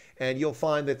video, and you'll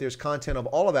find that there's content of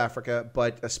all of Africa,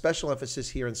 but a special emphasis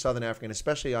here in Southern Africa, and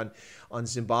especially on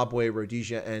Zimbabwe,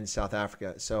 Rhodesia, and South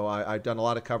Africa. So I've done a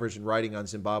lot of coverage and writing on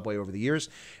Zimbabwe over the years.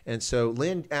 And so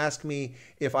Lynn asked me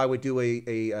if I would do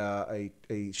a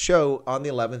show on the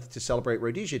 11th to celebrate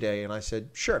Rhodesia Day, and I said,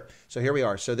 sure. So here we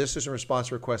are. So this is a response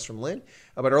to a request from Lynn.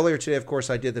 But earlier today, of course,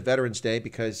 I did the Veterans Day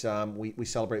because we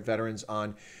celebrate veterans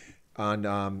on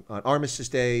Armistice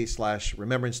Day /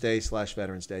 Remembrance Day /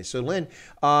 Veterans Day. So Lynn,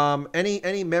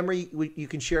 any memory you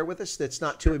can share with us that's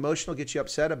not too emotional, get you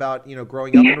upset about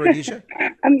growing up in Rhodesia?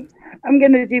 I'm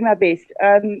going to do my best.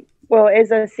 Well,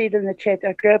 as I said in the chat,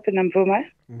 I grew up in Mvuma,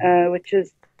 which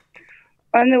is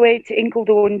on the way to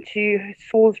Inkledorn to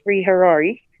Salisbury,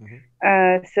 Harare.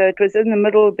 So it was in the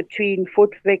middle between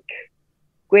Fort Vic,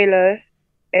 Gwelo,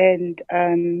 and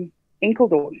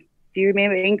Inkledorn. Do you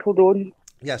remember Inkledorn?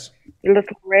 Yes. The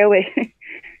little railway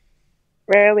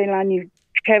line you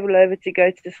travel over to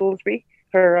go to Salisbury,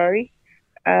 Harare.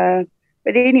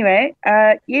 But anyway,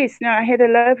 yes, no, I had a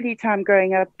lovely time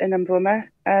growing up in Mvuma.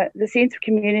 The sense of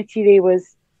community there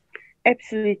was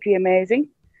absolutely amazing.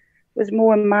 It was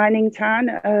more a mining town,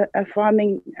 a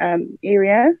farming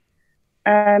area,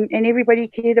 and everybody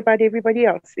cared about everybody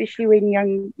else, especially when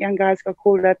young guys got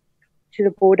called up to the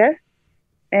border,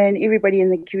 and everybody in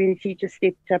the community just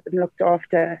stepped up and looked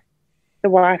after the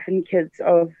wife and kids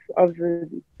of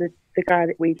the guy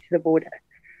that went to the border.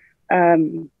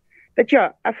 But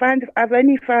yeah, I've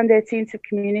only found that sense of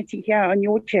community here on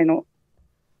your channel,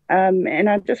 and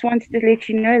I just wanted to let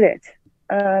you know that.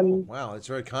 Wow, it's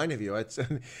very kind of you.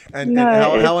 And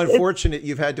how unfortunate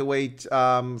you've had to wait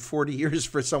 40 years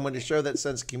for someone to show that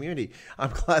sense of community.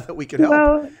 I'm glad that we could help.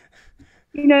 Well,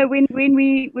 you know, when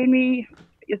we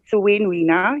it's a when we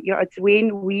now. Yeah, it's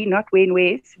when we, not when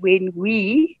where's. When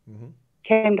we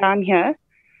came down here,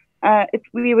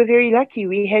 we were very lucky.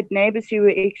 We had neighbors who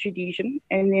were ex-Rhodesian,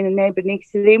 and then a neighbor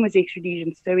next to them was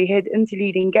ex-Rhodesian. So we had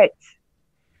interleading gates.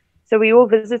 So we all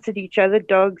visited each other,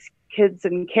 dogs, kids,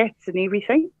 and cats, and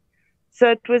everything. So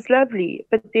it was lovely.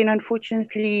 But then,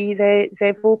 unfortunately,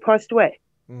 they've all passed away.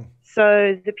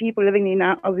 So the people living there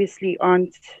now obviously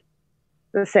aren't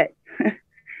the same.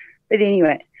 But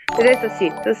anyway, but as I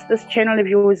said, this channel of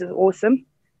yours is awesome.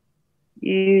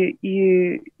 You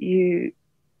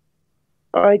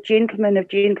are a gentleman of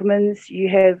gentlemen. You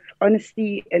have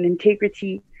honesty and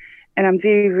integrity, and I'm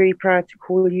very, very proud to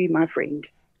call you my friend.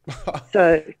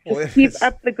 So just keep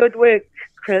up the good work,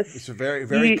 Chris. It's very,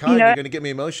 very kind. You're going to get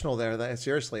me emotional there.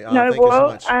 Seriously. No, thank you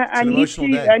so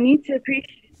much.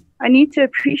 I need to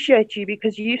appreciate you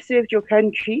because you've served your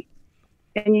country,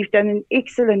 and you've done an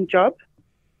excellent job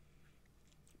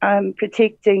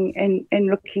protecting and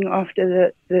looking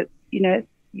after the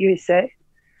USA.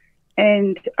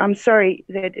 And I'm sorry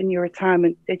that in your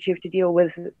retirement that you have to deal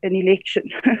with an election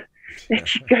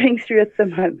that you're going through at the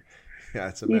moment. Yeah,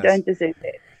 it's a mess. You don't deserve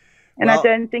that. And I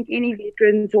don't think any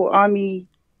veterans or army,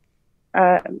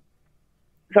 the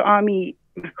army,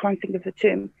 I can't think of the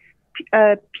term,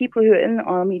 people who are in the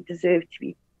army deserve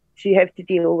to have to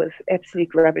deal with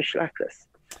absolute rubbish like this.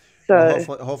 So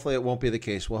hopefully it won't be the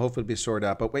case. Well, hopefully it'll be sorted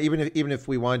out. But even if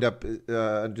we wind up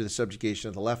under the subjugation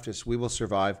of the leftists, we will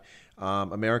survive.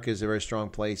 America is a very strong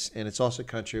place, and it's also a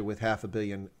country with 500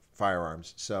 million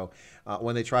firearms. So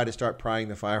when they try to start prying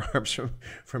the firearms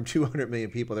from 200 million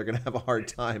people, they're going to have a hard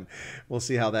time. We'll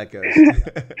see how that goes.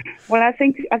 Well, I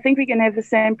think we can have the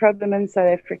same problem in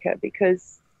South Africa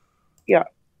because, yeah,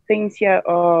 things here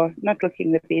are not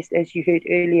looking the best, as you heard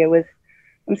earlier with,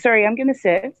 I'm sorry, I'm going to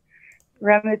say it,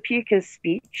 Ramaphosa's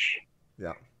speech.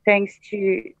 Yeah. Thanks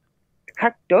to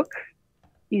Kakduk,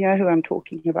 you know who I'm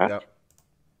talking about.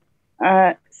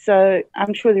 Yeah. So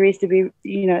I'm sure the rest of you,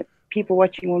 people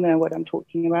watching will know what I'm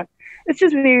talking about. It's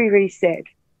just very, very sad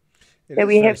that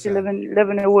we have to live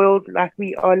in a world like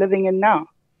we are living in now.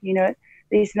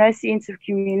 There's no sense of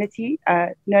community.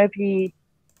 Nobody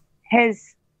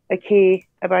has a care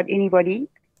about anybody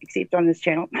except on this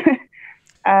channel,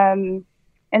 and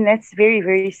that's very,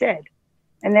 very sad.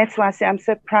 And that's why I say I'm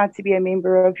so proud to be a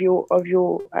member of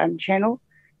your channel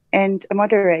and a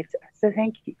moderator. So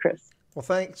thank you, Chris. Well,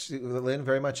 thanks, Lynn,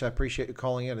 very much. I appreciate you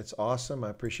calling in. It's awesome. I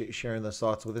appreciate you sharing those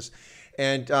thoughts with us.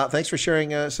 And thanks for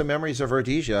sharing some memories of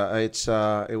Rhodesia.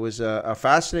 It was a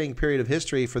fascinating period of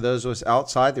history for those of us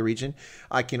outside the region.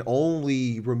 I can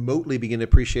only remotely begin to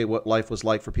appreciate what life was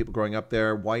like for people growing up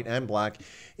there, white and black,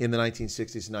 in the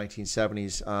 1960s and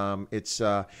 1970s.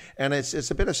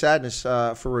 It's a bit of sadness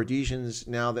for Rhodesians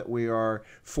now that we are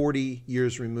 40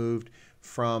 years removed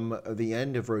from the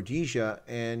end of Rhodesia,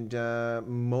 and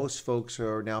most folks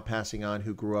are now passing on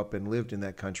who grew up and lived in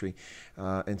that country,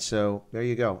 and so there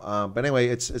you go. But anyway,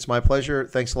 it's my pleasure.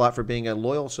 Thanks a lot for being a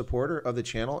loyal supporter of the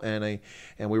channel, and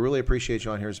we really appreciate you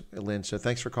on here, Lynn. So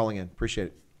thanks for calling in. Appreciate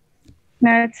it.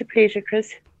 No, it's a pleasure,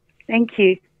 Chris. Thank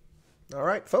you. All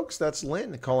right, folks, that's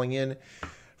Lynn calling in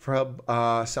from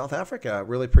South Africa.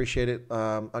 Really appreciate it.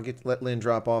 I'll let Lynn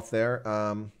drop off there.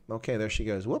 Okay, there she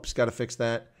goes. Whoops, got to fix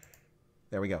that.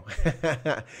 There we go.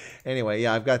 Anyway,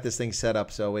 yeah, I've got this thing set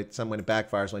up, so when it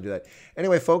backfires when I do that.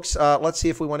 Anyway, folks, let's see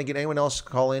if we want to get anyone else to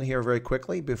call in here very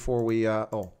quickly before we.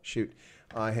 Oh shoot,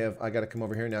 I got to come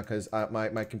over here now because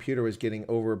my computer was getting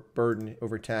overburdened,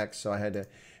 overtaxed, so I had to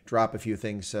drop a few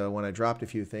things. So when I dropped a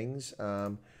few things,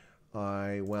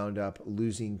 I wound up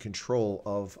losing control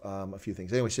of a few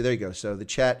things. Anyway, so there you go. So the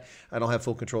chat, I don't have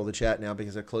full control of the chat now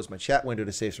because I closed my chat window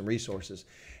to save some resources.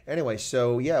 Anyway,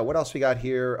 so yeah, what else we got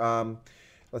here?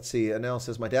 Let's see. Anel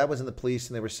says, my dad was in the police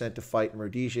and they were sent to fight in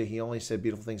Rhodesia. He only said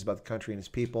beautiful things about the country and his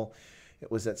people. It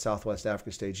was at Southwest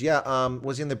Africa stage. Yeah,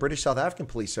 was in the British South African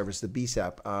Police Service, the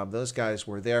BSAP. Those guys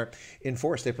were there in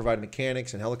force. They provided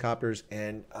mechanics and helicopters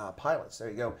and pilots. There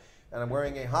you go. And I'm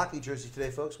wearing a hockey jersey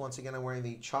today, folks. Once again, I'm wearing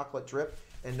the chocolate drip.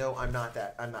 And no, I'm not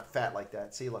that. I'm not fat like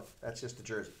that. See, look, that's just a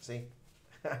jersey. See?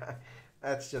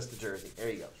 That's just a jersey.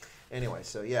 There you go. Anyway,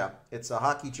 so yeah, it's a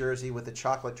hockey jersey with a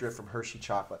chocolate drip from Hershey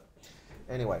Chocolate.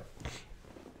 Anyway,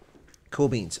 cool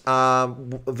beans.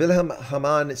 Wilhelm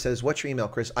Hamann says, what's your email,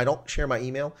 Chris? I don't share my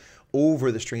email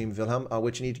over the stream, Wilhelm.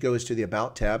 What you need to go is to the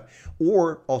About tab,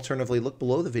 or alternatively, look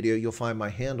below the video. You'll find my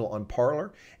handle on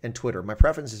Parler and Twitter. My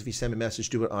preference is if you send me a message,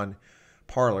 do it on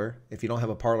Parler. If you don't have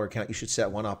a Parler account, you should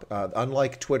set one up.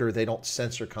 Unlike Twitter, they don't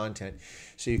censor content,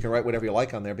 so you can write whatever you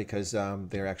like on there because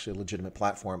they're actually a legitimate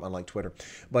platform, unlike Twitter.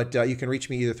 But you can reach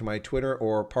me either through my Twitter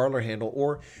or Parler handle,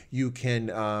 or you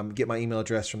can get my email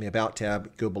address from the About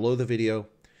tab. Go below the video,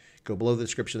 go below the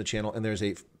description of the channel, and there's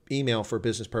a email for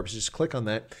business purposes. Just click on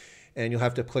that, and you'll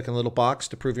have to click on a little box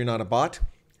to prove you're not a bot.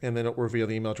 And then it'll reveal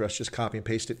the email address. Just copy and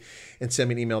paste it and send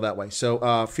me an email that way.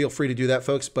 So feel free to do that,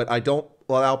 folks. But I don't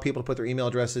allow people to put their email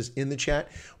addresses in the chat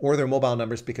or their mobile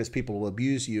numbers because people will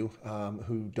abuse you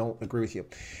who don't agree with you.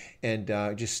 And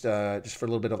just for a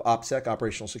little bit of OPSEC,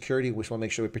 operational security, we just want to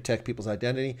make sure we protect people's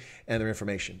identity and their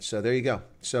information. So there you go.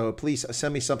 So please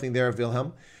send me something there,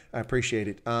 Wilhelm. I appreciate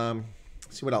it. Let's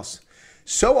see what else.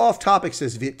 So off topic,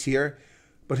 says Vitir.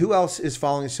 But who else is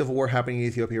following the civil war happening in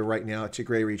Ethiopia right now,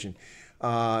 Tigray region?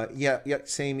 Yeah,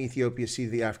 same Ethiopia, seat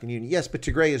of the African Union. Yes, but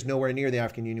Tigray is nowhere near the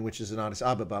African Union, which is in Addis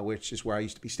Ababa, which is where I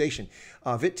used to be stationed.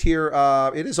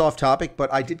 Vitir, it is off topic,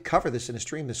 but I did cover this in a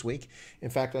stream this week. In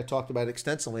fact, I talked about it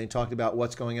extensively and talked about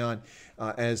what's going on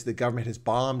as the government has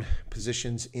bombed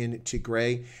positions in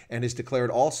Tigray and has declared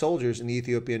all soldiers in the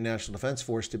Ethiopian National Defense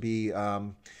Force to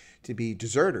be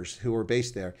deserters who were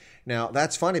based there. Now,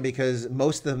 that's funny because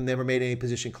most of them never made any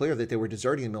position clear that they were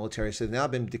deserting the military, so they've now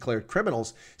been declared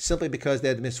criminals simply because they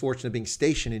had the misfortune of being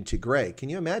stationed in Tigray. Can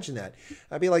you imagine that?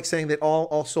 That'd be like saying that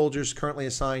all soldiers currently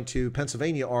assigned to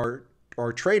Pennsylvania are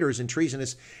traitors and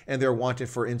treasonous and they're wanted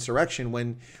for insurrection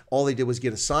when all they did was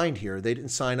get assigned here. They didn't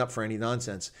sign up for any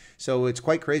nonsense. So it's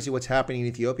quite crazy what's happening in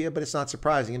Ethiopia, but it's not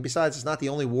surprising. And besides, it's not the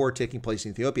only war taking place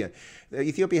in Ethiopia.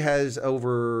 Ethiopia has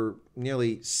over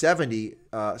nearly 70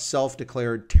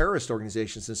 self-declared terrorist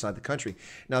organizations inside the country.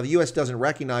 Now, the U.S. doesn't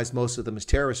recognize most of them as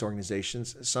terrorist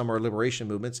organizations. Some are liberation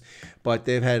movements, but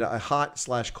they've had a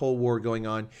hot/cold war going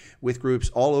on with groups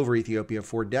all over Ethiopia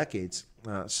for decades.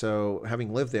 So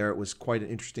having lived there, it was quite an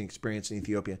interesting experience in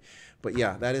Ethiopia. But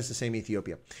yeah, that is the same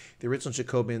Ethiopia. The original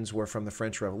Jacobins were from the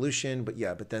French Revolution,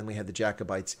 but then we had the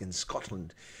Jacobites in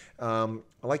Scotland. I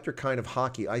like their kind of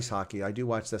hockey, ice hockey. I do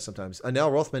watch that sometimes.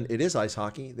 Anel Rothman, it is ice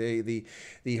hockey.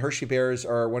 The Hershey Bears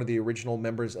are one of the original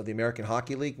members of the American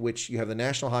Hockey League, which you have the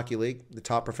National Hockey League, the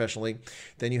top professional league.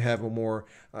 Then you have a more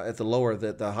at the lower,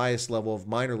 the highest level of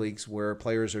minor leagues where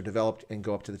players are developed and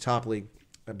go up to the top league.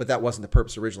 But that wasn't the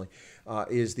purpose originally,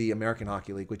 is the American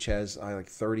Hockey League, which has like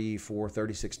 34,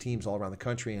 36 teams all around the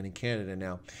country and in Canada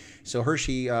now. So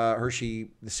Hershey, the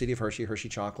city of Hershey, Hershey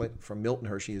Chocolate from Milton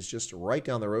Hershey is just right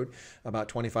down the road, about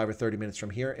 25 or 30 minutes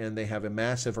from here. And they have a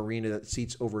massive arena that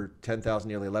seats over 10,000,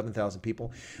 nearly 11,000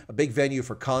 people, a big venue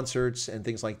for concerts and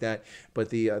things like that. But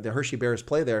the Hershey Bears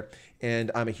play there, and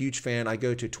I'm a huge fan. I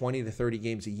go to 20 to 30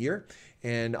 games a year.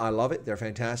 And I love it. They're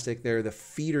fantastic. They're the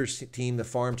feeder team, the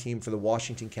farm team for the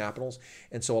Washington Capitals.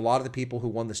 And so a lot of the people who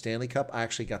won the Stanley Cup I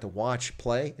actually got to watch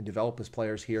play and develop as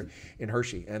players here in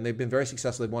Hershey. And they've been very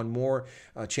successful. They've won more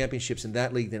championships in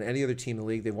that league than any other team in the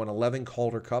league. They've won 11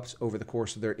 Calder Cups over the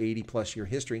course of their 80-plus year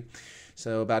history.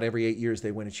 So about every 8 years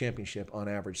they win a championship on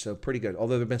average. So pretty good.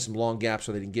 Although there have been some long gaps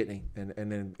where they didn't get any.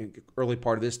 And then early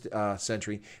part of this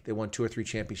century, they won 2 or 3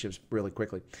 championships really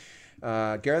quickly.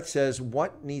 Gareth says,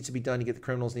 what needs to be done to get the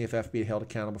criminals in the EFF be held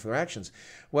accountable for their actions?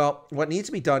 Well, what needs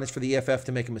to be done is for the EFF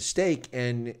to make a mistake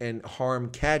and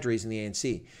harm cadres in the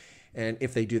ANC. And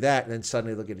if they do that, then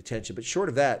suddenly they'll get attention. But short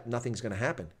of that, nothing's going to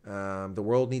happen. The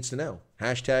world needs to know.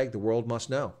 Hashtag the world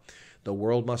must know. The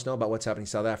world must know about what's happening in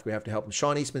South Africa. We have to help them.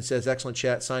 Sean Eastman says, excellent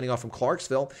chat. Signing off from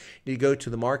Clarksville. Need to go to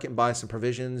the market and buy some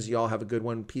provisions. Y'all have a good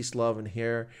one. Peace, love, and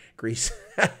hair grease.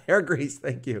 Hair grease.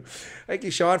 Thank you. Thank you,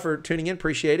 Sean, for tuning in.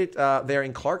 Appreciate it. They're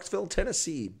in Clarksville,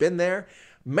 Tennessee. Been there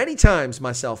many times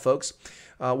myself, folks.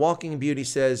 Walking in Beauty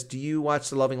says, do you watch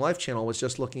the Loving Life channel? I was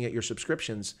just looking at your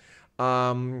subscriptions.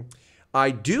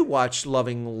 I do watch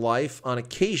Loving Life on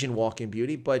occasion, Walking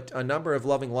Beauty, but a number of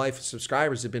Loving Life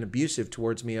subscribers have been abusive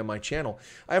towards me on my channel.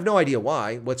 I have no idea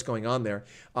why, what's going on there.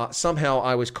 Somehow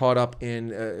I was caught up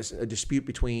in a dispute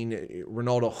between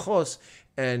Ronaldo Jos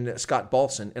and Scott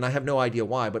Balson, and I have no idea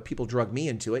why, but people drug me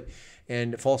into it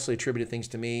and falsely attributed things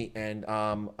to me, and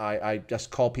I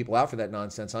just call people out for that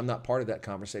nonsense. I'm not part of that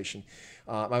conversation.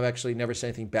 I've actually never said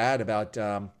anything bad about,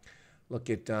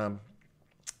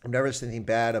 I've never said anything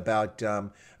bad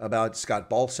about Scott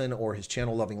Balson or his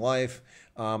channel Loving Life.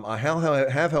 I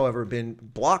have, however, been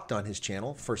blocked on his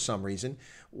channel for some reason,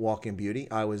 Walk in Beauty.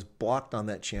 I was blocked on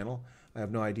that channel. I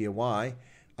have no idea why.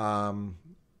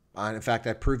 In fact,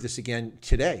 I proved this again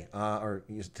today, or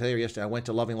today or yesterday. I went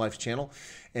to Loving Life's channel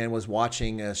and was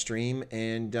watching a stream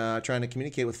and trying to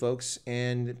communicate with folks,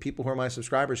 and people who are my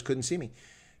subscribers couldn't see me.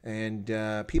 And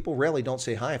people rarely don't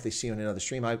say hi if they see you on another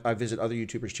stream. I visit other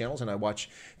YouTubers' channels and I watch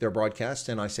their broadcasts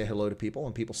and I say hello to people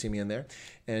and people see me in there.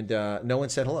 And no one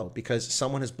said hello because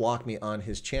someone has blocked me on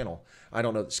his channel. I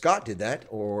don't know that Scott did that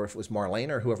or if it was Marlene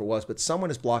or whoever it was, but someone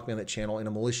has blocked me on that channel in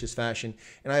a malicious fashion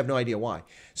and I have no idea why.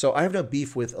 So I have no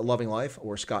beef with Loving Life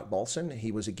or Scott Balson.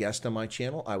 He was a guest on my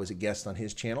channel. I was a guest on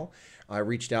his channel. I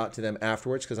reached out to them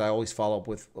afterwards because I always follow up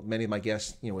with many of my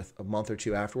guests, with a month or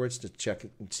two afterwards to check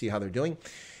and see how they're doing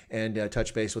and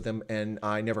touch base with them, and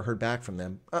I never heard back from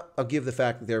them. I'll give the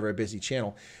fact that they're a very busy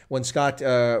channel. When Scott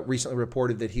recently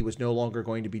reported that he was no longer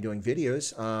going to be doing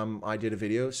videos, I did a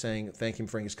video saying thank him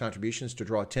for his contributions to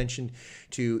draw attention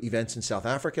to events in South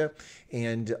Africa,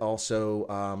 and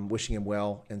also wishing him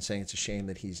well and saying it's a shame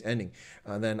that he's ending.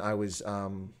 Then I was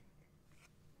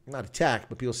not attacked,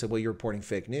 but people said, well, you're reporting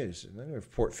fake news. I didn't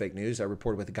report fake news. I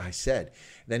reported what the guy said.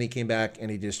 Then he came back and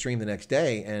he did a stream the next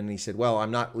day and he said, well, I'm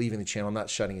not leaving the channel. I'm not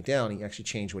shutting it down. He actually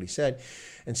changed what he said.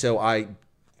 And so I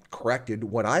corrected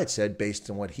what I had said based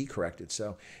on what he corrected.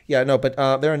 So yeah, no, but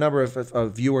there are a number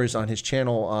of viewers on his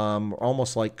channel,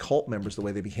 almost like cult members, the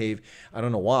way they behave. I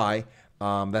don't know why.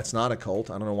 That's not a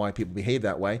cult. I don't know why people behave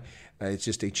that way. It's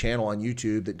just a channel on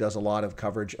YouTube that does a lot of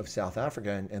coverage of South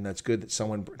Africa, and that's good that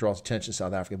someone draws attention to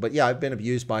South Africa. But yeah, I've been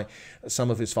abused by some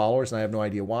of his followers, and I have no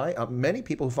idea why. Many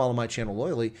people who follow my channel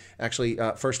loyally actually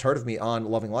first heard of me on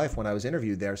Loving Life when I was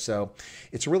interviewed there. So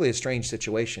it's really a strange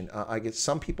situation. I guess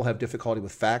some people have difficulty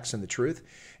with facts and the truth,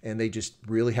 and they just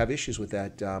really have issues with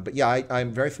that. But yeah,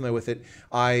 I'm very familiar with it.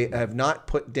 I have not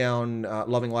put down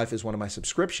Loving Life as one of my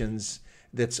subscriptions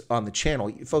that's on the channel.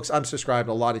 Folks, I'm subscribed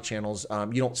to a lot of channels.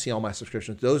 You don't see all my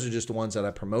subscriptions. Those are just the ones that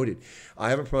I promoted. I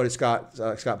haven't promoted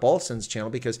Scott Balson's channel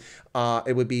because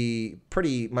it would be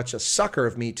pretty much a sucker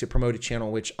of me to promote a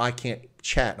channel which I can't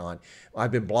chat on.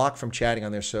 I've been blocked from chatting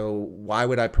on there, so why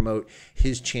would I promote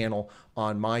his channel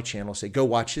on my channel, say go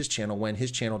watch his channel when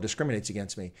his channel discriminates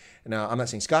against me? Now, I'm not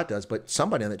saying Scott does, but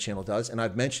somebody on that channel does, and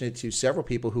I've mentioned it to several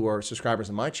people who are subscribers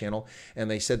on my channel,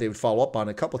 and they said they would follow up on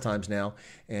it a couple times now.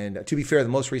 And to be fair, the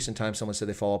most recent time someone said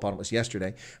they follow up on it was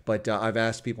yesterday, but I've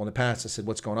asked people in the past, I said,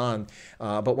 what's going on?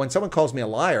 But when someone calls me a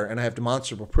liar and I have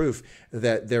demonstrable proof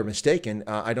that they're mistaken,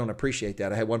 I don't appreciate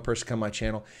that. I had one person come on my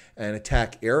channel and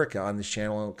attack Erica on this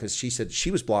channel because she said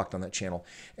she was blocked on that channel.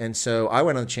 And so I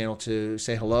went on the channel to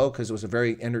say hello because it was a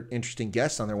very interesting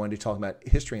guest on there one day talking about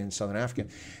history in Southern Africa.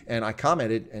 And I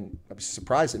commented, and I was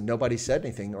surprised that nobody said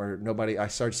anything, or I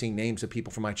started seeing names of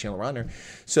people from my channel around there.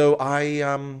 So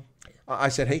I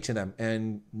said hey to them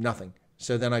and nothing.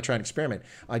 So then I tried to experiment.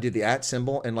 I did the @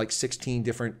 symbol and like 16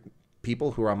 different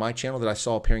people who are on my channel that I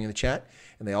saw appearing in the chat,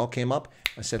 and they all came up.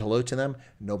 I said hello to them.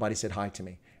 Nobody said hi to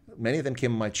me. Many of them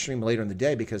came on my stream later in the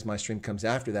day because my stream comes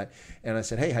after that. And I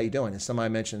said, hey, how you doing? And somebody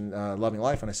mentioned Loving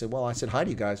Life. And I said, well, I said hi to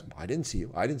you guys. I didn't see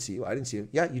you. I didn't see you. I didn't see you.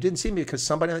 Yeah, you didn't see me because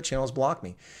somebody on the channel has blocked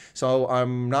me. So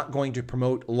I'm not going to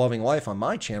promote Loving Life on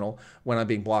my channel when I'm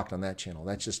being blocked on that channel.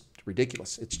 That's just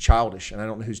ridiculous. It's childish, and I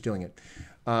don't know who's doing it.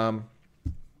 Let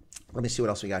me see what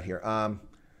else we got here.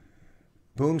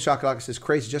 Boom Shakalaka says,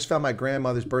 crazy. Just found my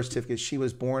grandmother's birth certificate. She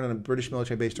was born on a British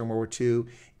military base during World War II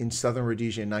in southern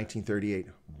Rhodesia in 1938.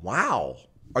 Wow.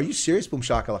 Are you serious, Boom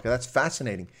Shakalaka? That's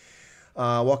fascinating.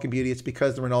 Walking Beauty, it's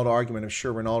because the Ronaldo argument. I'm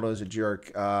sure Ronaldo is a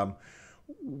jerk.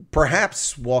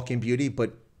 Perhaps Walking Beauty,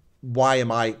 but why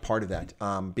am I part of that?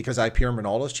 Because I appear on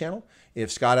Ronaldo's channel. If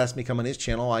Scott asked me to come on his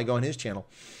channel, I go on his channel.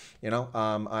 You know,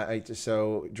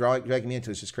 so dragging me into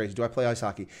this is crazy. Do I play ice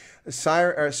hockey?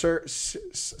 Cyrus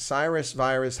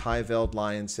Virus Highveld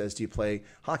Lion says, do you play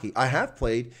hockey? I have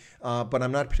played, but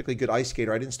I'm not a particularly good ice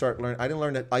skater. I didn't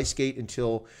learn to ice skate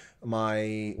until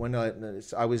I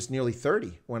was nearly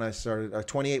 30 when I started,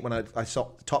 28 when I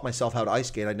taught myself how to ice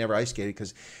skate. I never ice skated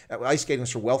because ice skating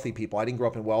was for wealthy people. I didn't grow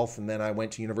up in wealth, and then I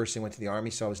went to university, went to the Army,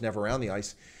 so I was never around the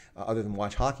ice. other than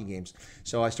watch hockey games.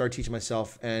 So I started teaching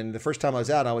myself, and the first time I was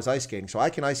out, I was ice skating. So I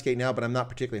can ice skate now, but I'm not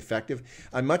particularly effective.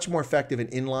 I'm much more effective in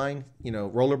inline,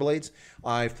 rollerblades.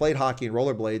 I've played hockey and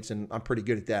rollerblades, and I'm pretty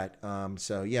good at that.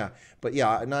 So yeah, but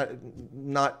yeah,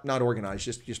 not organized,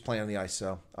 just playing on the ice.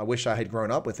 So I wish I had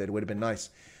grown up with it. It would have been nice.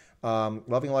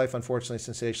 Loving life, unfortunately,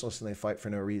 sensationalist, and they fight for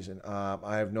no reason.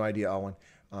 I have no idea, Owen.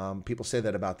 People say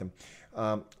that about them.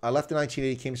 I left in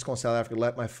 1980, came to school in South Africa,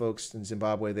 left my folks in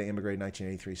Zimbabwe. They immigrated in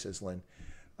 1983, says Lynn.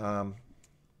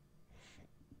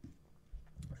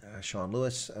 Sean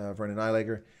Lewis, Vernon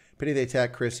Eilager. Pity they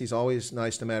attack Chris. He's always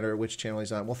nice no matter which channel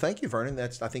he's on. Well, thank you, Vernon.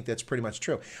 I think that's pretty much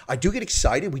true. I do get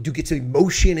excited. We do get some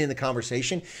emotion in the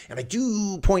conversation, and I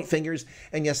do point fingers.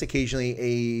 And yes, occasionally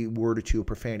a word or two of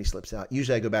profanity slips out.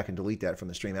 Usually I go back and delete that from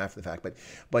the stream after the fact.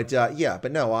 But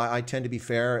no, I tend to be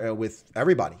fair with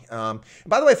everybody.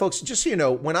 By the way, folks, just so you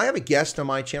know, when I have a guest on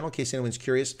my channel, in case anyone's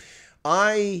curious,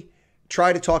 I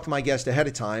try to talk to my guest ahead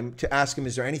of time to ask them,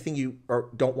 is there anything you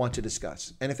don't want to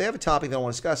discuss? And if they have a topic they don't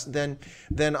want to discuss, then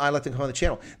I let them come on the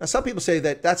channel. Now, some people say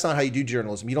that that's not how you do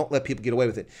journalism. You don't let people get away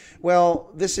with it.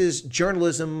 Well, this is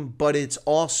journalism, but it's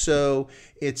also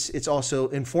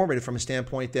informative from a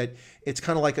standpoint that it's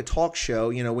kind of like a talk show.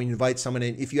 When you invite someone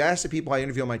in, if you ask the people I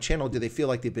interview on my channel, do they feel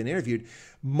like they've been interviewed?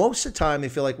 Most of the time they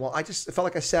feel like, well, I felt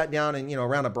like I sat down and,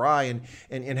 around a braai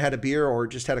and had a beer or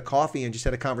just had a coffee and just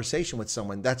had a conversation with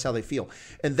someone. That's how they feel.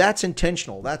 And that's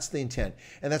intentional. That's the intent.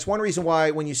 And that's one reason why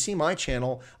when you see my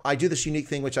channel, I do this unique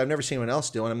thing, which I've never seen anyone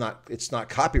else do. And it's not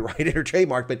copyrighted or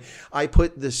trademarked, but I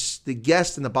put the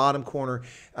guest in the bottom corner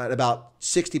at about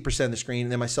 60% of the screen,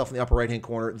 and then myself in the upper right-hand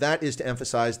corner. That is to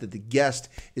emphasize that the guest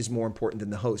is more important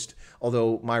than the host,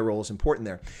 although my role is important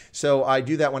there. So I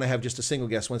do that when I have just a single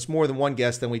guest. When it's more than one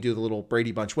guest, then we do the little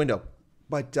Brady Bunch window.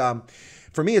 But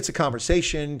for me, it's a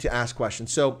conversation to ask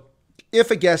questions. So if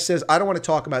a guest says, I don't want to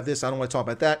talk about this, I don't want to talk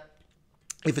about that,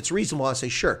 if it's reasonable, I'll say,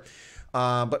 sure.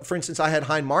 But for instance, I had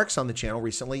Hein Marks on the channel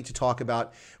recently to talk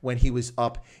about when he was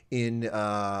up in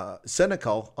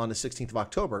Senegal on the 16th of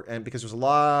October. And because there's a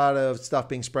lot of stuff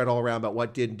being spread all around about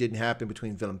what did and didn't happen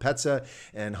between Willem Petsa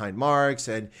and Hein Marks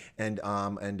and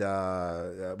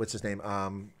what's his name?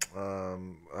 Van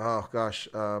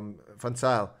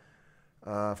Zyl.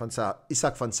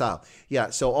 Isaac Van Zyl. Yeah,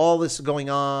 so all this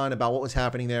going on about what was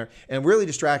happening there and really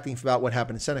distracting about what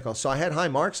happened in Senegal. So I had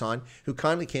Hein Marks on, who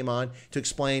kindly came on to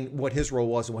explain what his role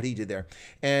was and what he did there.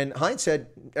 And Hein said,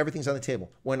 everything's on the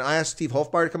table. When I asked Steve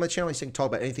Hofbauer to come on the channel, he said, talk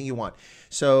about anything you want.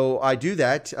 So I do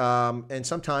that. And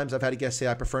sometimes I've had a guest say,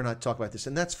 I prefer not to talk about this.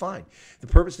 And that's fine. The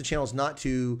purpose of the channel is not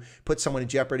to put someone in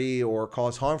jeopardy or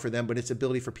cause harm for them, but it's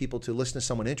ability for people to listen to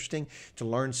someone interesting, to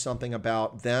learn something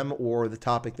about them or the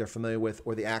topic they're familiar with,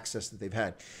 or the access that they've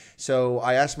had. So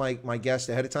I asked my guest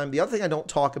ahead of time. The other thing I don't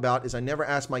talk about is I never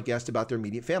ask my guest about their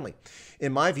immediate family.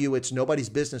 In my view, it's nobody's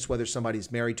business whether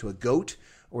somebody's married to a goat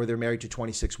or they're married to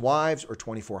 26 wives or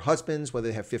 24 husbands, whether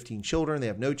they have 15 children, they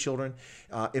have no children.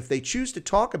 If they choose to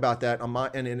talk about that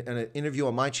in an interview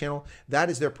on my channel, that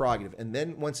is their prerogative. And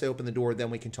then once they open the door, then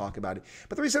we can talk about it.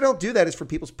 But the reason I don't do that is for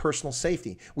people's personal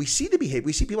safety. We see the behavior.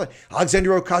 We see people like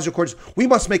Alexandria Ocasio-Cortez. We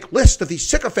must make lists of these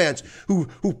sycophants who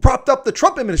propped up the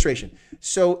Trump administration.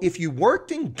 So if you worked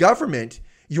in government,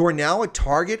 you are now a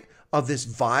target of this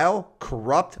vile,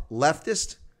 corrupt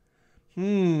leftist.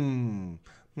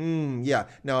 Yeah,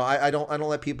 no, I don't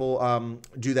let people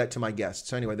do that to my guests.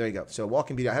 So anyway, there you go. So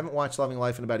Walking Beauty. I haven't watched Loving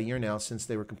Life in about a year now since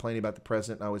they were complaining about the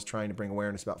president. And I was trying to bring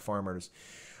awareness about farm murders.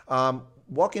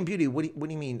 Walking Beauty. What do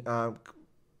you mean?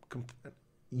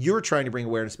 You're trying to bring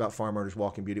awareness about farm murders,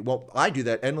 Walking Beauty. Well, I do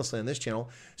that endlessly on this channel.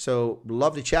 So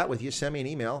love to chat with you. Send me an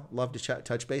email. Love to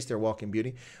touch base there, Walking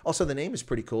Beauty. Also, the name is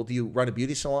pretty cool. Do you run a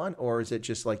beauty salon, or is it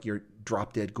just like you're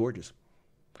drop dead gorgeous?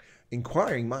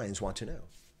 Inquiring minds want to know.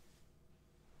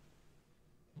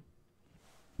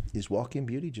 Is Walking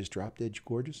Beauty just drop dead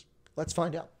gorgeous? Let's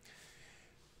find out.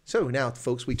 So now,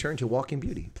 folks, we turn to Walking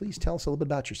Beauty. Please tell us a little bit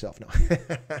about yourself now.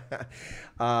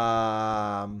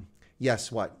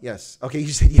 Yes, what? Yes. Okay, you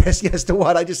said yes to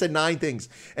what? I just said 9 things,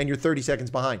 and you're 30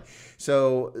 seconds behind.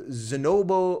 So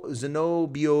Zenobio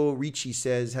Ricci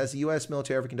says, has the U.S.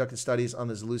 military ever conducted studies on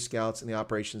the Zulu Scouts and the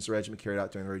operations the regiment carried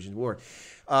out during the Rhodesia War?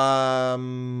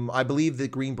 I believe the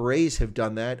Green Berets have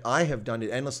done that. I have done it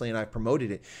endlessly, and I've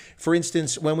promoted it. For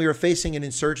instance, when we were facing an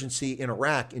insurgency in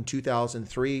Iraq in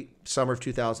 2003, summer of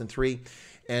 2003,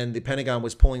 and the Pentagon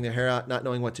was pulling their hair out, not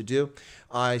knowing what to do,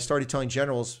 I started telling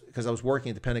generals, because I was working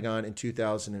at the Pentagon in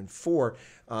 2004,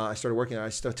 I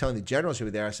started telling the generals who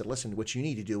were there, I said, listen, what you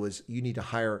need to do is you need to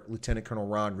hire Lieutenant Colonel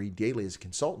Ron Reed Daly as a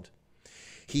consultant.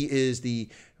 He is the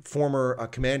former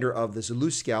commander of the Zulu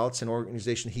Scouts, an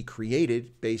organization he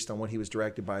created based on what he was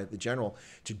directed by the general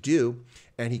to do.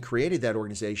 And he created that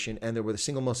organization, and they were the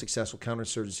single most successful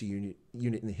counterinsurgency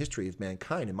unit in the history of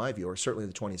mankind, in my view, or certainly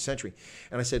the 20th century.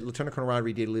 And I said, Lieutenant Colonel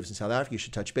Roderick Data lives in South Africa. You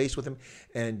should touch base with him,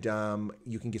 and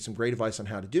you can get some great advice on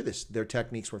how to do this. Their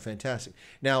techniques were fantastic.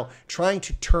 Now, trying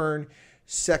to turn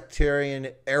sectarian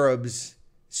Arabs,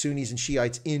 Sunnis and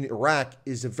Shiites in Iraq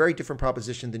is a very different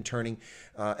proposition than turning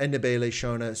Ndebele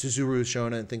Shona, Zuzuru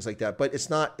Shona, and things like that. But it's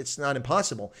not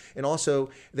impossible. And also,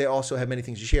 they also have many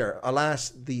things to share. Alas,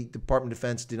 the Department of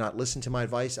Defense did not listen to my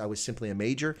advice. I was simply a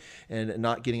major and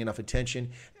not getting enough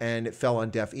attention, and it fell on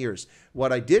deaf ears.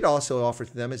 What I did also offer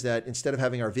to them is that instead of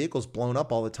having our vehicles blown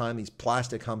up all the time, these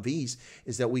plastic Humvees,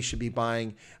 is that we should be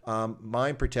buying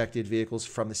mine-protected vehicles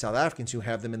from the South Africans who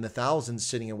have them in the thousands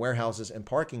sitting in warehouses and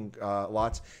parking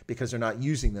lots because they're not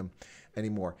using them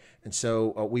anymore. And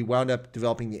so we wound up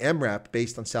developing the MRAP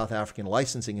based on South African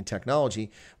licensing and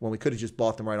technology when we could have just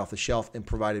bought them right off the shelf and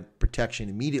provided protection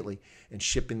immediately and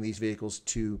shipping these vehicles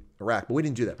to Iraq. But we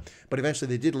didn't do that. But eventually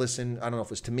they did listen. I don't know if it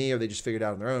was to me or they just figured it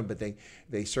out on their own, but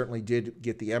they certainly did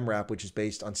get the MRAP, which is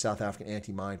based on South African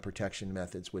anti-mine protection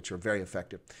methods, which are very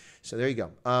effective. So there you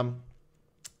go.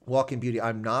 Walking Beauty.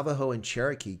 I'm Navajo and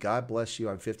Cherokee. God bless you.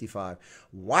 I'm 55.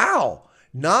 Wow.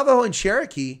 Navajo and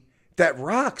Cherokee. That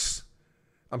rocks.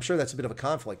 I'm sure that's a bit of a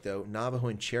conflict, though. Navajo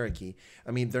and Cherokee.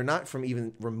 I mean, they're not from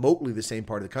even remotely the same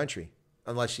part of the country,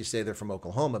 unless you say they're from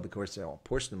Oklahoma, because they're all a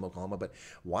portion of Oklahoma. But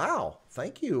wow,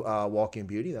 thank you, Walking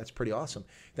Beauty. That's pretty awesome.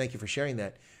 Thank you for sharing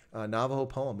that. Navajo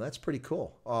poem. That's pretty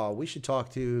cool. We should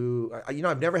talk to,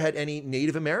 I've never had any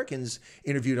Native Americans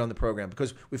interviewed on the program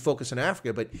because we focus on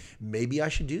Africa, but maybe I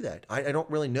should do that. I don't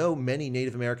really know many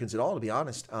Native Americans at all, to be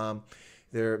honest.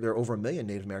 There are over 1 million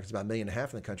Native Americans, about 1.5 million in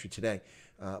the country today.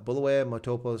 Bulawayo,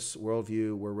 Matopos,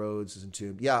 Worldview, where Rhodes is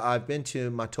entombed. Yeah, I've been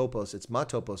to Matopos. It's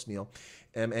Matopos, Neil.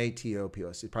 Matopos.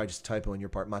 It's probably just a typo on your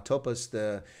part. Matopos,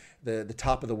 the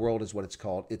top of the world is what it's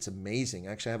called. It's amazing.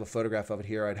 Actually, I have a photograph of it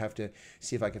here. I'd have to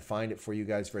see if I can find it for you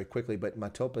guys very quickly. But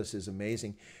Matopos is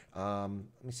amazing. Let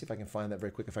me see if I can find that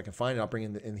very quick. If I can find it, I'll bring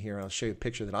it in here. And I'll show you a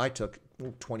picture that I took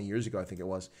 20 years ago, I think it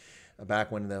was,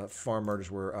 back when the farm murders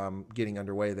were getting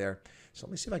underway there. So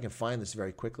let me see if I can find this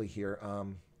very quickly here.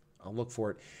 I'll look for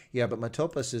it. Yeah, but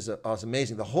Matopos is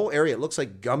amazing. The whole area, it looks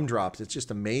like gumdrops. It's just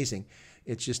amazing.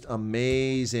 It's just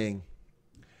amazing.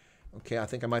 Okay, I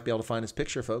think I might be able to find this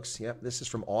picture, folks. Yep, this is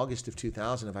from August of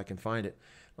 2000, if I can find it.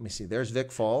 Let me see. There's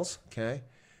Vic Falls. Okay.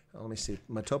 Let me see.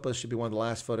 Matopos should be one of the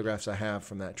last photographs I have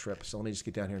from that trip. So let me just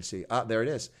get down here and see. Ah, there it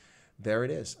is. There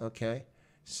it is. Okay.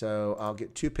 So I'll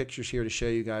get 2 pictures here to show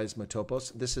you guys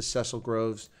Matopos. This is Cecil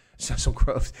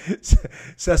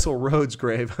Rhodes'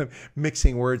 grave. I'm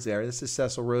mixing words there. This is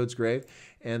Cecil Rhodes' grave.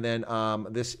 And then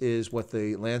this is what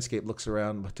the landscape looks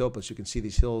around Matopos. You can see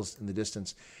these hills in the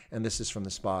distance. And this is from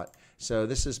the spot. So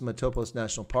this is Matopos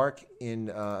National Park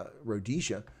in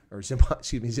Rhodesia, or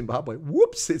Zimbabwe.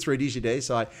 Whoops, it's Rhodesia Day,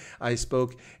 so I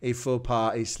spoke a faux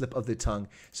pas, a slip of the tongue.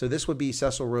 So this would be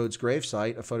Cecil Rhodes'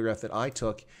 gravesite, a photograph that I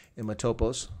took in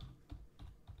Matopos.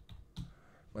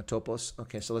 Matopos.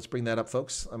 Okay, so let's bring that up,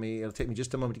 folks. It'll take me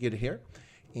just a moment to get it here.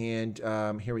 And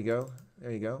here we go.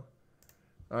 There you go.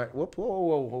 All right.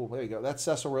 Whoa. There you go. That's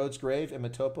Cecil Rhodes' grave in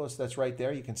Matopos. That's right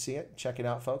there. You can see it. Check it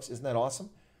out, folks. Isn't that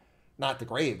awesome? Not the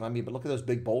grave, but look at those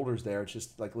big boulders there. It's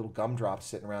just like little gumdrops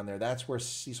sitting around there. That's where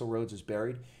Cecil Rhodes is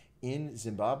buried in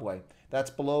Zimbabwe. That's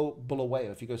below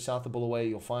Bulawayo. If you go south of Bulawayo,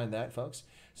 you'll find that, folks.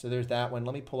 So there's that one.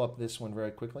 Let me pull up this one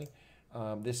very quickly.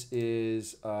 This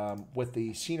is what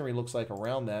the scenery looks like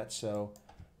around that. So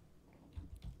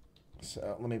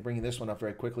let me bring this one up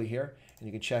very quickly here, and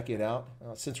you can check it out.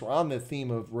 Since we're on the theme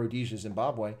of Rhodesia,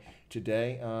 Zimbabwe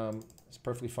today, it's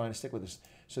perfectly fine to stick with this.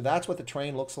 So that's what the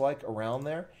terrain looks like around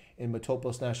there in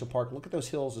Matopos National Park. Look at those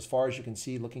hills as far as you can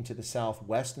see, looking to the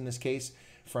southwest in this case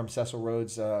from Cecil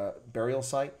Rhodes' burial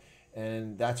site,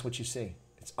 and that's what you see.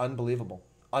 It's unbelievable.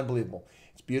 Unbelievable.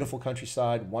 It's beautiful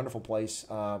countryside, wonderful place,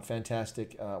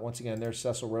 fantastic. Once again, there's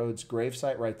Cecil Rhodes'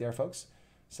 gravesite right there, folks.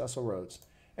 Cecil Rhodes.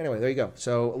 Anyway, there you go.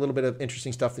 So a little bit of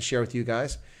interesting stuff to share with you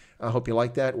guys. I hope you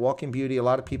like that. Walking Beauty, a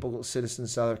lot of people,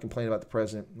 citizens out there, complain about the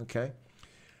president. Okay.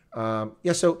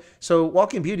 So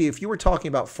Walking Beauty, if you were talking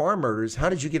about farm murders, how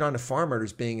did you get onto farm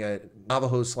murders being a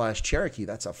Navajo/Cherokee?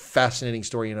 That's a fascinating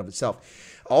story in and of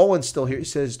itself. Alwyn's still here. He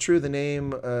says, true, the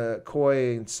name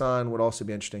Koi and San would also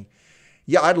be interesting.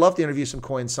 Yeah, I'd love to interview some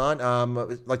Koi and San,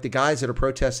 like the guys that are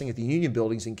protesting at the union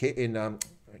buildings in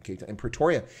In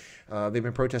Pretoria, they've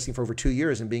been protesting for over 2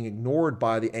 years and being ignored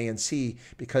by the ANC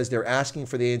because they're asking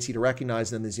for the ANC to recognize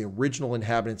them as the original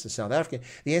inhabitants of South Africa.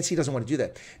 The ANC doesn't want to do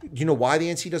that. Do you know why the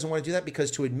ANC doesn't want to do that?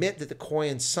 Because to admit that the Khoi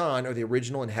and San are the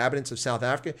original inhabitants of South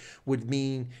Africa would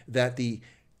mean that the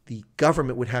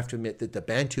government would have to admit that the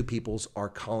Bantu peoples are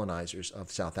colonizers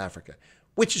of South Africa,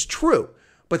 which is true,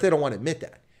 but they don't want to admit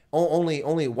that.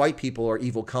 Only white people are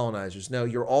evil colonizers. No,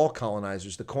 you're all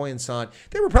colonizers. The Khoi and San,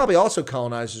 they were probably also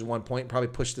colonizers at one point, probably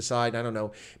pushed aside, I don't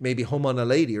know, maybe Homo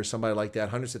Naledi or somebody like that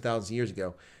hundreds of thousands of years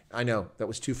ago. I know that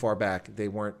was too far back. They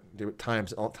weren't.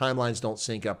 Timelines don't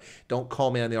sync up. Don't call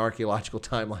me on the archaeological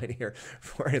timeline here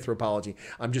for anthropology.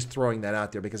 I'm just throwing that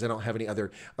out there because I don't have any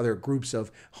other groups of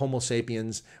Homo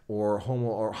sapiens or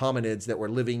hominids that were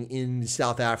living in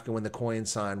South Africa when the Khoi and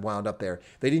San wound up there.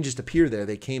 They didn't just appear there.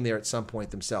 They came there at some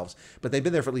point themselves. But they've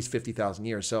been there for at least 50,000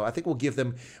 years. So I think we'll give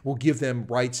them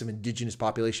rights of indigenous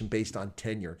population based on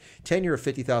tenure. Tenure of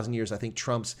 50,000 years, I think,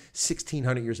 trumps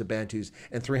 1,600 years of Bantus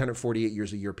and 348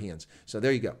 years of Europeans. So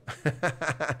there you go.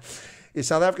 Is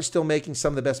South Africa still making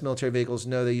some of the best military vehicles?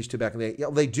 No, they used to back in the day. Yeah,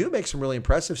 they do make some really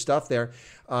impressive stuff there.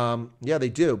 Yeah, they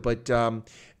do. But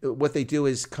what they do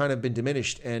has kind of been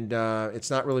diminished, and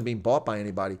it's not really being bought by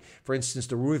anybody. For instance,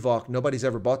 the Rooivalk, nobody's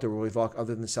ever bought the Rooivalk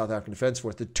other than the South African Defense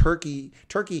Force. The Turkey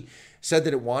said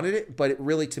that it wanted it, but it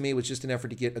really, to me, was just an effort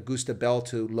to get Augusta Bell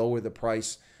to lower the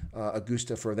price,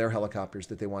 Augusta, for their helicopters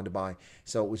that they wanted to buy.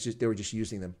 So it was just, they were just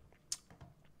using them.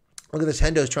 Look at this.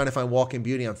 Hendo's trying to find Walk-In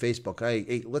Beauty on Facebook.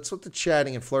 Hey, let's let the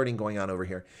chatting and flirting going on over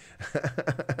here.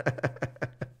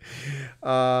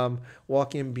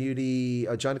 Walk-In Beauty.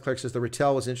 John DeClerc says the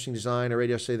Rattel was an interesting design. I read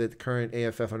yesterday that the current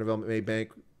AFF under development may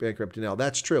bankrupt Denel.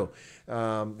 That's true.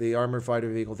 The armored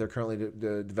fighter vehicle they're currently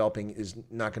developing is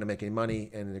not going to make any money,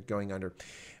 and they're going under.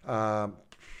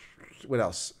 What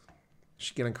else?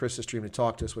 Should get on Chris's stream to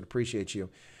talk to us. Would appreciate you.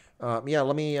 Yeah,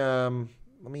 let me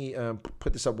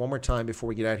put this up one more time before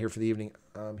we get out here for the evening.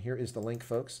 Here is the link,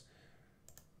 folks.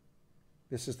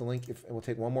 This is the link. And we'll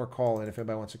take one more call in if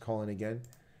anybody wants to call in again.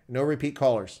 No repeat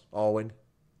callers. Alwyn,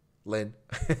 Lynn.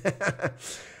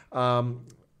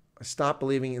 Stop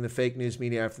believing in the fake news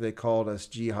media after they called us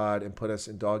jihad and put us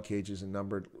in dog cages and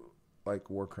numbered like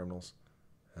war criminals.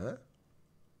 Huh?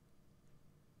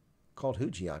 Called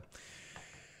who jihad?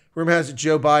 Rumor has it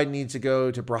Joe Biden needs to go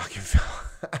to Brockenfell.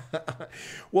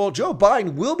 Well, Joe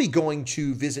Biden will be going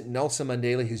to visit Nelson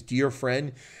Mandela, his dear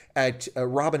friend, at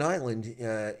Robben Island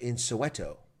in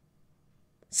Soweto.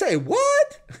 Say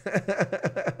what?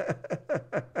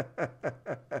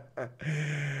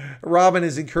 Robin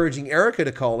is encouraging Erica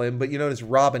to call in, but you notice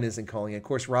Robin isn't calling in. Of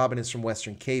course, Robin is from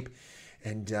Western Cape.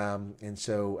 And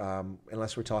so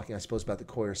unless we're talking, I suppose, about the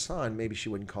Khoi or San, maybe she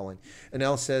wouldn't call in.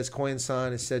 Anel says Khoi and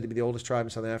San is said to be the oldest tribe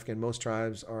in South Africa, and most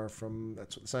tribes are from,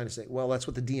 that's what the scientists say. Well, that's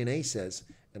what the DNA says,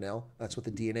 Anel. That's what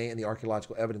the DNA and the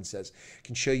archaeological evidence says.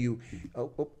 Can show you.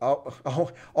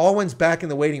 Alwyn's back in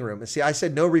the waiting room. See, I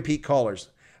said no repeat callers.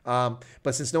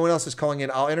 But since no one else is calling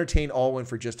in, I'll entertain Alwyn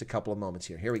for just a couple of moments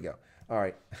here. Here we go. All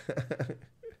right.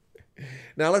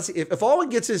 Now let's see. If Alwyn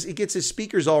gets his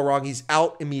speakers all wrong, he's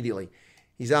out immediately.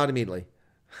 He's out immediately.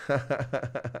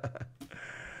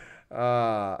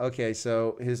 Okay,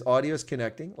 so his audio is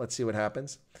connecting. Let's see what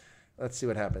happens.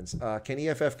 Can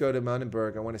EFF go to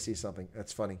Mundenberg? I want to see something.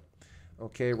 That's funny.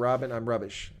 Okay, Robin, I'm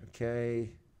rubbish.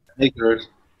 Okay. Hey, Kurt.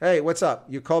 Hey, what's up?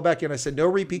 You call back in. I said no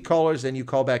repeat callers, and you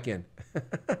call back in.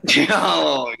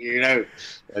 Oh,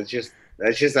 that's just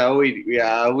how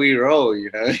we roll.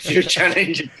 You're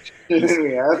challenging.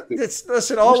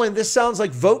 Listen, Alwyn, this sounds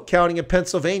like vote counting in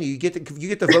Pennsylvania. You get to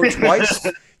vote twice.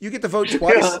 You get to vote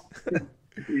twice.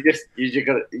 You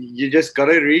just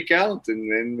gotta recount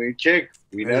and then we check.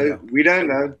 We don't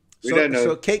know.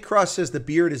 So Kate Cross says the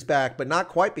beard is back, but not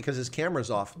quite because his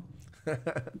camera's off. There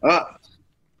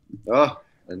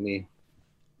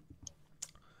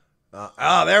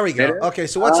we go. Okay,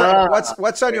 so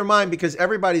what's on your mind? Because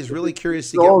everybody's really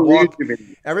curious to get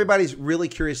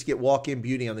Walk-In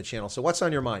Beauty on the channel. So what's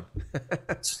on your mind?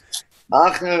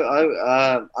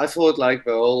 I thought like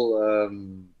the whole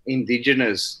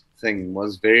indigenous thing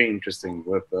was very interesting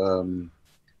with the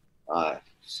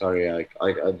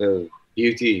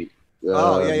beauty.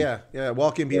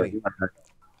 Walk-In Beauty.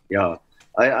 Yeah,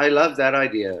 I love that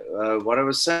idea. What I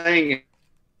was saying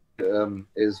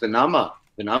is the Nama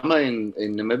in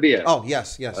Namibia. Oh,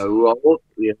 yes. Yes.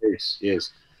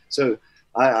 So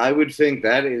I would think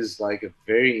that is like a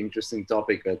very interesting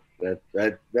topic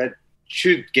that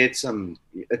should get some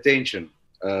attention.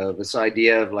 This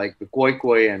idea of like the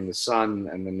Khoi and the San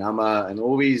and the Nama and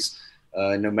all these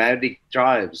nomadic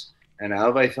tribes and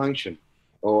how they function,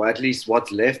 or at least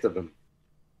what's left of them.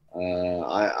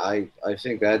 I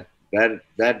think that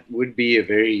would be a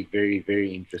very, very,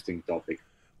 very interesting topic.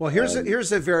 Well,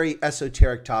 here's a very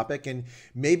esoteric topic, and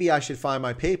maybe I should find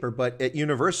my paper. But at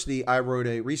university, I wrote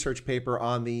a research paper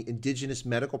on the indigenous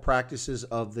medical practices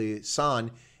of the San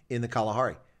in the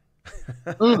Kalahari.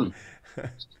 Have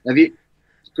you,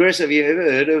 Chris? Have you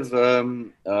ever heard of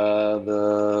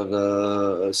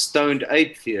the stoned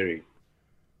ape theory?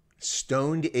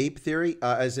 Stoned ape theory,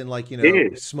 as in like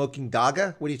smoking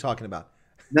daga? What are you talking about?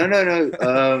 No.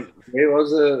 There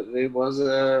was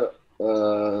a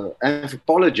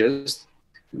anthropologist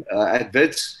at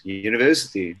Wits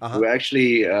University who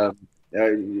actually, I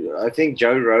think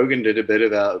Joe Rogan did a bit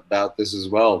about this as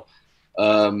well.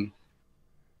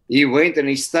 He went and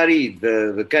he studied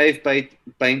the cave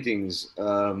paintings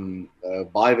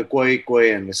by the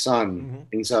Khoi and the San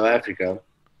in South Africa,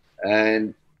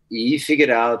 and he figured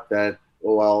out that,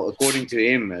 well, according to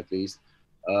him at least,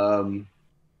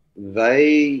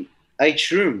 they ate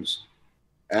shrooms.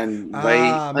 And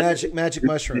magic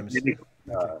mushrooms.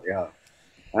 Yeah.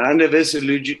 And under this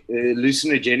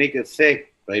hallucinogenic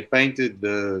effect, they painted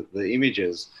the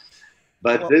images.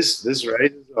 But this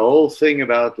raises the whole thing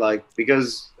about, like,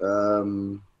 because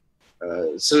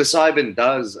psilocybin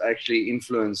does actually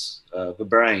influence the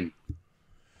brain.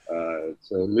 It's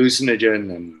a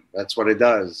hallucinogen, and that's what it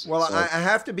does. Well, so, I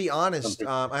have to be honest.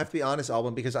 I have to be honest,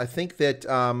 Alban, because I think that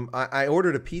I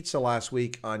ordered a pizza last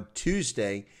week on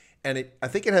Tuesday, and I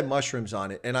think it had mushrooms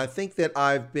on it. And I think that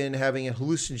I've been having a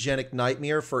hallucinogenic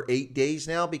nightmare for 8 days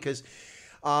now, because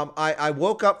I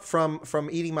woke up from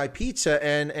eating my pizza,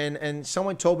 and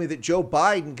someone told me that Joe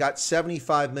Biden got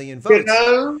 75 million votes. You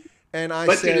know? And I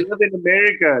but said, you live in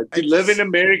America. You live in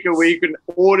America where you can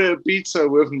order a pizza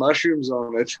with mushrooms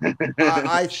on it.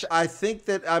 I think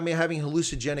that I'm having a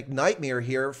hallucinogenic nightmare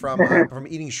here from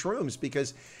eating shrooms,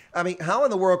 because, I mean, how in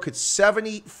the world could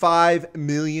 75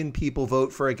 million people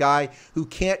vote for a guy who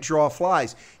can't draw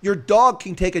flies? Your dog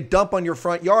can take a dump on your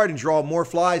front yard and draw more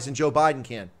flies than Joe Biden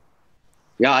can.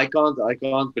 Yeah, I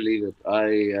can't believe it.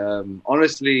 I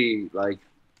honestly, like,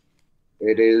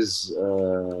 it is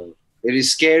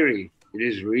scary. It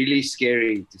is really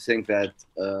scary to think that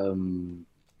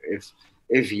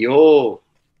if your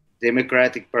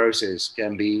democratic process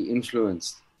can be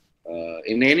influenced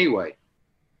in any way,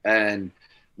 and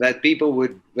that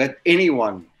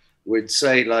anyone would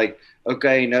say, like,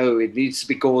 okay, no, it needs to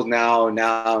be called now,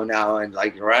 and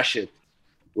like rush it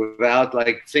without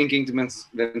like thinking to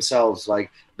themselves,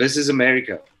 like, this is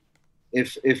America.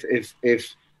 If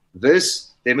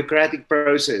this democratic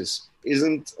process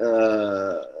isn't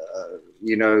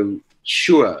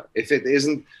sure, if it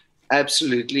isn't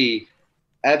absolutely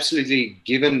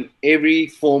given every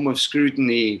form of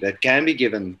scrutiny that can be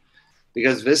given,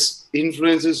 because this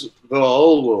influences the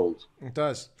whole world. It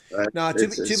does. Now,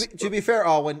 to be fair,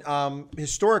 Alwyn,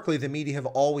 historically the media have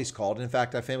always called. In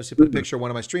fact, I famously put a picture of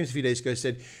one of my streams a few days ago.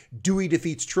 Said Dewey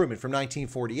defeats Truman from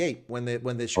 1948, when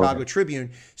the Chicago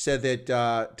Tribune said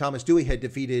that Thomas Dewey had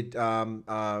defeated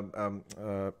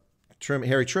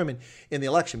Harry Truman in the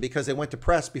election, because they went to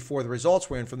press before the results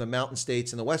were in from the mountain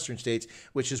states and the western states,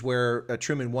 which is where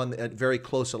Truman won a very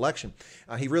close election.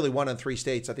 He really won on 3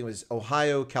 states. I think it was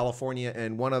Ohio, California,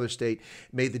 and one other state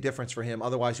made the difference for him.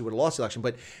 Otherwise, he would have lost the election.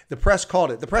 But the press called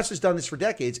it. The press has done this for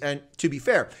decades, and to be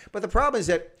fair. But the problem is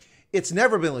that it's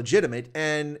never been legitimate,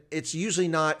 and it's usually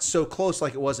not so close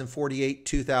like it was in 48,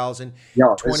 2000,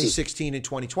 2016, and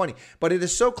 2020. But it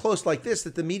is so close like this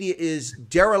that the media is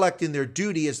derelict in their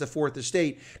duty as the fourth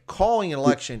estate, calling an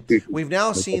election. We've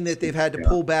now seen that they've had to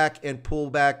pull back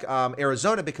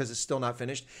Arizona because it's still not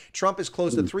finished. Trump has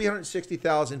closed the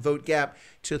 360,000 vote gap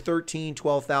to 13,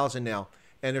 12,000 now.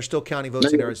 And they're still counting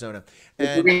votes in Arizona.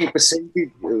 And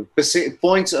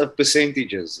points of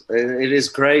percentages. It is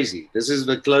crazy. This is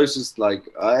the closest, like,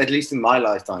 at least in my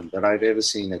lifetime, that I've ever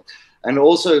seen it. And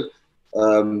also,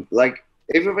 like,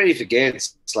 everybody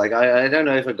forgets. It's like, I don't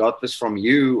know if I got this from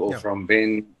you or from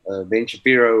Ben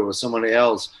Shapiro or someone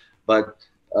else, but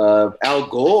Al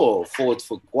Gore fought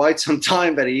for quite some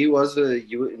time that he was the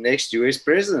next U.S.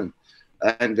 president.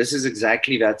 And this is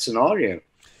exactly that scenario.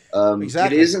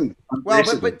 Exactly. It isn't. Well,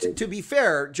 but to be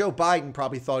fair, Joe Biden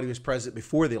probably thought he was president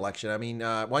before the election. I mean,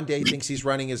 one day he thinks he's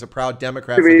running as a proud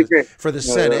Democrat for the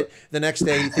Senate. The next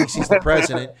day he thinks he's the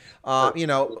president.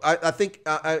 I think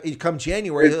come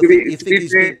January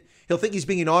he'll think he's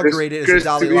being inaugurated as a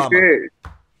Dalai Lama.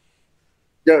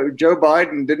 Joe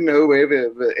Biden didn't know where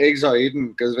the eggs are hidden,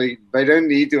 because they don't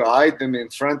need to hide them in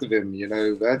front of him. You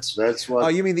know, that's what. Oh,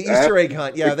 you mean the Easter egg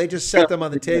hunt? Yeah, they just set them on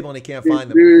the table and he can't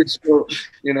find them. So,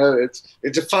 you know,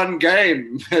 it's a fun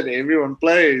game that everyone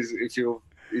plays if you're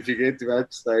if you get to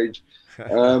that stage.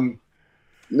 No,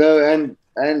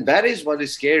 and that is what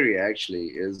is scary. Actually,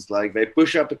 is like they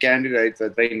push up a candidate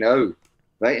that they know.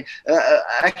 Right?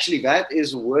 Actually, that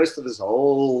is the worst of this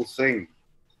whole thing.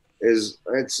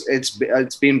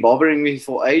 It's been bothering me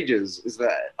for ages. Is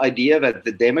the idea that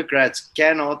the Democrats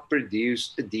cannot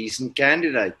produce a decent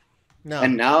candidate,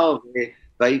 and now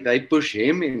they push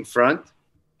him in front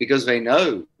because they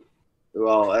know,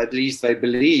 well, at least they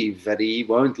believe that he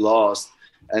won't last,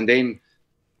 and then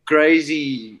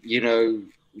crazy,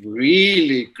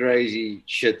 really crazy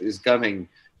shit is coming,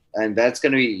 and that's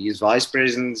going to be his vice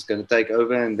president's going to take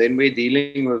over, and then we're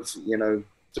dealing with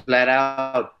flat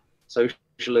out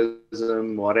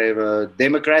socialism, whatever,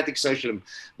 democratic socialism.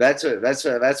 That's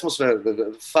also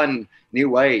the fun new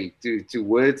way to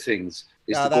word things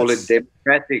is to call it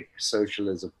democratic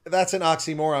socialism. That's an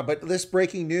oxymoron. But this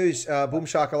breaking news, Boom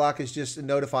Shakalaka has just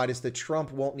notified us that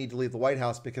Trump won't need to leave the White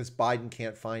House because Biden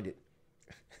can't find it.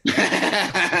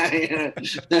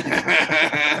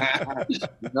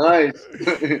 Nice.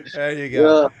 There you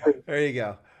go. Yeah. There you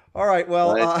go. All right.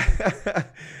 Well,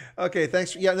 okay.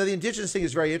 Thanks. Yeah. No, the indigenous thing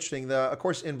is very interesting. Of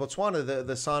course, in Botswana,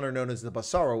 the San are known as the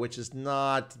Basara, which is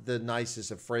not the nicest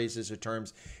of phrases or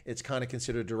terms. It's kind of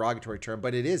considered a derogatory term,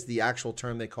 but it is the actual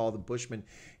term they call the Bushmen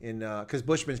because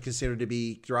Bushman is considered to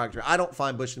be derogatory. I don't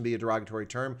find Bushman to be a derogatory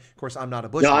term. Of course, I'm not a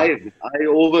Bushman. I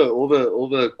all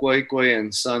the Khoi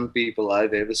and San people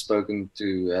I've ever spoken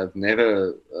to have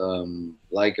never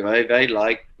they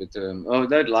like the term. Oh,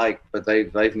 don't like, but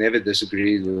they've never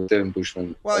disagreed with the term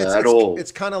Bushman at all.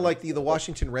 It's kind of like the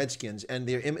Washington Redskins, and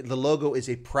the logo is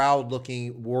a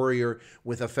proud-looking warrior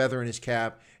with a feather in his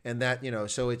cap. And that,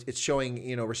 so it's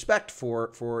showing, respect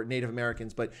for Native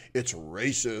Americans, but it's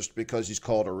racist because he's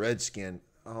called a redskin.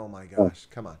 Oh my gosh,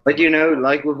 come on. But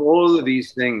like with all of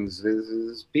these things,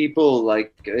 there's people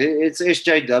like, it's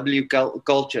SJW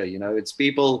culture, it's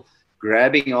people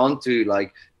grabbing onto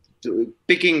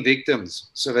picking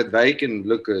victims so that they can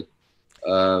look good.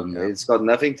 It's got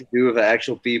nothing to do with the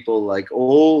actual people. Like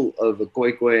all of the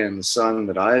Khoi and the San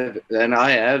that I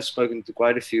have spoken to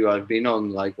quite a few. I've been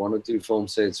on like 1 or 2 film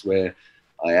sets where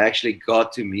I actually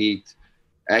got to meet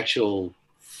actual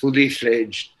fully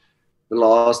fledged, the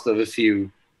last of a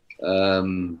few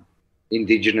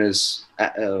indigenous.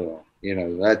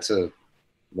 That's a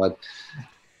what.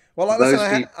 Well,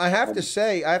 listen, I have to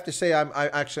say, I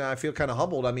feel kind of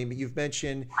humbled. I mean, you've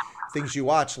mentioned things you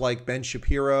watch like Ben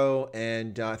Shapiro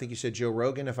and I think you said Joe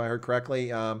Rogan, if I heard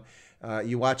correctly.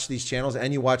 You watch these channels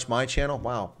and you watch my channel.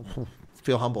 Wow,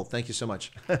 feel humbled. Thank you so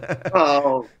much.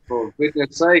 Oh, for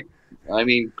goodness sake! I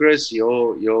mean, Chris,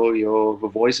 you're the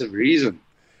voice of reason.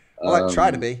 Well, I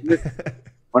try to be.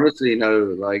 Honestly,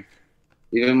 like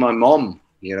even my mom,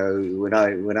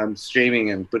 when I'm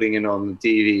streaming and putting it on the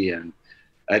TV and.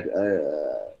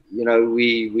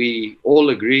 We all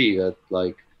agree that,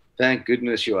 like, thank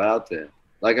goodness you're out there.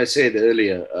 Like I said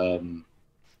earlier,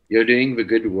 you're doing the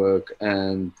good work,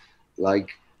 and like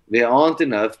there aren't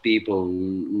enough people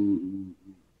who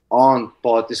aren't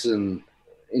partisan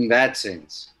in that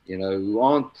sense. Who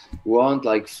aren't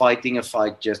like fighting a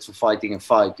fight just for fighting a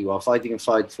fight. Who are fighting a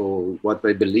fight for what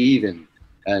they believe in,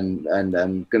 and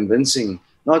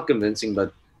not convincing,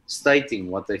 but stating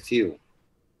what they feel.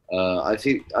 I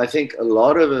think a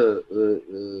lot of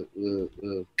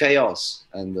the chaos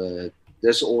and the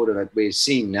disorder that we're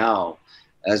seeing now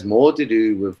has more to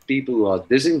do with people who are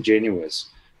disingenuous,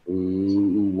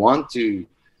 who want to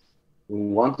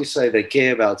say they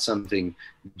care about something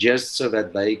just so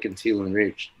that they can feel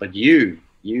enriched. But you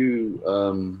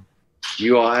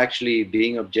are actually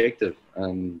being objective,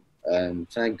 and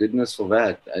thank goodness for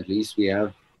that. At least we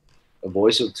have a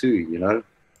voice or two,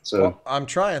 So well, I'm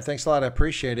trying. Thanks a lot. I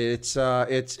appreciate it. It's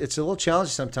a little challenging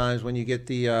sometimes when you get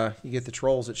the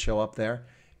trolls that show up there.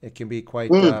 It can be quite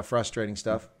frustrating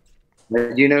stuff.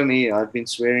 You know me. I've been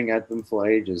swearing at them for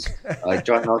ages. I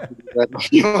try not to do that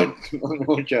on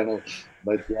your channel,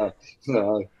 but yeah,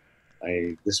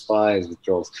 I despise the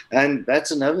trolls. And that's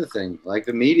another thing. Like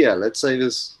the media. Let's say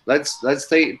this. Let's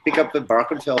pick up the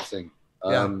Brackenfell thing.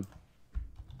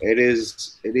 It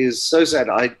is so sad.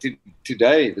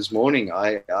 This morning,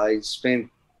 I spent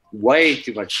way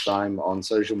too much time on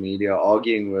social media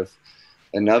arguing with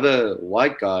another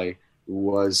white guy who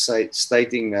was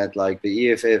stating that like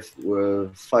the EFF were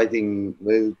fighting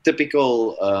the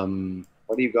typical,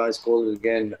 what do you guys call it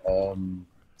again?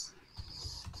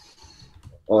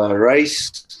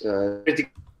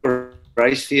 Critical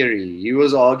race theory. He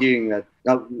was arguing that,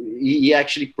 now he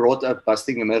actually brought up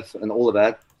busting a myth and all of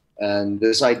that. And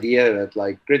this idea that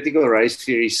like critical race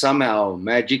theory somehow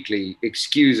magically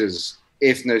excuses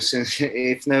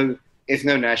ethno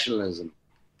nationalism.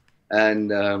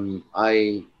 And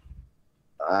I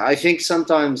think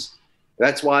sometimes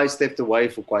that's why I stepped away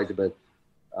for quite a bit.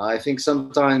 I think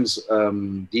sometimes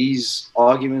these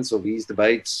arguments or these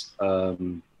debates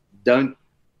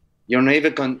you're never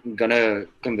gonna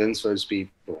convince those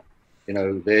people. You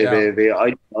know, their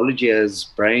ideology has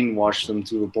brainwashed them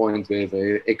to a point where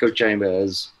the echo chamber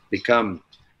has become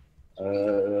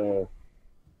a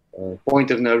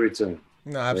point of no return.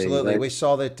 No, absolutely. We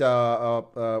saw that,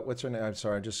 what's her name? I'm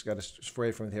sorry, I just got a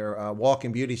spray from here.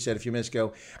 Walking Beauty said a few minutes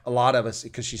ago, a lot of us,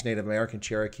 because she's Native American,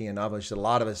 Cherokee, and obviously a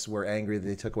lot of us were angry that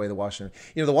they took away the Washington.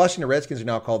 You know, the Washington Redskins are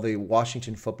now called the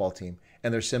Washington Football Team,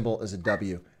 and their symbol is a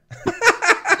W.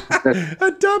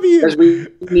 A W. As we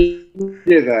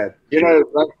hear that, you know,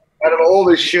 like, out of all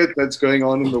the shit that's going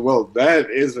on in the world, that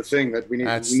is the thing that we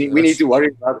need to worry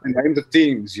about, the names of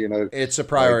teams. You know, it's a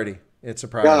priority. It's a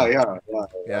priority. Yeah.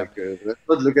 Like, let's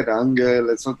not look at hunger.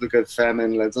 Let's not look at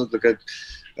famine. Let's not look at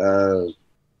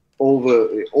all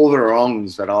the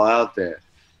wrongs that are out there.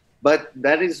 But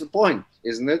that is the point,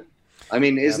 isn't it? I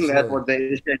mean, isn't that what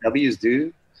the SJWs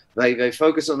do? They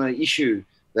focus on an issue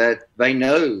that they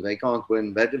know they can't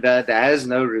win, that has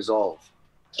no resolve,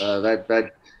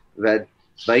 that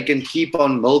they can keep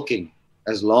on milking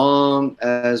as long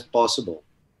as possible,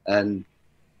 and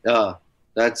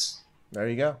that's there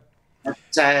you go. That's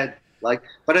sad. Like,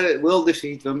 but it will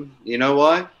defeat them. You know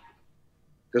why?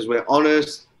 Because we're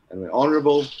honest and we're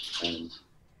honorable, and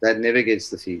that never gets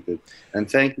defeated. And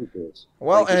thank you, Chris.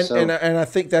 Well, and I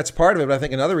think that's part of it. But I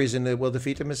think another reason that will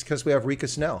defeat them is because we have Rika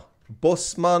Snell.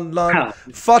 Bosmanland,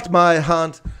 fat my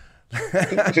hand.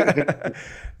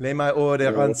 Le my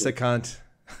order ranse kant.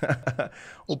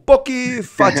 O Bucky,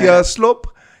 Fatya Slop.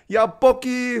 Ja,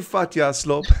 Bucky, Fatya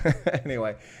Slop.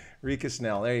 Anyway, Rika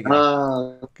Snell. There you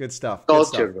go. Good stuff. Good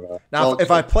stuff. Now,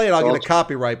 if I play it, I'll get a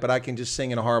copyright, but I can just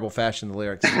sing in a horrible fashion the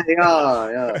lyrics.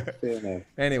 Yeah.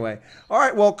 Anyway. All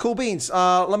right. Well, cool beans.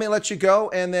 Let me let you go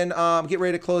and then get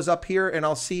ready to close up here, and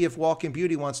I'll see if Walking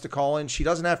Beauty wants to call in. She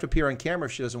doesn't have to appear on camera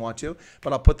if she doesn't want to,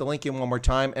 but I'll put the link in one more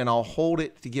time, and I'll hold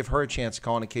it to give her a chance to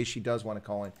call in case she does want to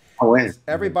call in.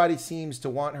 Everybody seems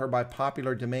to want her by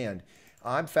popular demand.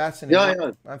 I'm fascinated.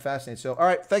 Yeah. I'm fascinated. So, all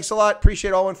right. Thanks a lot.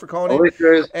 Appreciate Owen for calling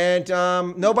in. And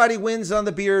nobody wins on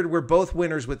the beard. We're both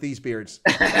winners with these beards.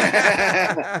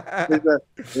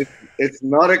 It's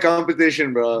not a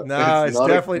competition, bro. No, it's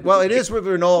definitely. Well, it is with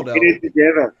Ronaldo. Get it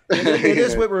together. It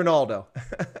is with Ronaldo.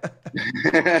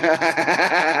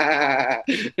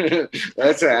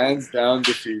 That's a hands down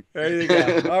defeat. There you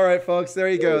go. All right, folks. There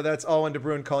you go. That's Owen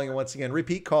DeBruin calling in once again.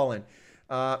 Repeat call in.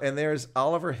 And there's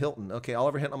Oliver Hilton. Okay,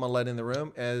 Oliver Hilton, I'm going to let in the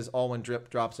room as Alwyn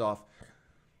drops off.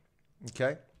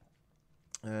 Okay.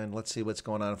 And let's see what's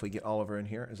going on if we get Oliver in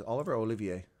here. Is it Oliver or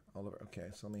Olivier? Oliver. Okay,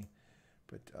 so let me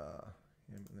put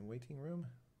him in the waiting room.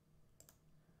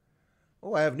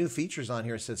 Oh, I have new features on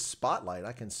here. It says Spotlight.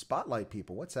 I can spotlight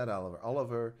people. What's that,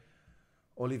 Oliver?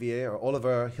 Olivier or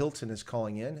Oliver Hilton is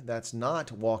calling in. That's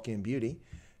not Walk-In Beauty.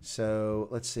 So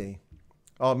let's see.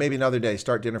 Oh, maybe another day.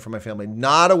 Start dinner for my family.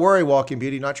 Not a worry, Walking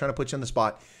Beauty. Not trying to put you on the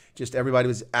spot. Just everybody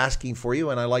was asking for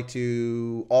you, and I like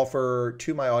to offer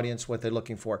to my audience what they're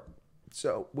looking for.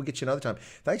 So we'll get you another time.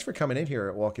 Thanks for coming in here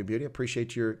at Walking Beauty.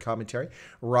 Appreciate your commentary.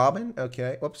 Robin,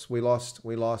 okay. Whoops, we lost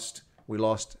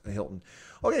a Hilton.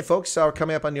 Okay, folks, we're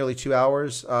coming up on nearly 2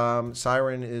 hours.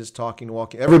 Siren is talking to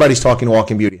Walking. Everybody's talking to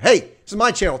Walking Beauty. Hey, this is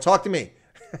my channel. Talk to me.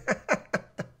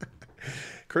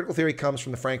 Critical theory comes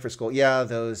from the Frankfurt School. Yeah,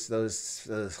 those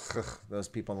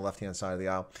people on the left-hand side of the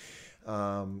aisle.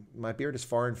 My beard is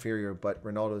far inferior, but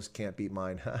Ronaldo's can't beat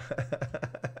mine.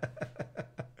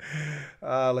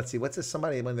 Let's see. What's this?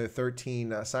 Somebody when they're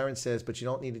 13. Siren says, but you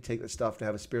don't need to take this stuff to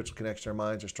have a spiritual connection. Our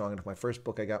minds are strong enough. My first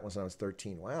book I got was when I was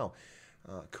 13. Wow.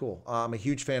 Cool. I'm a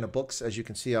huge fan of books. As you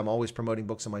can see, I'm always promoting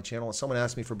books on my channel. And someone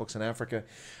asked me for books in Africa.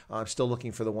 I'm still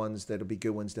looking for the ones that'll be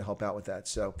good ones to help out with that.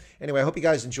 So anyway, I hope you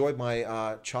guys enjoyed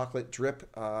my chocolate drip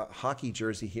hockey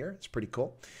jersey here. It's pretty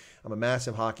cool. I'm a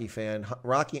massive hockey fan.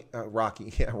 Rocky and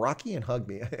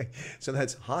rugby. So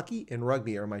that's hockey and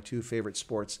rugby are my two favorite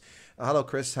sports. Hello,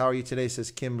 Chris. How are you today? Says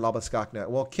Kim Labaskakna.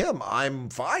 Well, Kim, I'm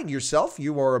fine. Yourself?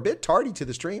 You were a bit tardy to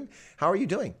the stream. How are you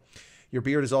doing? Your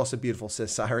beard is also beautiful,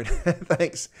 says Siren.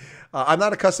 Thanks. I'm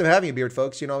not accustomed to having a beard,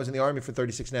 folks. You know, I was in the Army for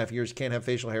 36 and a half years. Can't have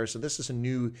facial hair, so this is a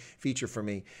new feature for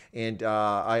me. And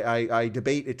I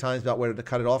debate at times about whether to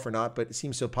cut it off or not, but it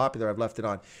seems so popular, I've left it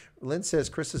on. Lynn says,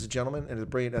 Chris is a gentleman and a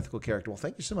brilliant ethical character. Well,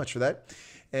 thank you so much for that.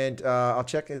 And I'll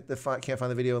check if I can't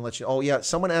find the video and let you know. Oh, yeah,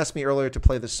 someone asked me earlier to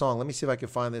play this song. Let me see if I can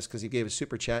find this because he gave a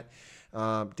super chat.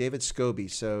 David Scobie.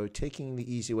 So taking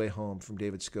the easy way home from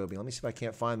David Scobie. Let me see if I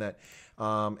can't find that.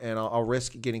 And I'll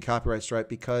risk getting copyright strike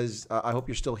because I hope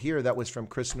you're still here. That was from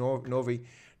Chris Norvey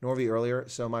earlier.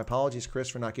 So my apologies, Chris,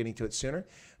 for not getting to it sooner.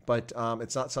 But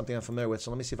it's not something I'm familiar with.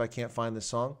 So let me see if I can't find this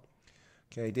song.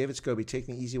 Okay, David Scobie,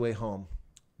 taking the easy way home.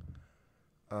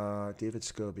 David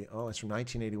Scobie. Oh, it's from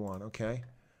 1981. Okay.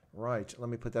 Right. Let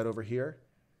me put that over here.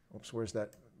 Oops, where's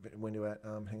that window at?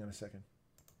 Hang on a second.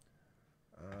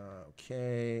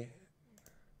 Okay.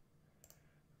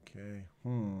 Okay.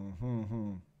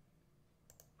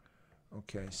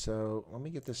 Okay, so let me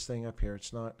get this thing up here.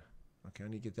 It's not. Okay, I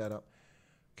need to get that up.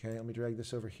 Okay, let me drag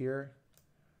this over here.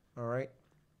 All right.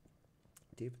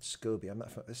 David Scobie. I'm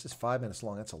not. This is 5 minutes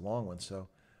long. That's a long one. So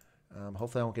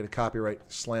hopefully I won't get a copyright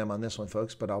slam on this one,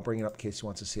 folks. But I'll bring it up in case he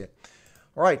wants to see it.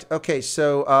 All right. Okay.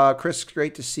 So, Chris,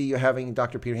 great to see you having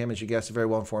Dr. Peter Ham as your guest. A very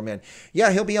well-informed man.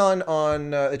 Yeah, he'll be on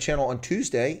the channel on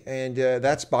Tuesday, and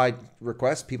that's by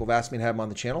request. People have asked me to have him on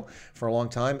the channel for a long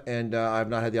time, and I've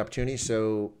not had the opportunity.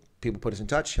 So people put us in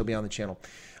touch. He'll be on the channel.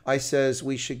 Ice says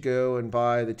we should go and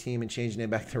buy the team and change the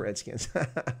name back to the Redskins.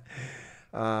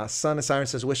 Son of Siren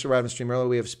says, wish to arrive and stream early.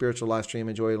 We have a spiritual live stream.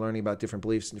 Enjoy learning about different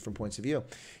beliefs and different points of view.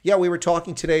 Yeah, we were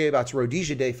talking today about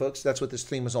Rhodesia Day, folks. That's what this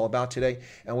theme was all about today.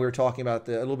 And we were talking about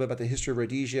a little bit about the history of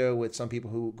Rhodesia with some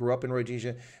people who grew up in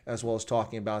Rhodesia, as well as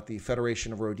talking about the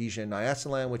Federation of Rhodesia and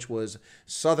Nyasaland, which was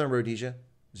Southern Rhodesia,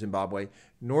 Zimbabwe,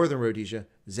 Northern Rhodesia,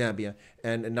 Zambia,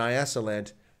 and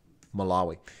Nyasaland,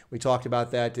 Malawi. We talked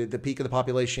about that. The peak of the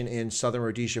population in southern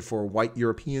Rhodesia for white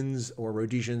Europeans or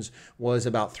Rhodesians was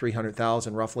about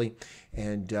 300,000 roughly.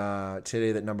 And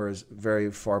today that number is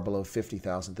very far below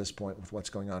 50,000 at this point with what's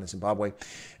going on in Zimbabwe.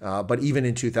 But even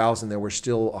in 2000, there were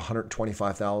still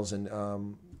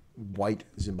 125,000 white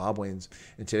Zimbabweans.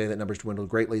 And today that number's dwindled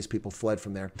greatly as people fled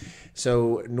from there.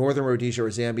 So northern Rhodesia or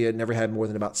Zambia never had more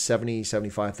than about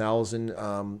 75,000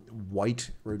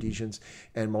 white Rhodesians.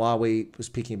 And Malawi was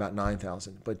peaking about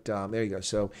 9,000. But there you go.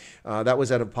 So that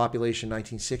was out of population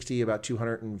 1960, about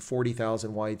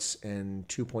 240,000 whites and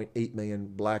 2.8 million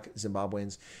black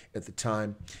Zimbabweans at the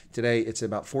time. Today it's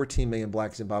about 14 million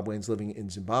black Zimbabweans living in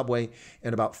Zimbabwe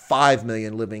and about 5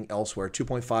 million living elsewhere.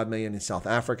 2.5 million in South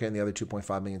Africa and the other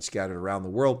 2.5 million scattered around the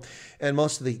world. And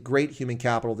most of the great human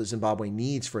capital that Zimbabwe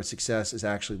needs for its success is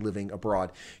actually living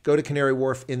abroad. Go to Canary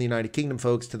Wharf in the United Kingdom,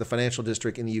 folks, to the financial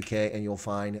district in the UK, and you'll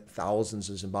find thousands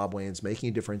of Zimbabweans making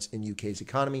a difference in UK's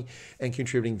economy and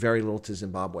contributing very little to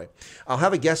Zimbabwe. I'll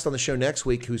have a guest on the show next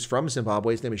week who's from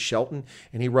Zimbabwe. His name is Shelton,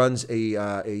 and he runs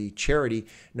a charity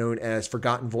known as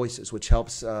Forgotten Voices, which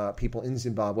helps people in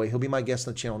Zimbabwe. He'll be my guest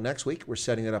on the channel next week. We're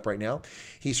setting it up right now.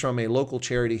 He's from a local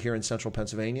charity here in central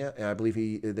Pennsylvania. I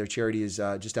believe their charity is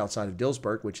just outside of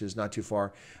Dillsburg, which is not too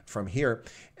far from here.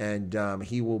 And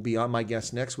he will be on my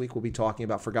guest next week. We'll be talking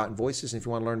about Forgotten Voices. And if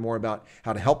you want to learn more about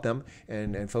how to help them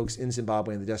and folks in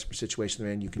Zimbabwe and the desperate situation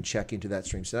they're in, you can check into that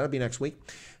stream. So that'll be next week.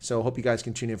 So I hope you guys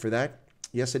can tune in for that.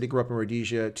 Yes, I did grow up in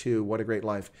Rhodesia too. What a great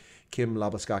life. Kim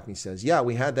Labaskakni says. Yeah,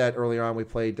 we had that earlier on. We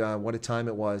played What a Time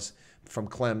It Was from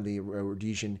Clem, the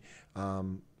Rhodesian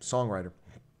songwriter.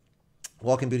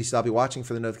 Walking Beauty, so I'll be watching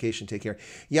for the notification. Take care.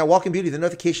 Yeah, Walking Beauty, the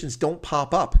notifications don't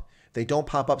pop up. They don't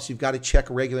pop up, so you've got to check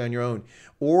regularly on your own.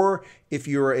 Or if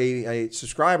you're a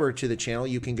subscriber to the channel,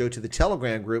 you can go to the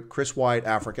Telegram group, Chris Wyatt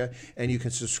Africa, and you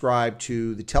can subscribe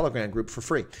to the Telegram group for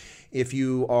free. If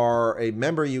you are a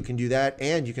member, you can do that,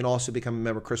 and you can also become a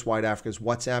member of Chris Wyatt Africa's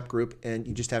WhatsApp group, and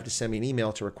you just have to send me an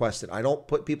email to request it. I don't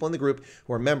put people in the group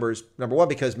who are members, number one,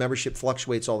 because membership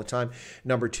fluctuates all the time.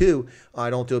 Number two, I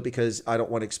don't do it because I don't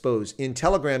want to expose. In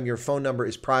Telegram, your phone number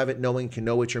is private. No one can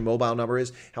know what your mobile number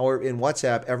is. However, in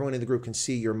WhatsApp, everyone in the group can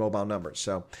see your mobile number.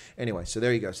 So anyway, so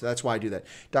there you go. So that's why I do that.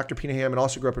 Dr. Peter Hammond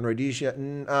also grew up in Rhodesia.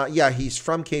 Yeah, he's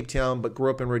from Cape Town, but grew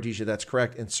up in Rhodesia. That's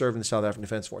correct, and served in the South African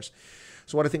Defense Force.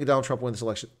 So what do I think of Donald Trump win this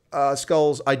election?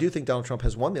 Skulls, I do think Donald Trump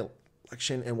has won the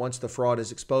election, and once the fraud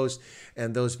is exposed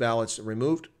and those ballots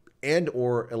removed and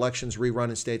or elections rerun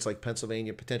in states like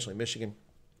Pennsylvania, potentially Michigan,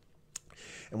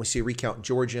 and we see a recount in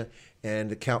Georgia, and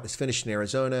the count is finished in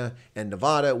Arizona and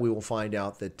Nevada, we will find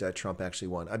out that Trump actually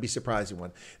won. I'd be surprised he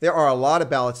won. There are a lot of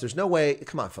ballots. There's no way.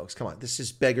 Come on, folks. Come on. This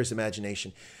is beggars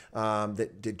imagination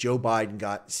that Joe Biden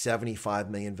got 75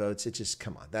 million votes. It just,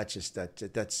 come on. That's,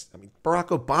 I mean, Barack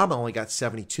Obama only got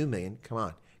 72 million. Come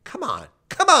on. Come on.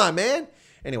 Come on, man.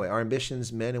 Anyway, our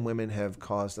ambitions, men and women, have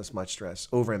caused us much stress.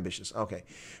 Overambitious. Okay.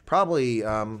 Probably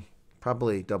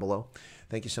 00.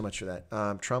 Thank you so much for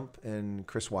that. Trump and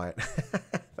Chris Wyatt.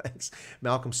 Thanks.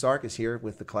 Malcolm Stark is here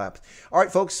with the claps. All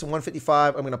right, folks,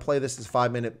 155. I'm going to play this as a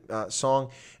 5-minute song,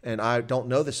 and I don't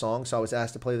know the song, so I was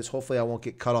asked to play this. Hopefully, I won't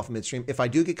get cut off midstream. If I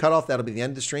do get cut off, that'll be the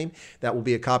end of the stream. That will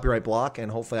be a copyright block,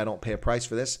 and hopefully I don't pay a price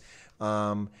for this.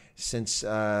 Since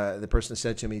the person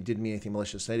said to me didn't mean anything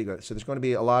malicious. So there's going to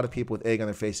be a lot of people with egg on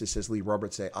their faces, says Lee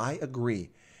Roberts. Say, I agree.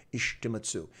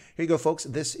 Ishtimatsu. Here you go, folks.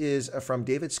 This is from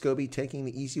David Scobie, Taking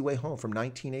the Easy Way Home from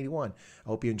 1981. I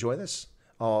hope you enjoy this.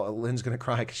 Oh, Lynn's going to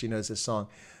cry because she knows this song.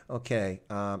 Okay.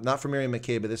 Not from Miriam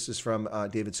McKay, but this is from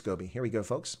David Scobie. Here we go,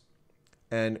 folks.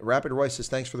 And Rapid Roy says,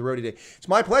 thanks for the road today. It's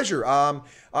my pleasure. I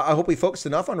hope we focused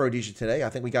enough on Rhodesia today. I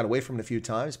think we got away from it a few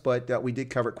times, but we did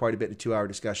cover it quite a bit in a 2-hour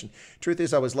discussion. Truth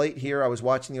is, I was late here. I was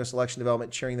watching the U.S. election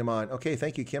development, cheering them on. Okay,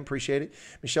 thank you, Kim. Appreciate it.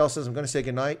 Michelle says, I'm going to say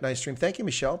goodnight. Nice stream. Thank you,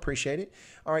 Michelle. Appreciate it.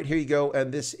 All right, here you go.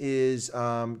 And this is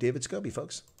David Scobie,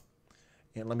 folks.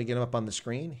 And let me get him up on the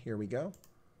screen. Here we go.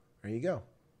 There you go.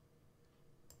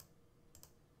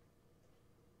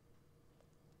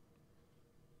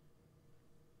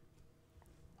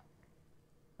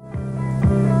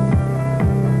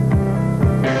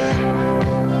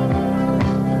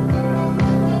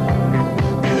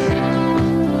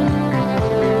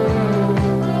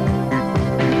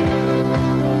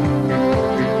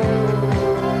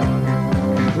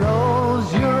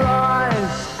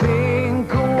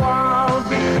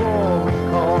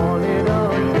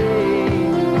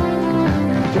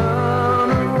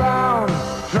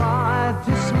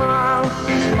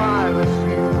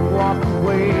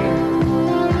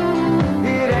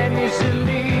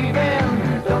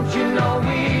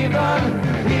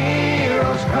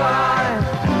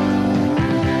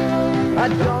 I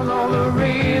don't know the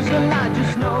reason, I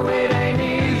just know it ain't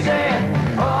easy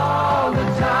all the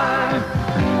time.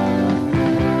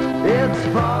 It's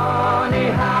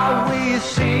funny how we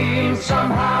seem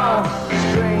somehow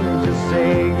strangers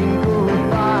saying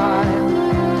goodbye.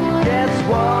 Guess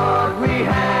what we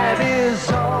had is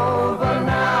over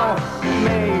now.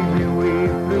 Maybe we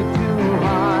flew too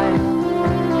high.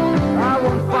 I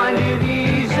won't find it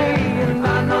easy, and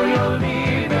I know you're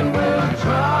leaving will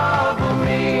trouble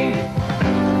me.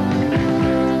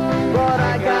 But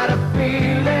I got a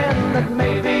feeling that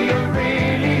maybe you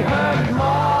really hurt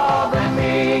more than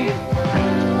me.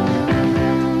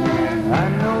 I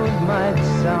know it might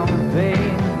sound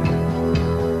vain,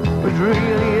 but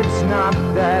really it's not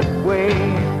that way.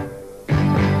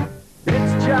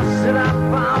 It's just that I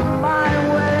found my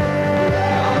way.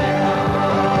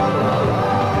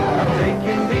 I'm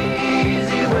taking the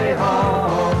easy way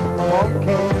home.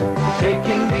 Okay,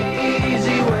 taking the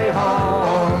easy way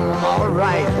home.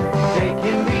 Alright,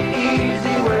 taking the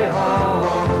easy way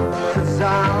home. 'Cause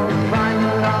I'll find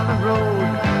another road,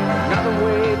 another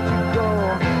way to go.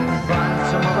 Find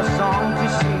some other song to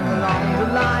sing along the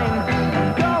line.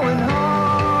 I'm going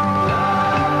home.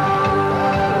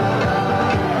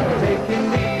 Taking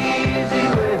the easy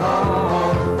way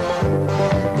home.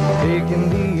 Taking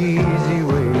the easy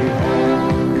way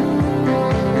home.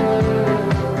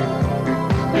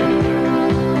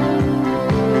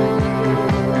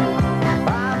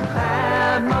 I've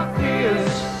had my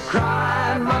fears,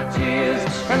 cried my tears,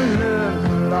 and learned a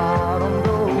lot on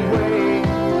the way.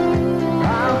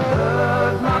 I've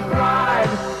hurt my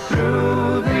pride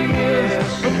through the years,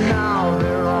 but now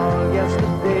they're all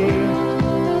yesterday.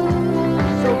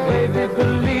 So baby,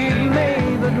 believe me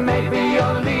that maybe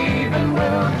your leaving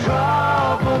will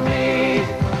trouble me.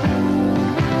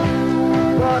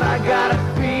 But I got a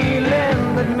feeling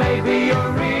that maybe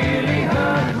you're really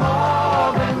hurt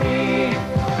more than me.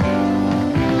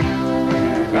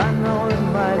 I know it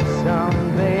might sound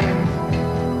vain,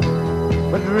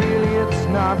 but really it's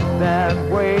not that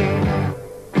way.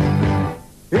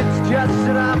 It's just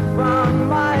that I found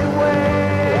my way.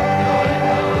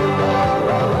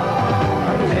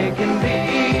 I'm taking the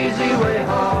easy way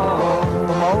home.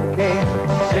 Okay,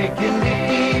 taking the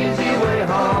easy way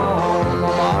home.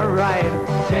 Alright,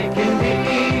 taking the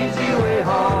easy way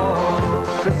home.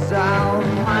 'Cause I'll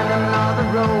find another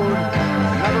road,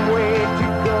 another way to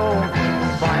go.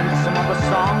 Find some other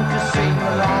song to sing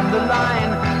along the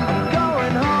line. I'm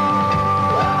going home.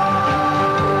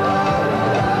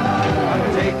 I'm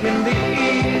taking the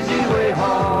easy way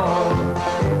home.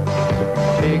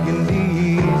 Taking the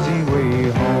easy way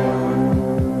home.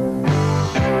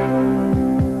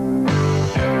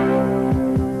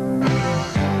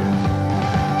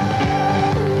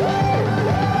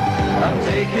 I'm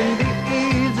taking the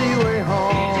easy way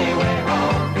home. Easy way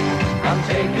home. I'm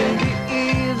taking the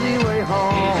easy way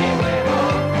home. Easy way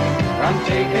home. I'm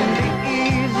taking the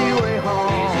easy way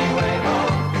home. Easy way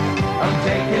home. I'm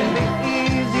taking the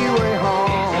easy way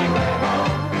home. Easy way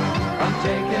home. I'm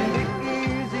taking the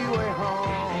easy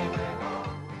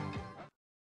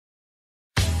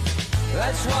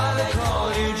That's why they call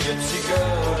you Gypsy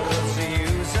Girl, 'cause you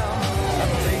use them.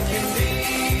 I'm taking the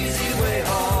easy way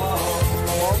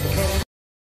home.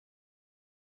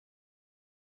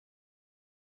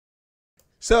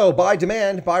 So, by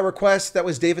demand, by request, that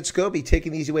was David Scobie,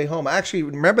 Taking the Easy Way Home. I actually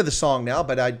remember the song now,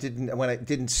 but I didn't, when it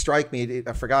didn't strike me,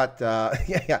 I forgot.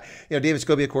 Yeah. You know, David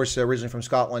Scobie, of course, originally from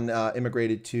Scotland,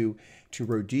 immigrated to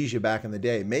Rhodesia back in the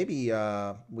day. Maybe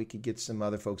we could get some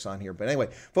other folks on here. But anyway,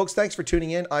 folks, thanks for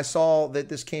tuning in. I saw that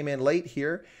this came in late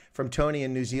here from Tony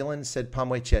in New Zealand, said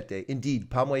Pamwe Chete. Indeed,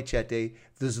 Pamwe Chete,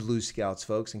 the Zulu Scouts,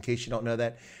 folks. In case you don't know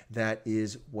that, that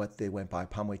is what they went by,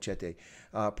 Pamwe Chete.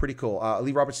 Pretty cool.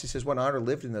 Lee Robertson says, what an honor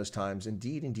lived in those times.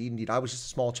 Indeed, indeed, indeed. I was just a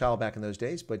small child back in those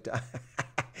days, but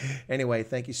anyway,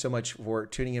 thank you so much for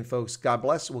tuning in, folks. God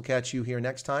bless. We'll catch you here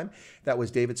next time. That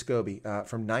was David Scobie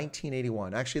from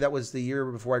 1981. Actually, that was the year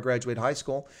before I graduated high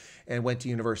school and went to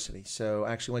university. So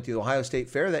I actually went to the Ohio State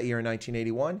Fair that year in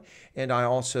 1981, and I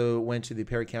also went to the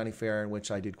Perry County Fair, in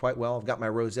which I did quite well. I've got my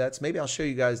rosettes. Maybe I'll show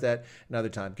you guys that another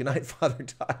time. Good night, Father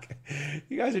Doc.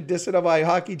 You guys are dissing on my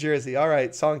hockey jersey. All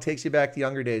right, song takes you back to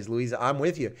younger days, Louisa. I'm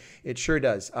with you. It sure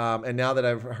does. And now that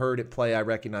I've heard it play, I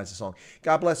recognize the song.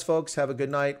 God bless, folks. Have a good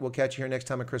night. We'll catch you here next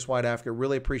time at Chris White Africa.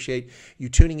 Really appreciate you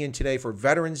tuning in today for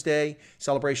Veterans Day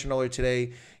celebration earlier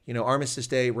today. You know, Armistice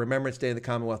Day, Remembrance Day in the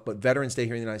Commonwealth, but Veterans Day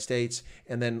here in the United States,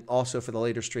 and then also for the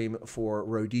later stream for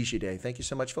Rhodesia Day. Thank you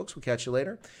so much, folks. We'll catch you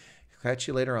later. Catch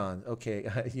you later on. Okay,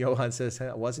 Johan says,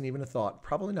 it wasn't even a thought.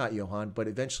 Probably not, Johan, but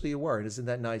eventually you were. And isn't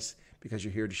that nice? Because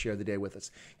you're here to share the day with us.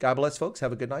 God bless, folks.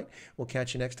 Have a good night. We'll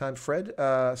catch you next time. Fred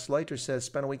Slater says,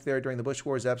 spent a week there during the Bush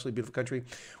Wars. Absolutely beautiful country.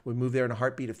 Would move there in a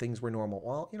heartbeat if things were normal.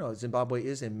 Well, you know, Zimbabwe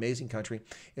is an amazing country.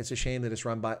 It's a shame that it's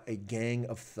run by a gang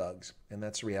of thugs, and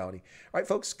that's the reality. All right,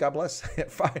 folks, God bless.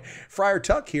 Friar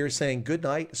Tuck here saying good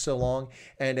night, so long.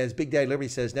 And as Big Daddy Liberty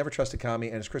says, never trust a commie.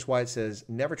 And as Chris Wyatt says,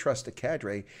 never trust a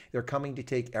cadre. They're coming to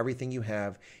take everything you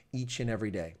have each and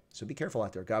every day. So be careful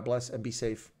out there. God bless and be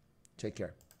safe. Take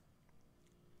care.